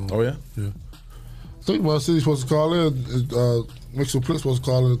 Oh, yeah? Yeah. I think Mud City's supposed to call in. Mixer Plitt's supposed to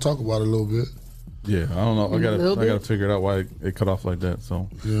call in and talk about it a little bit. Yeah, I don't know. I little gotta bit. figure out why it cut off like that. So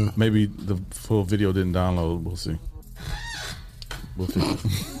maybe the full video didn't download. We'll see. We'll see.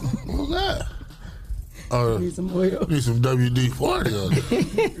 What was that? Need some oil. Need some WD-40 on it.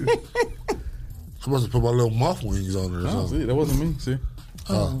 Supposed to put my little muff wings on it or Oh, something. see, that wasn't me. See.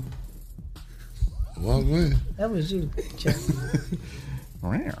 Oh. Well, me. That was you.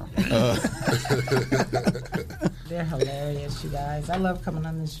 They're hilarious, you guys. I love coming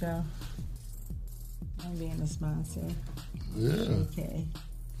on this show. I'm being a sponsor. Yeah. Okay.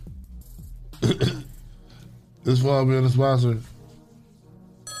 It's fun being a sponsor.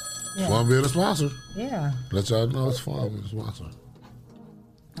 Yeah. Fun being a sponsor. Yeah. Let y'all know it's fun being a sponsor.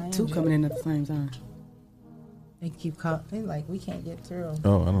 Two coming in at the same time. They keep calling. They like, we can't get through.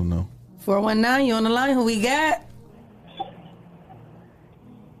 Oh, I don't know. 419, you on the line? Who we got?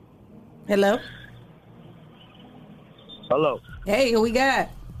 Hello. Hello. Hey, who we got?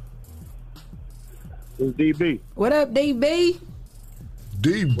 It's DB. What up, DB?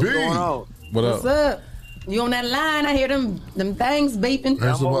 DB. What's going on? What's up? You on that line? I hear them things beeping.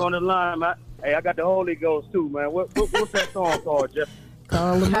 I'm on the line, man. Hey, I got the Holy Ghost too, man. What's that song called, Jeff?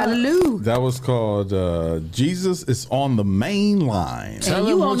 Hallelujah. That was called Jesus is on the main line. And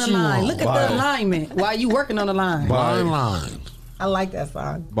you on the line. Look at the alignment while you working on the line. Line. I like that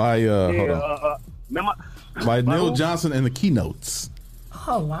song. By hold on. By Neil who? Johnson and the Keynotes.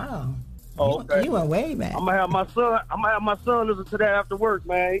 Oh, wow. Oh, okay. You went way back. I'm gonna have my son listen to that after work,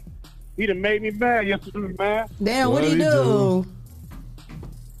 man. He done made me mad yesterday, man. Damn, what'd he do?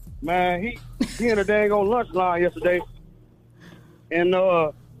 Man, he in a dang on lunch line yesterday. And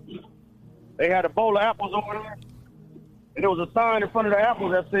they had a bowl of apples over there. And there was a sign in front of the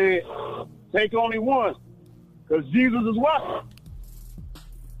apples that said, take only one, because Jesus is watching.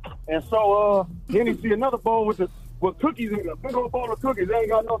 And so then he see another bowl with cookies in it, a big old bowl of cookies. They ain't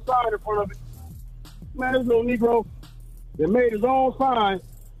got no sign in front of it. Man, this little Negro that made his own sign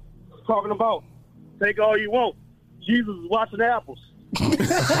talking about, take all you want. Jesus is watching the apples.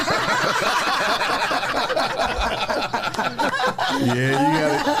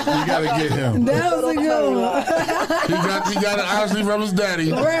 Yeah, you gotta get him. That was a good one. He got it honestly from his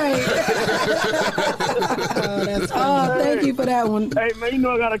daddy. Right. Oh, thank you for that one. Hey, man, you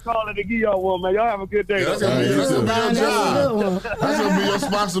know I got to call it to give y'all one, man. Y'all have a good day. That's gonna be your job. That's gonna be your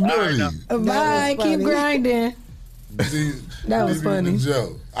responsibility. Bye. Keep grinding. That was funny.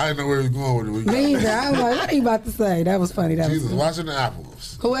 Joe. I didn't know where he was going with it. Me either. I was like, what are you about to say? That was funny. That Jesus was funny. watching the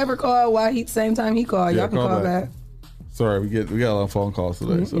apples. Whoever called while same time he called, y'all can call back. Sorry, we got a lot of phone calls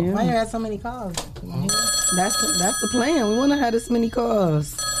today. So Why you had so many calls? That's the plan. We want to have this many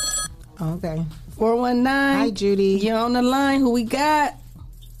calls. Okay. 419. Hi, Judy. You're on the line. Who we got?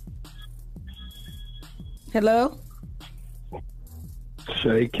 Hello?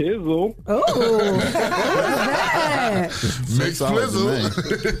 Shay Kizzle. Oh, what was that? Mixed Flizzle.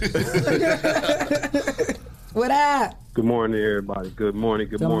 What up? Good morning, everybody. Good morning.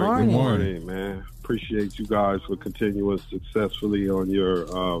 Good morning, man. Appreciate you guys for continuing successfully on your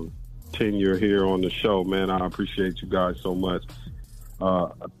tenure here on the show, man. I appreciate you guys so much.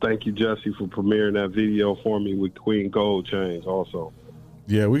 Thank you, Jesse, for premiering that video for me with Queen Gold Chains also.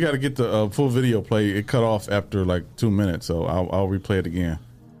 yeah, we got to get the full video play. It cut off after like 2 minutes, so I'll replay it again.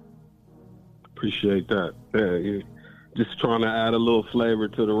 Appreciate that. Yeah, just trying to add a little flavor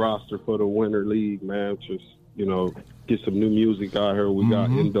to the roster for the Winter League, man. Just, get some new music out here. We got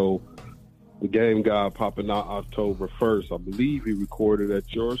Endo, the Game Guy, popping out October 1st. I believe he recorded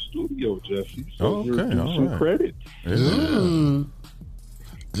at your studio, Jesse. So you're due some credit. Yeah.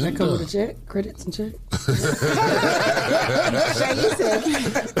 That come with a check? Credits and checks? Shay, you said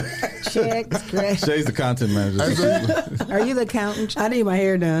checks, credits. Shay's the content manager. Are you the accountant? I need my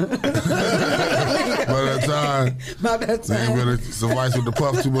hair done. By that time, By that they ain't time. better suffice with the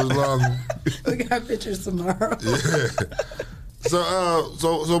puff too much longer. We got pictures tomorrow. Yeah.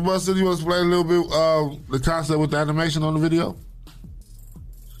 So, Buster, you want to explain a little bit the concept with the animation on the video?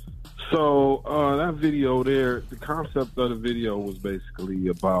 So that video there, the concept of the video was basically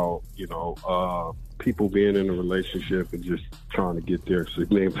about, people being in a relationship and just trying to get their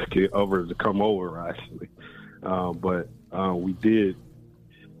significant other to come over, actually. But we did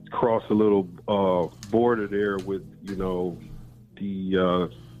cross a little border there with, the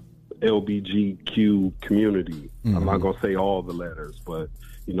LBGQ community. I'm not going to say all the letters, but,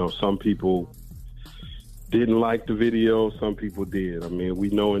 some people didn't like the video. Some people did. I mean, we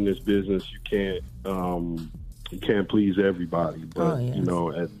know in this business you can't please everybody, but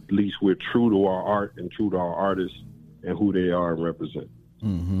at least we're true to our art and true to our artists and who they are and represent.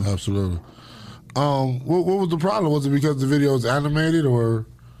 Absolutely. What was the problem? Was it because the video is animated or?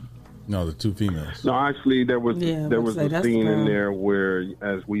 No, the two females. No, actually, there was Yeah, there I was would say a that's scene the- in there where,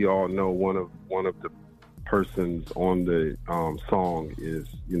 as we all know, one of the persons on the song is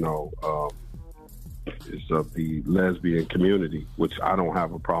is of the lesbian community, which I don't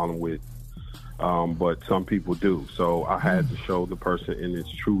have a problem with, but some people do. So I had to show the person in its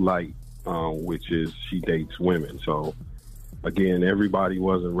true light, which is she dates women. So again, everybody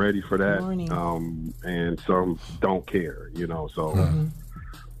wasn't ready for that, and some don't care. So.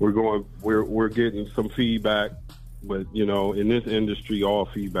 We're getting some feedback, but in this industry, all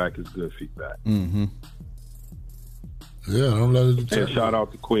feedback is good feedback. Mm-hmm. Yeah, don't let it And deter. shout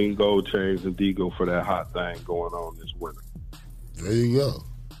out to Queen Gold Chains and Digo for that hot thing going on this winter. There you go.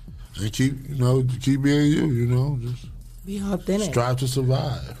 And keep being you. Just Be authentic. strive to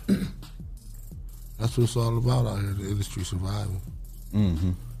survive. That's what it's all about out here. The industry surviving,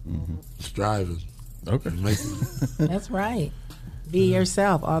 striving. Okay, That's right. Be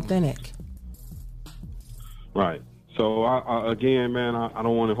yourself, authentic. Right. So again, man, I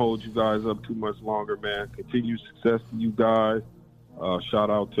don't want to hold you guys up too much longer, man. Continued success to you guys. Shout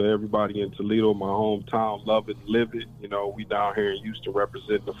out to everybody in Toledo, my hometown. Love it, live it. We down here in Houston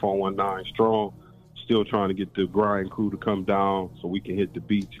representing the 419 strong. Still trying to get the grind crew to come down so we can hit the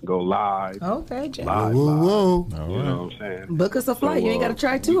beach and go live. Okay, Jay. Live, Whoa, live. whoa. You know what I'm saying? Book us a flight. So, You ain't got to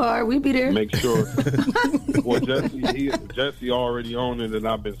try too hard. We be there. Make sure. Well, Jesse already on it, and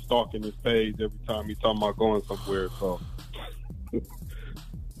I've been stalking his page every time he's talking about going somewhere. So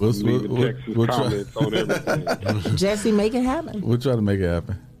leaving Texas comments on everything. Jesse, make it happen. We'll try to make it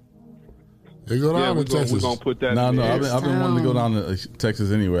happen. They go down to Texas. We're gonna put that. No, in the air. I've been wanting to go down to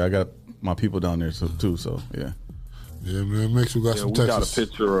Texas anyway. I got my people down there too. So yeah. Yeah, man. Make sure we got some we Texas.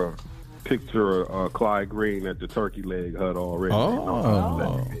 got a picture of Clyde Green at the turkey leg hut already.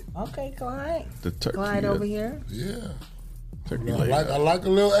 Oh. Okay, Clyde. The turkey. Clyde over here. Yeah. Turkey I leg. like a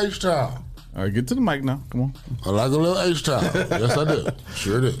little H-Town. All right, get to the mic now. Come on. I like a little H-Town. Yes, I do.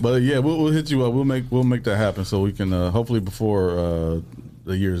 Sure do. But yeah, we'll hit you up. We'll make that happen so we can hopefully before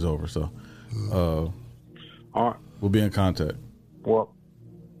the year's over. So all right, we'll be in contact. Well,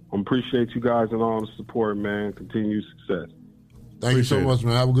 I appreciate you guys and all the support, man. Continued success. Thank you so much,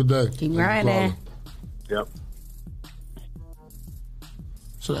 man. Have a good day. Keep grinding. Yep.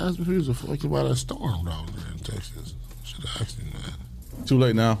 Should I ask me if he was affected by that storm down there in Texas? Should I ask him that? Too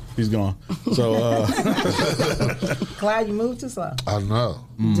late now. He's gone. So Clyde, you moved too slow. I know.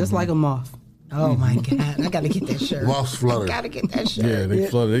 Just like a moth. Oh my God! I got to get that shirt. Moths flutter. Got to get that shirt. yeah, they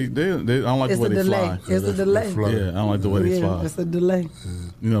flood. They I don't like It's the way a they delay. fly. It's a delay. Yeah, I don't like the way they fly. It's a delay.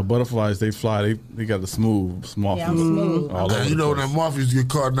 Butterflies, they fly. They got the smooth. Yeah, I'm smooth. All over Man, the you know when place. that moth used to get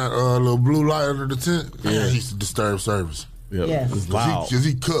caught in that little blue light under the tent? Yeah. He used to disturb service. Yeah, Yeah. it's loud. Because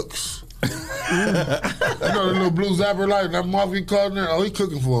he cooks. You know the little blue zapper light, that moth get caught in there? Oh, he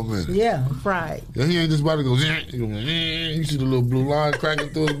cooking for a minute. Yeah, fried. Yeah, he ain't just about to go, you see the little blue line cracking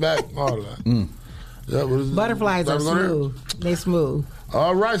through his back, all that. Yeah, but Butterflies are smooth. They smooth.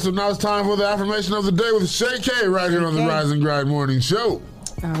 All right, so now it's time for the affirmation of the day with Shay K right here on the Rise and Grind Morning Show.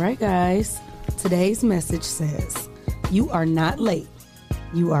 All right, guys. Today's message says, you are not late.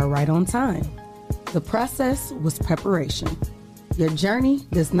 You are right on time. The process was preparation. Your journey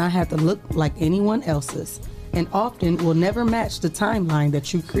does not have to look like anyone else's and often will never match the timeline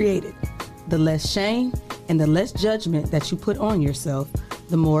that you created. The less shame and the less judgment that you put on yourself,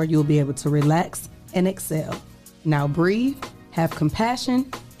 the more you'll be able to relax and excel. Now breathe, have compassion,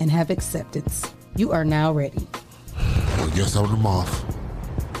 and have acceptance. You are now ready. I guess I'm the moth.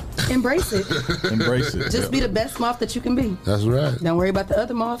 Embrace it. Embrace it. Just be the best moth that you can be. That's right. Don't worry about the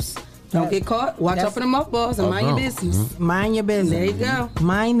other moths. Don't get caught. Watch out for the mothballs and mind your business. Mind your business. There you go.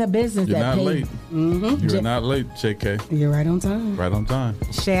 Mind the business You're that not pays. late. Mm-hmm. You're not late, JK. You're right on time. Right on time.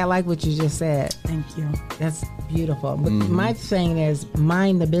 Shay, I like what you just said. Thank you. That's beautiful. But my thing is,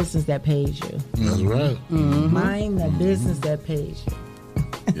 mind the business that pays you. That's right. Mind the business that pays you.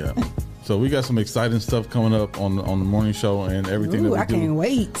 Yeah. So we got some exciting stuff coming up on the morning show and everything Ooh, that we I do can't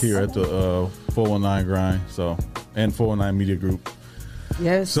wait. here at the 419 Grind. So and 419 Media Group.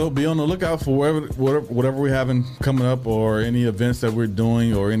 Yes. So be on the lookout for whatever we're having coming up, or any events that we're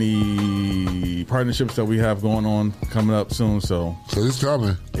doing, or any partnerships that we have going on coming up soon. So it's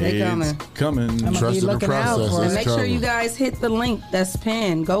coming. They coming. Coming. Trust in the process. And It's make sure coming. you guys hit the link that's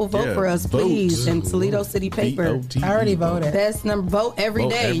pinned. Go vote Yeah, for us, vote. please, in Toledo City Paper. VOTE. I already voted. Best number. Vote every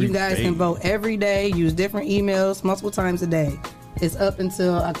Vote day. every You guys day. can vote every day. Use different emails multiple times a day. It's up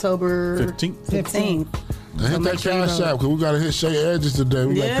until October 15th. 15th. And hit that cash out because we got to hit Shay Edges today.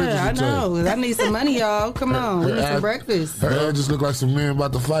 We got pictures Yeah, I to take. know. I need some money, y'all. Come on. We need some breakfast. Her edges look like some men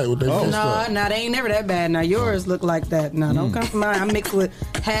about to fight with their fist up. No, they ain't never that bad. Now yours look like that. No, don't come from mine. I mixed with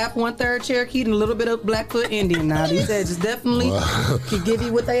half 1/3 Cherokee and a little bit of Blackfoot Indian. Now these edges definitely can give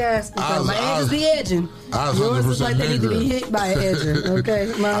you what they ask for. My edges be edging. Yours look like they need to be hit by an edger.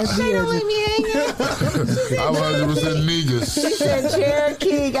 Okay, mine's be edging. I'm 100% niggas. She said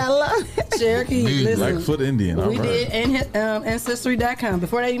Cherokee. Got love. Cherokee. Listen, Blackfoot Indian. we all right. did Ancestry.com.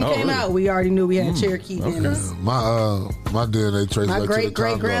 Before that even Oh, came really? out, we already knew we had Cherokee in us. My DNA traces My back to the great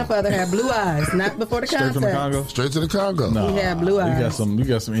Congo. grandfather had blue eyes, not before the Straight from the contact. Congo. Straight to the Congo. No, He had blue eyes. You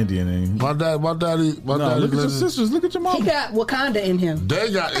got some Indian in you. My daddy. No, look at your sisters. Look at your mom. He got Wakanda in him.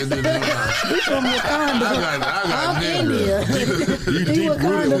 They got Indian in them. He's from Wakanda. I got I'm India. You He deep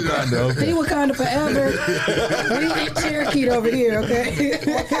rooted Wakanda. Wakanda. He Wakanda forever. We Cherokee over here, okay?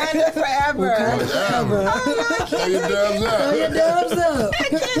 Wakanda forever. Wakanda forever. Throw your dubs up. Throw your dubs up. I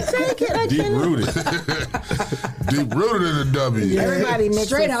can't take it. I Deep cannot. rooted. Deep rooted in the W. Everybody mixes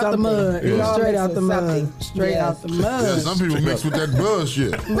Straight out the something. mud. We all Straight mix out the with mud. something. Straight Yes. out the mud. Yeah, some people mix with that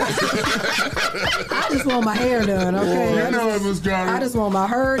bullshit. I just want my hair done, okay? You know it, Miss Carter. I just want my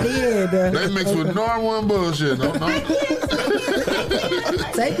hair did. They mix with normal and bullshit. No.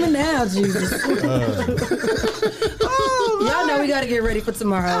 Take me now, Jesus. Y'all know we got to get ready for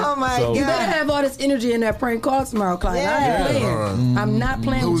tomorrow. Oh my So- You God. better have all this energy in that prank call tomorrow, Clyde. I ain't playing. All right. I'm not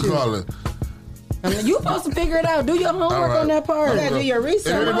playing Who with we you. calling? I mean, you supposed to figure it out. Do your homework All right. on that part. You gotta do your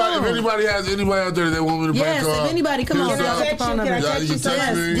research. If anybody has anybody out there that want me to Yes, prank call, if anybody come hit on, us y'all up. got the phone Can I number. text you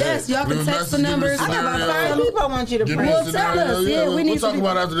something? Yes, y'all can Leave a text the message, give me numbers. a I got about scenario. 5 people I want you to Give me prank. a Well, tell scenario. us. Yeah, we need We'll talk some-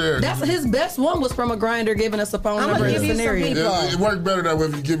 about it after there. That's his best one was from a grinder giving us a phone I'ma number and give a you some scenario. people. It works better that way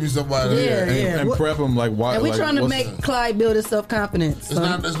if you give me somebody. Yeah, yeah. And What- prep them like why? And we're like, trying to what's- make Clyde build his self confidence. It's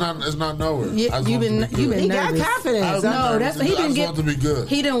not nowhere. I just You've want been it to be good. nervous. He got confidence. No, that's he I didn't just get. want it to be good.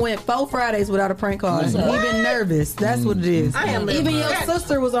 He done went 4 Fridays without a prank call. He been nervous. That's what it is. I am Even your nervous.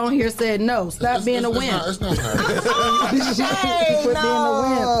 sister was on here said no. Stop being a wimp. It's not nervous. Hey, Quit being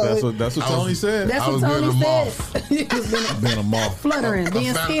a wimp. That's what Tony said. That's I what was being Tony a said. moth. He was Being a moth. fluttering,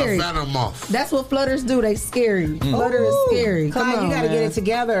 being scary. A phantom moth. That's what flutters do. They scary. Flutter is scary. Come Clyde, on, you gotta man. get it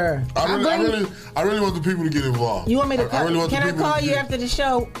together. I really want the people to get involved. You want me to I really call? want the Can I people call to you get- after the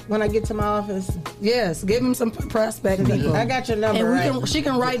show when I get to my office? Yes, give him some prospect people. I got your number. And we right? can, she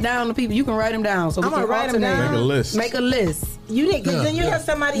can write down the people. You can write them down. So we I'm gonna can write 'em alternate. down. Make a list. Make a list. You did, because then you have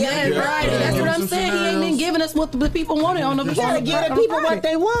somebody else. Yeah, right. That's what I'm saying. He ain't been giving us what the people wanted on the You gotta give the people what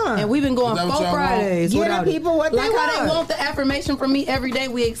they want. And we've been going Is that 4 what y'all want? Fridays. Give without the it. people what they like how they want. want the affirmation from me every day.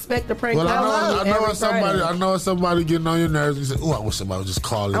 We expect the prank Well, call I know every it's somebody. Friday. I know it's somebody getting on your nerves. You say, "Oh, I wish somebody would just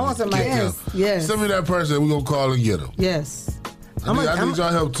call in." I want and somebody get else. them." Yes. Send me that person. We're gonna call and get them. Yes. I need y'all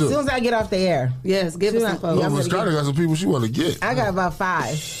help too. As soon as I get off the air. Yes. Give us some Oh, folks. Miss Carter got some people she want to get. I got about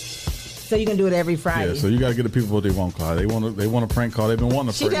 5. So you can do it every Friday. Yeah, so you got to get the people what they want, Clyde. They want a prank call. They've been wanting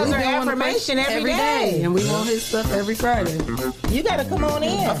a She prank does call. her affirmation every day. And we want his stuff every Friday. You gotta come on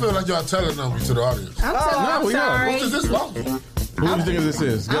in. I feel like y'all telling them to the audience. I'm we are. sorry. What is this about? Who do you think this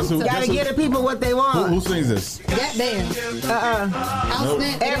is? Guess who? Gotta guess who- give the people what they want. Who sings this? That damn. Nope.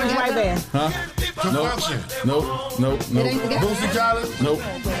 Average white band. Huh? Convention. Nope. Boosie Collins. Nope.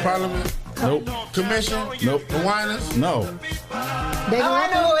 Parliament. Nope. Commission. Nope. The Winers. No. I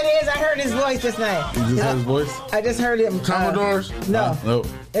know who it is. I heard his voice just now. You just heard his voice? I just heard him. Commodores. No. Nope.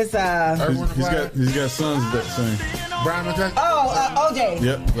 It's He's got sons that sing. Brian McKay. OJ.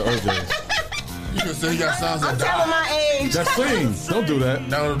 Yep, the OJs. You can say he got songs that I'm telling die. my age. That sings. Don't do that.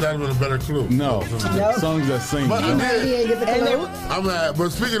 That would have been a better clue. No. Songs that sing. But I did. He ain't get the clue. I'm mad. But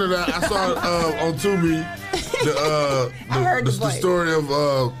speaking of that, I saw on Tubi the story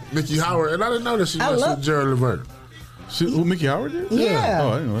of Mickey Howard, and I didn't know that she messed with Gerald Levert. Who Mickey Howard did? Yeah. Oh,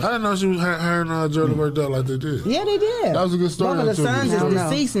 I didn't know that. I didn't know she was her and Gerald Levert dealt like they did. Yeah, they did. That was a good story. Both of the on Tubi. sons is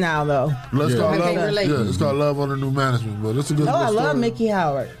deceased now, though. Let's call I can't love. relate. Yeah, it's called Love Under New Management, but it's a good. No, good I love story. Mickey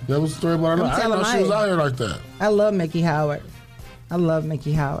Howard. That was a story about her. I'm I didn't know telling she was Mike. out here like that. I love Mickey Howard. I love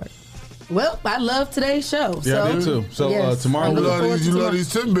Mickey Howard. Well, I love today's show. Yeah, I do too. So yes, tomorrow I'm You looking love forward these, to you love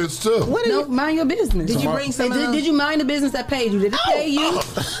tomorrow. these Timbits too. What No, mind your business. Did you bring some? Did you mind the business that paid you? Did it pay you?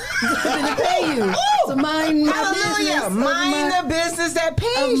 Did it pay you? To mind my Hallelujah. business. Mind the business that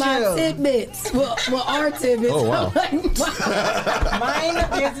pays of my you. tidbits. Well, our tidbits. Oh, wow. Mind the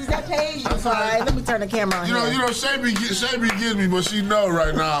business that pays you. Clyde. Let me turn the camera on You know, here. Shay be getting me, but she know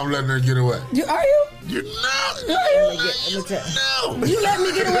right now I'm letting her get away. Are you? You know. You let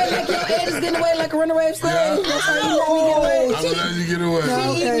me get away like your head is getting away like a runaway slave. That's how you let me get away. I'm gonna let you get away.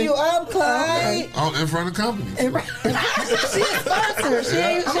 She eating you up, Clyde. Oh, in front of company. She a sponsor. She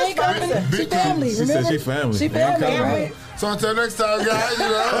ain't company. She family. She said she family. She family, right? So until next time, guys, you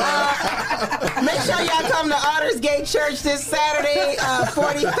know. Make sure y'all come to Ottersgate Church this Saturday,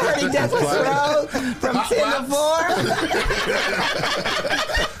 4030 Douglas Road from 10 to 4.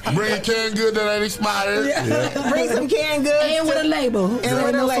 Bring a canned good that ain't expired. Bring some canned goods. And with a label. And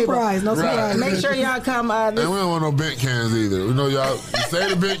with a label. Surprise. No surprise. Make sure y'all come. And we don't want no bent cans either. We know y'all save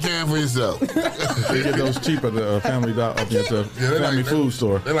the bent can for yourself. They get those cheap at the family food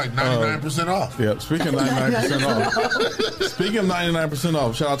store. They're like 99% off. Yeah, speaking of 99% off. Speaking of 99%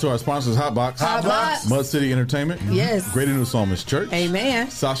 off, shout out to our sponsors, Hotbox. Hotbox. Mud City Entertainment. Yes. Greater New Psalmist Church.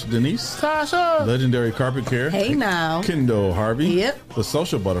 Amen. Sasha Denise. Sasha. Legendary Carpet Care. Hey now. Kendo Harvey. Yep. The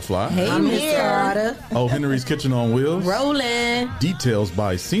Social Butterfly. Hey, Mr. Carter. Oh, Henry's Kitchen on Wheels. Rolling. Details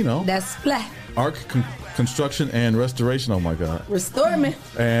by Sino. That's Splat. Arc Construction and Restoration. Oh my God. Restore me.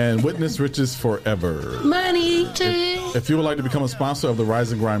 And Witness Riches Forever. Money. If you would like to become a sponsor of the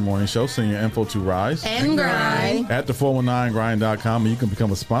Rise and Grind Morning Show, send your info to Rise and Grind at the419grind.com, and you can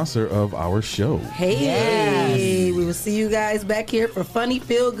become a sponsor of our show. Hey, we will see you guys back here for Funny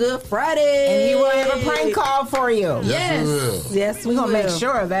Feel Good Friday. And he will have a prank call for you. Yes. Yes, we're going to make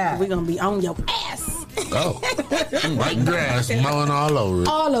sure of that. We're going to be on your ass. Oh, like grass mowing all over it.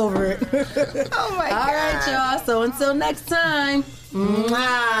 All over it. Oh my God. All right, y'all. So until next time.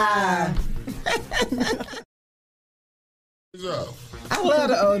 Mwah. I love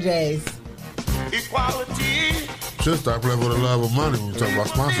the OJs. Equality. Should start playing for the love of money when we talk about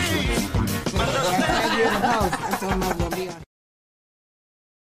sponsorship.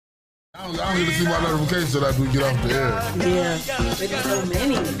 I don't get to see my notifications so that we get off the air. Yeah. There's so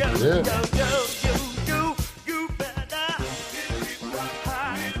many. Yeah.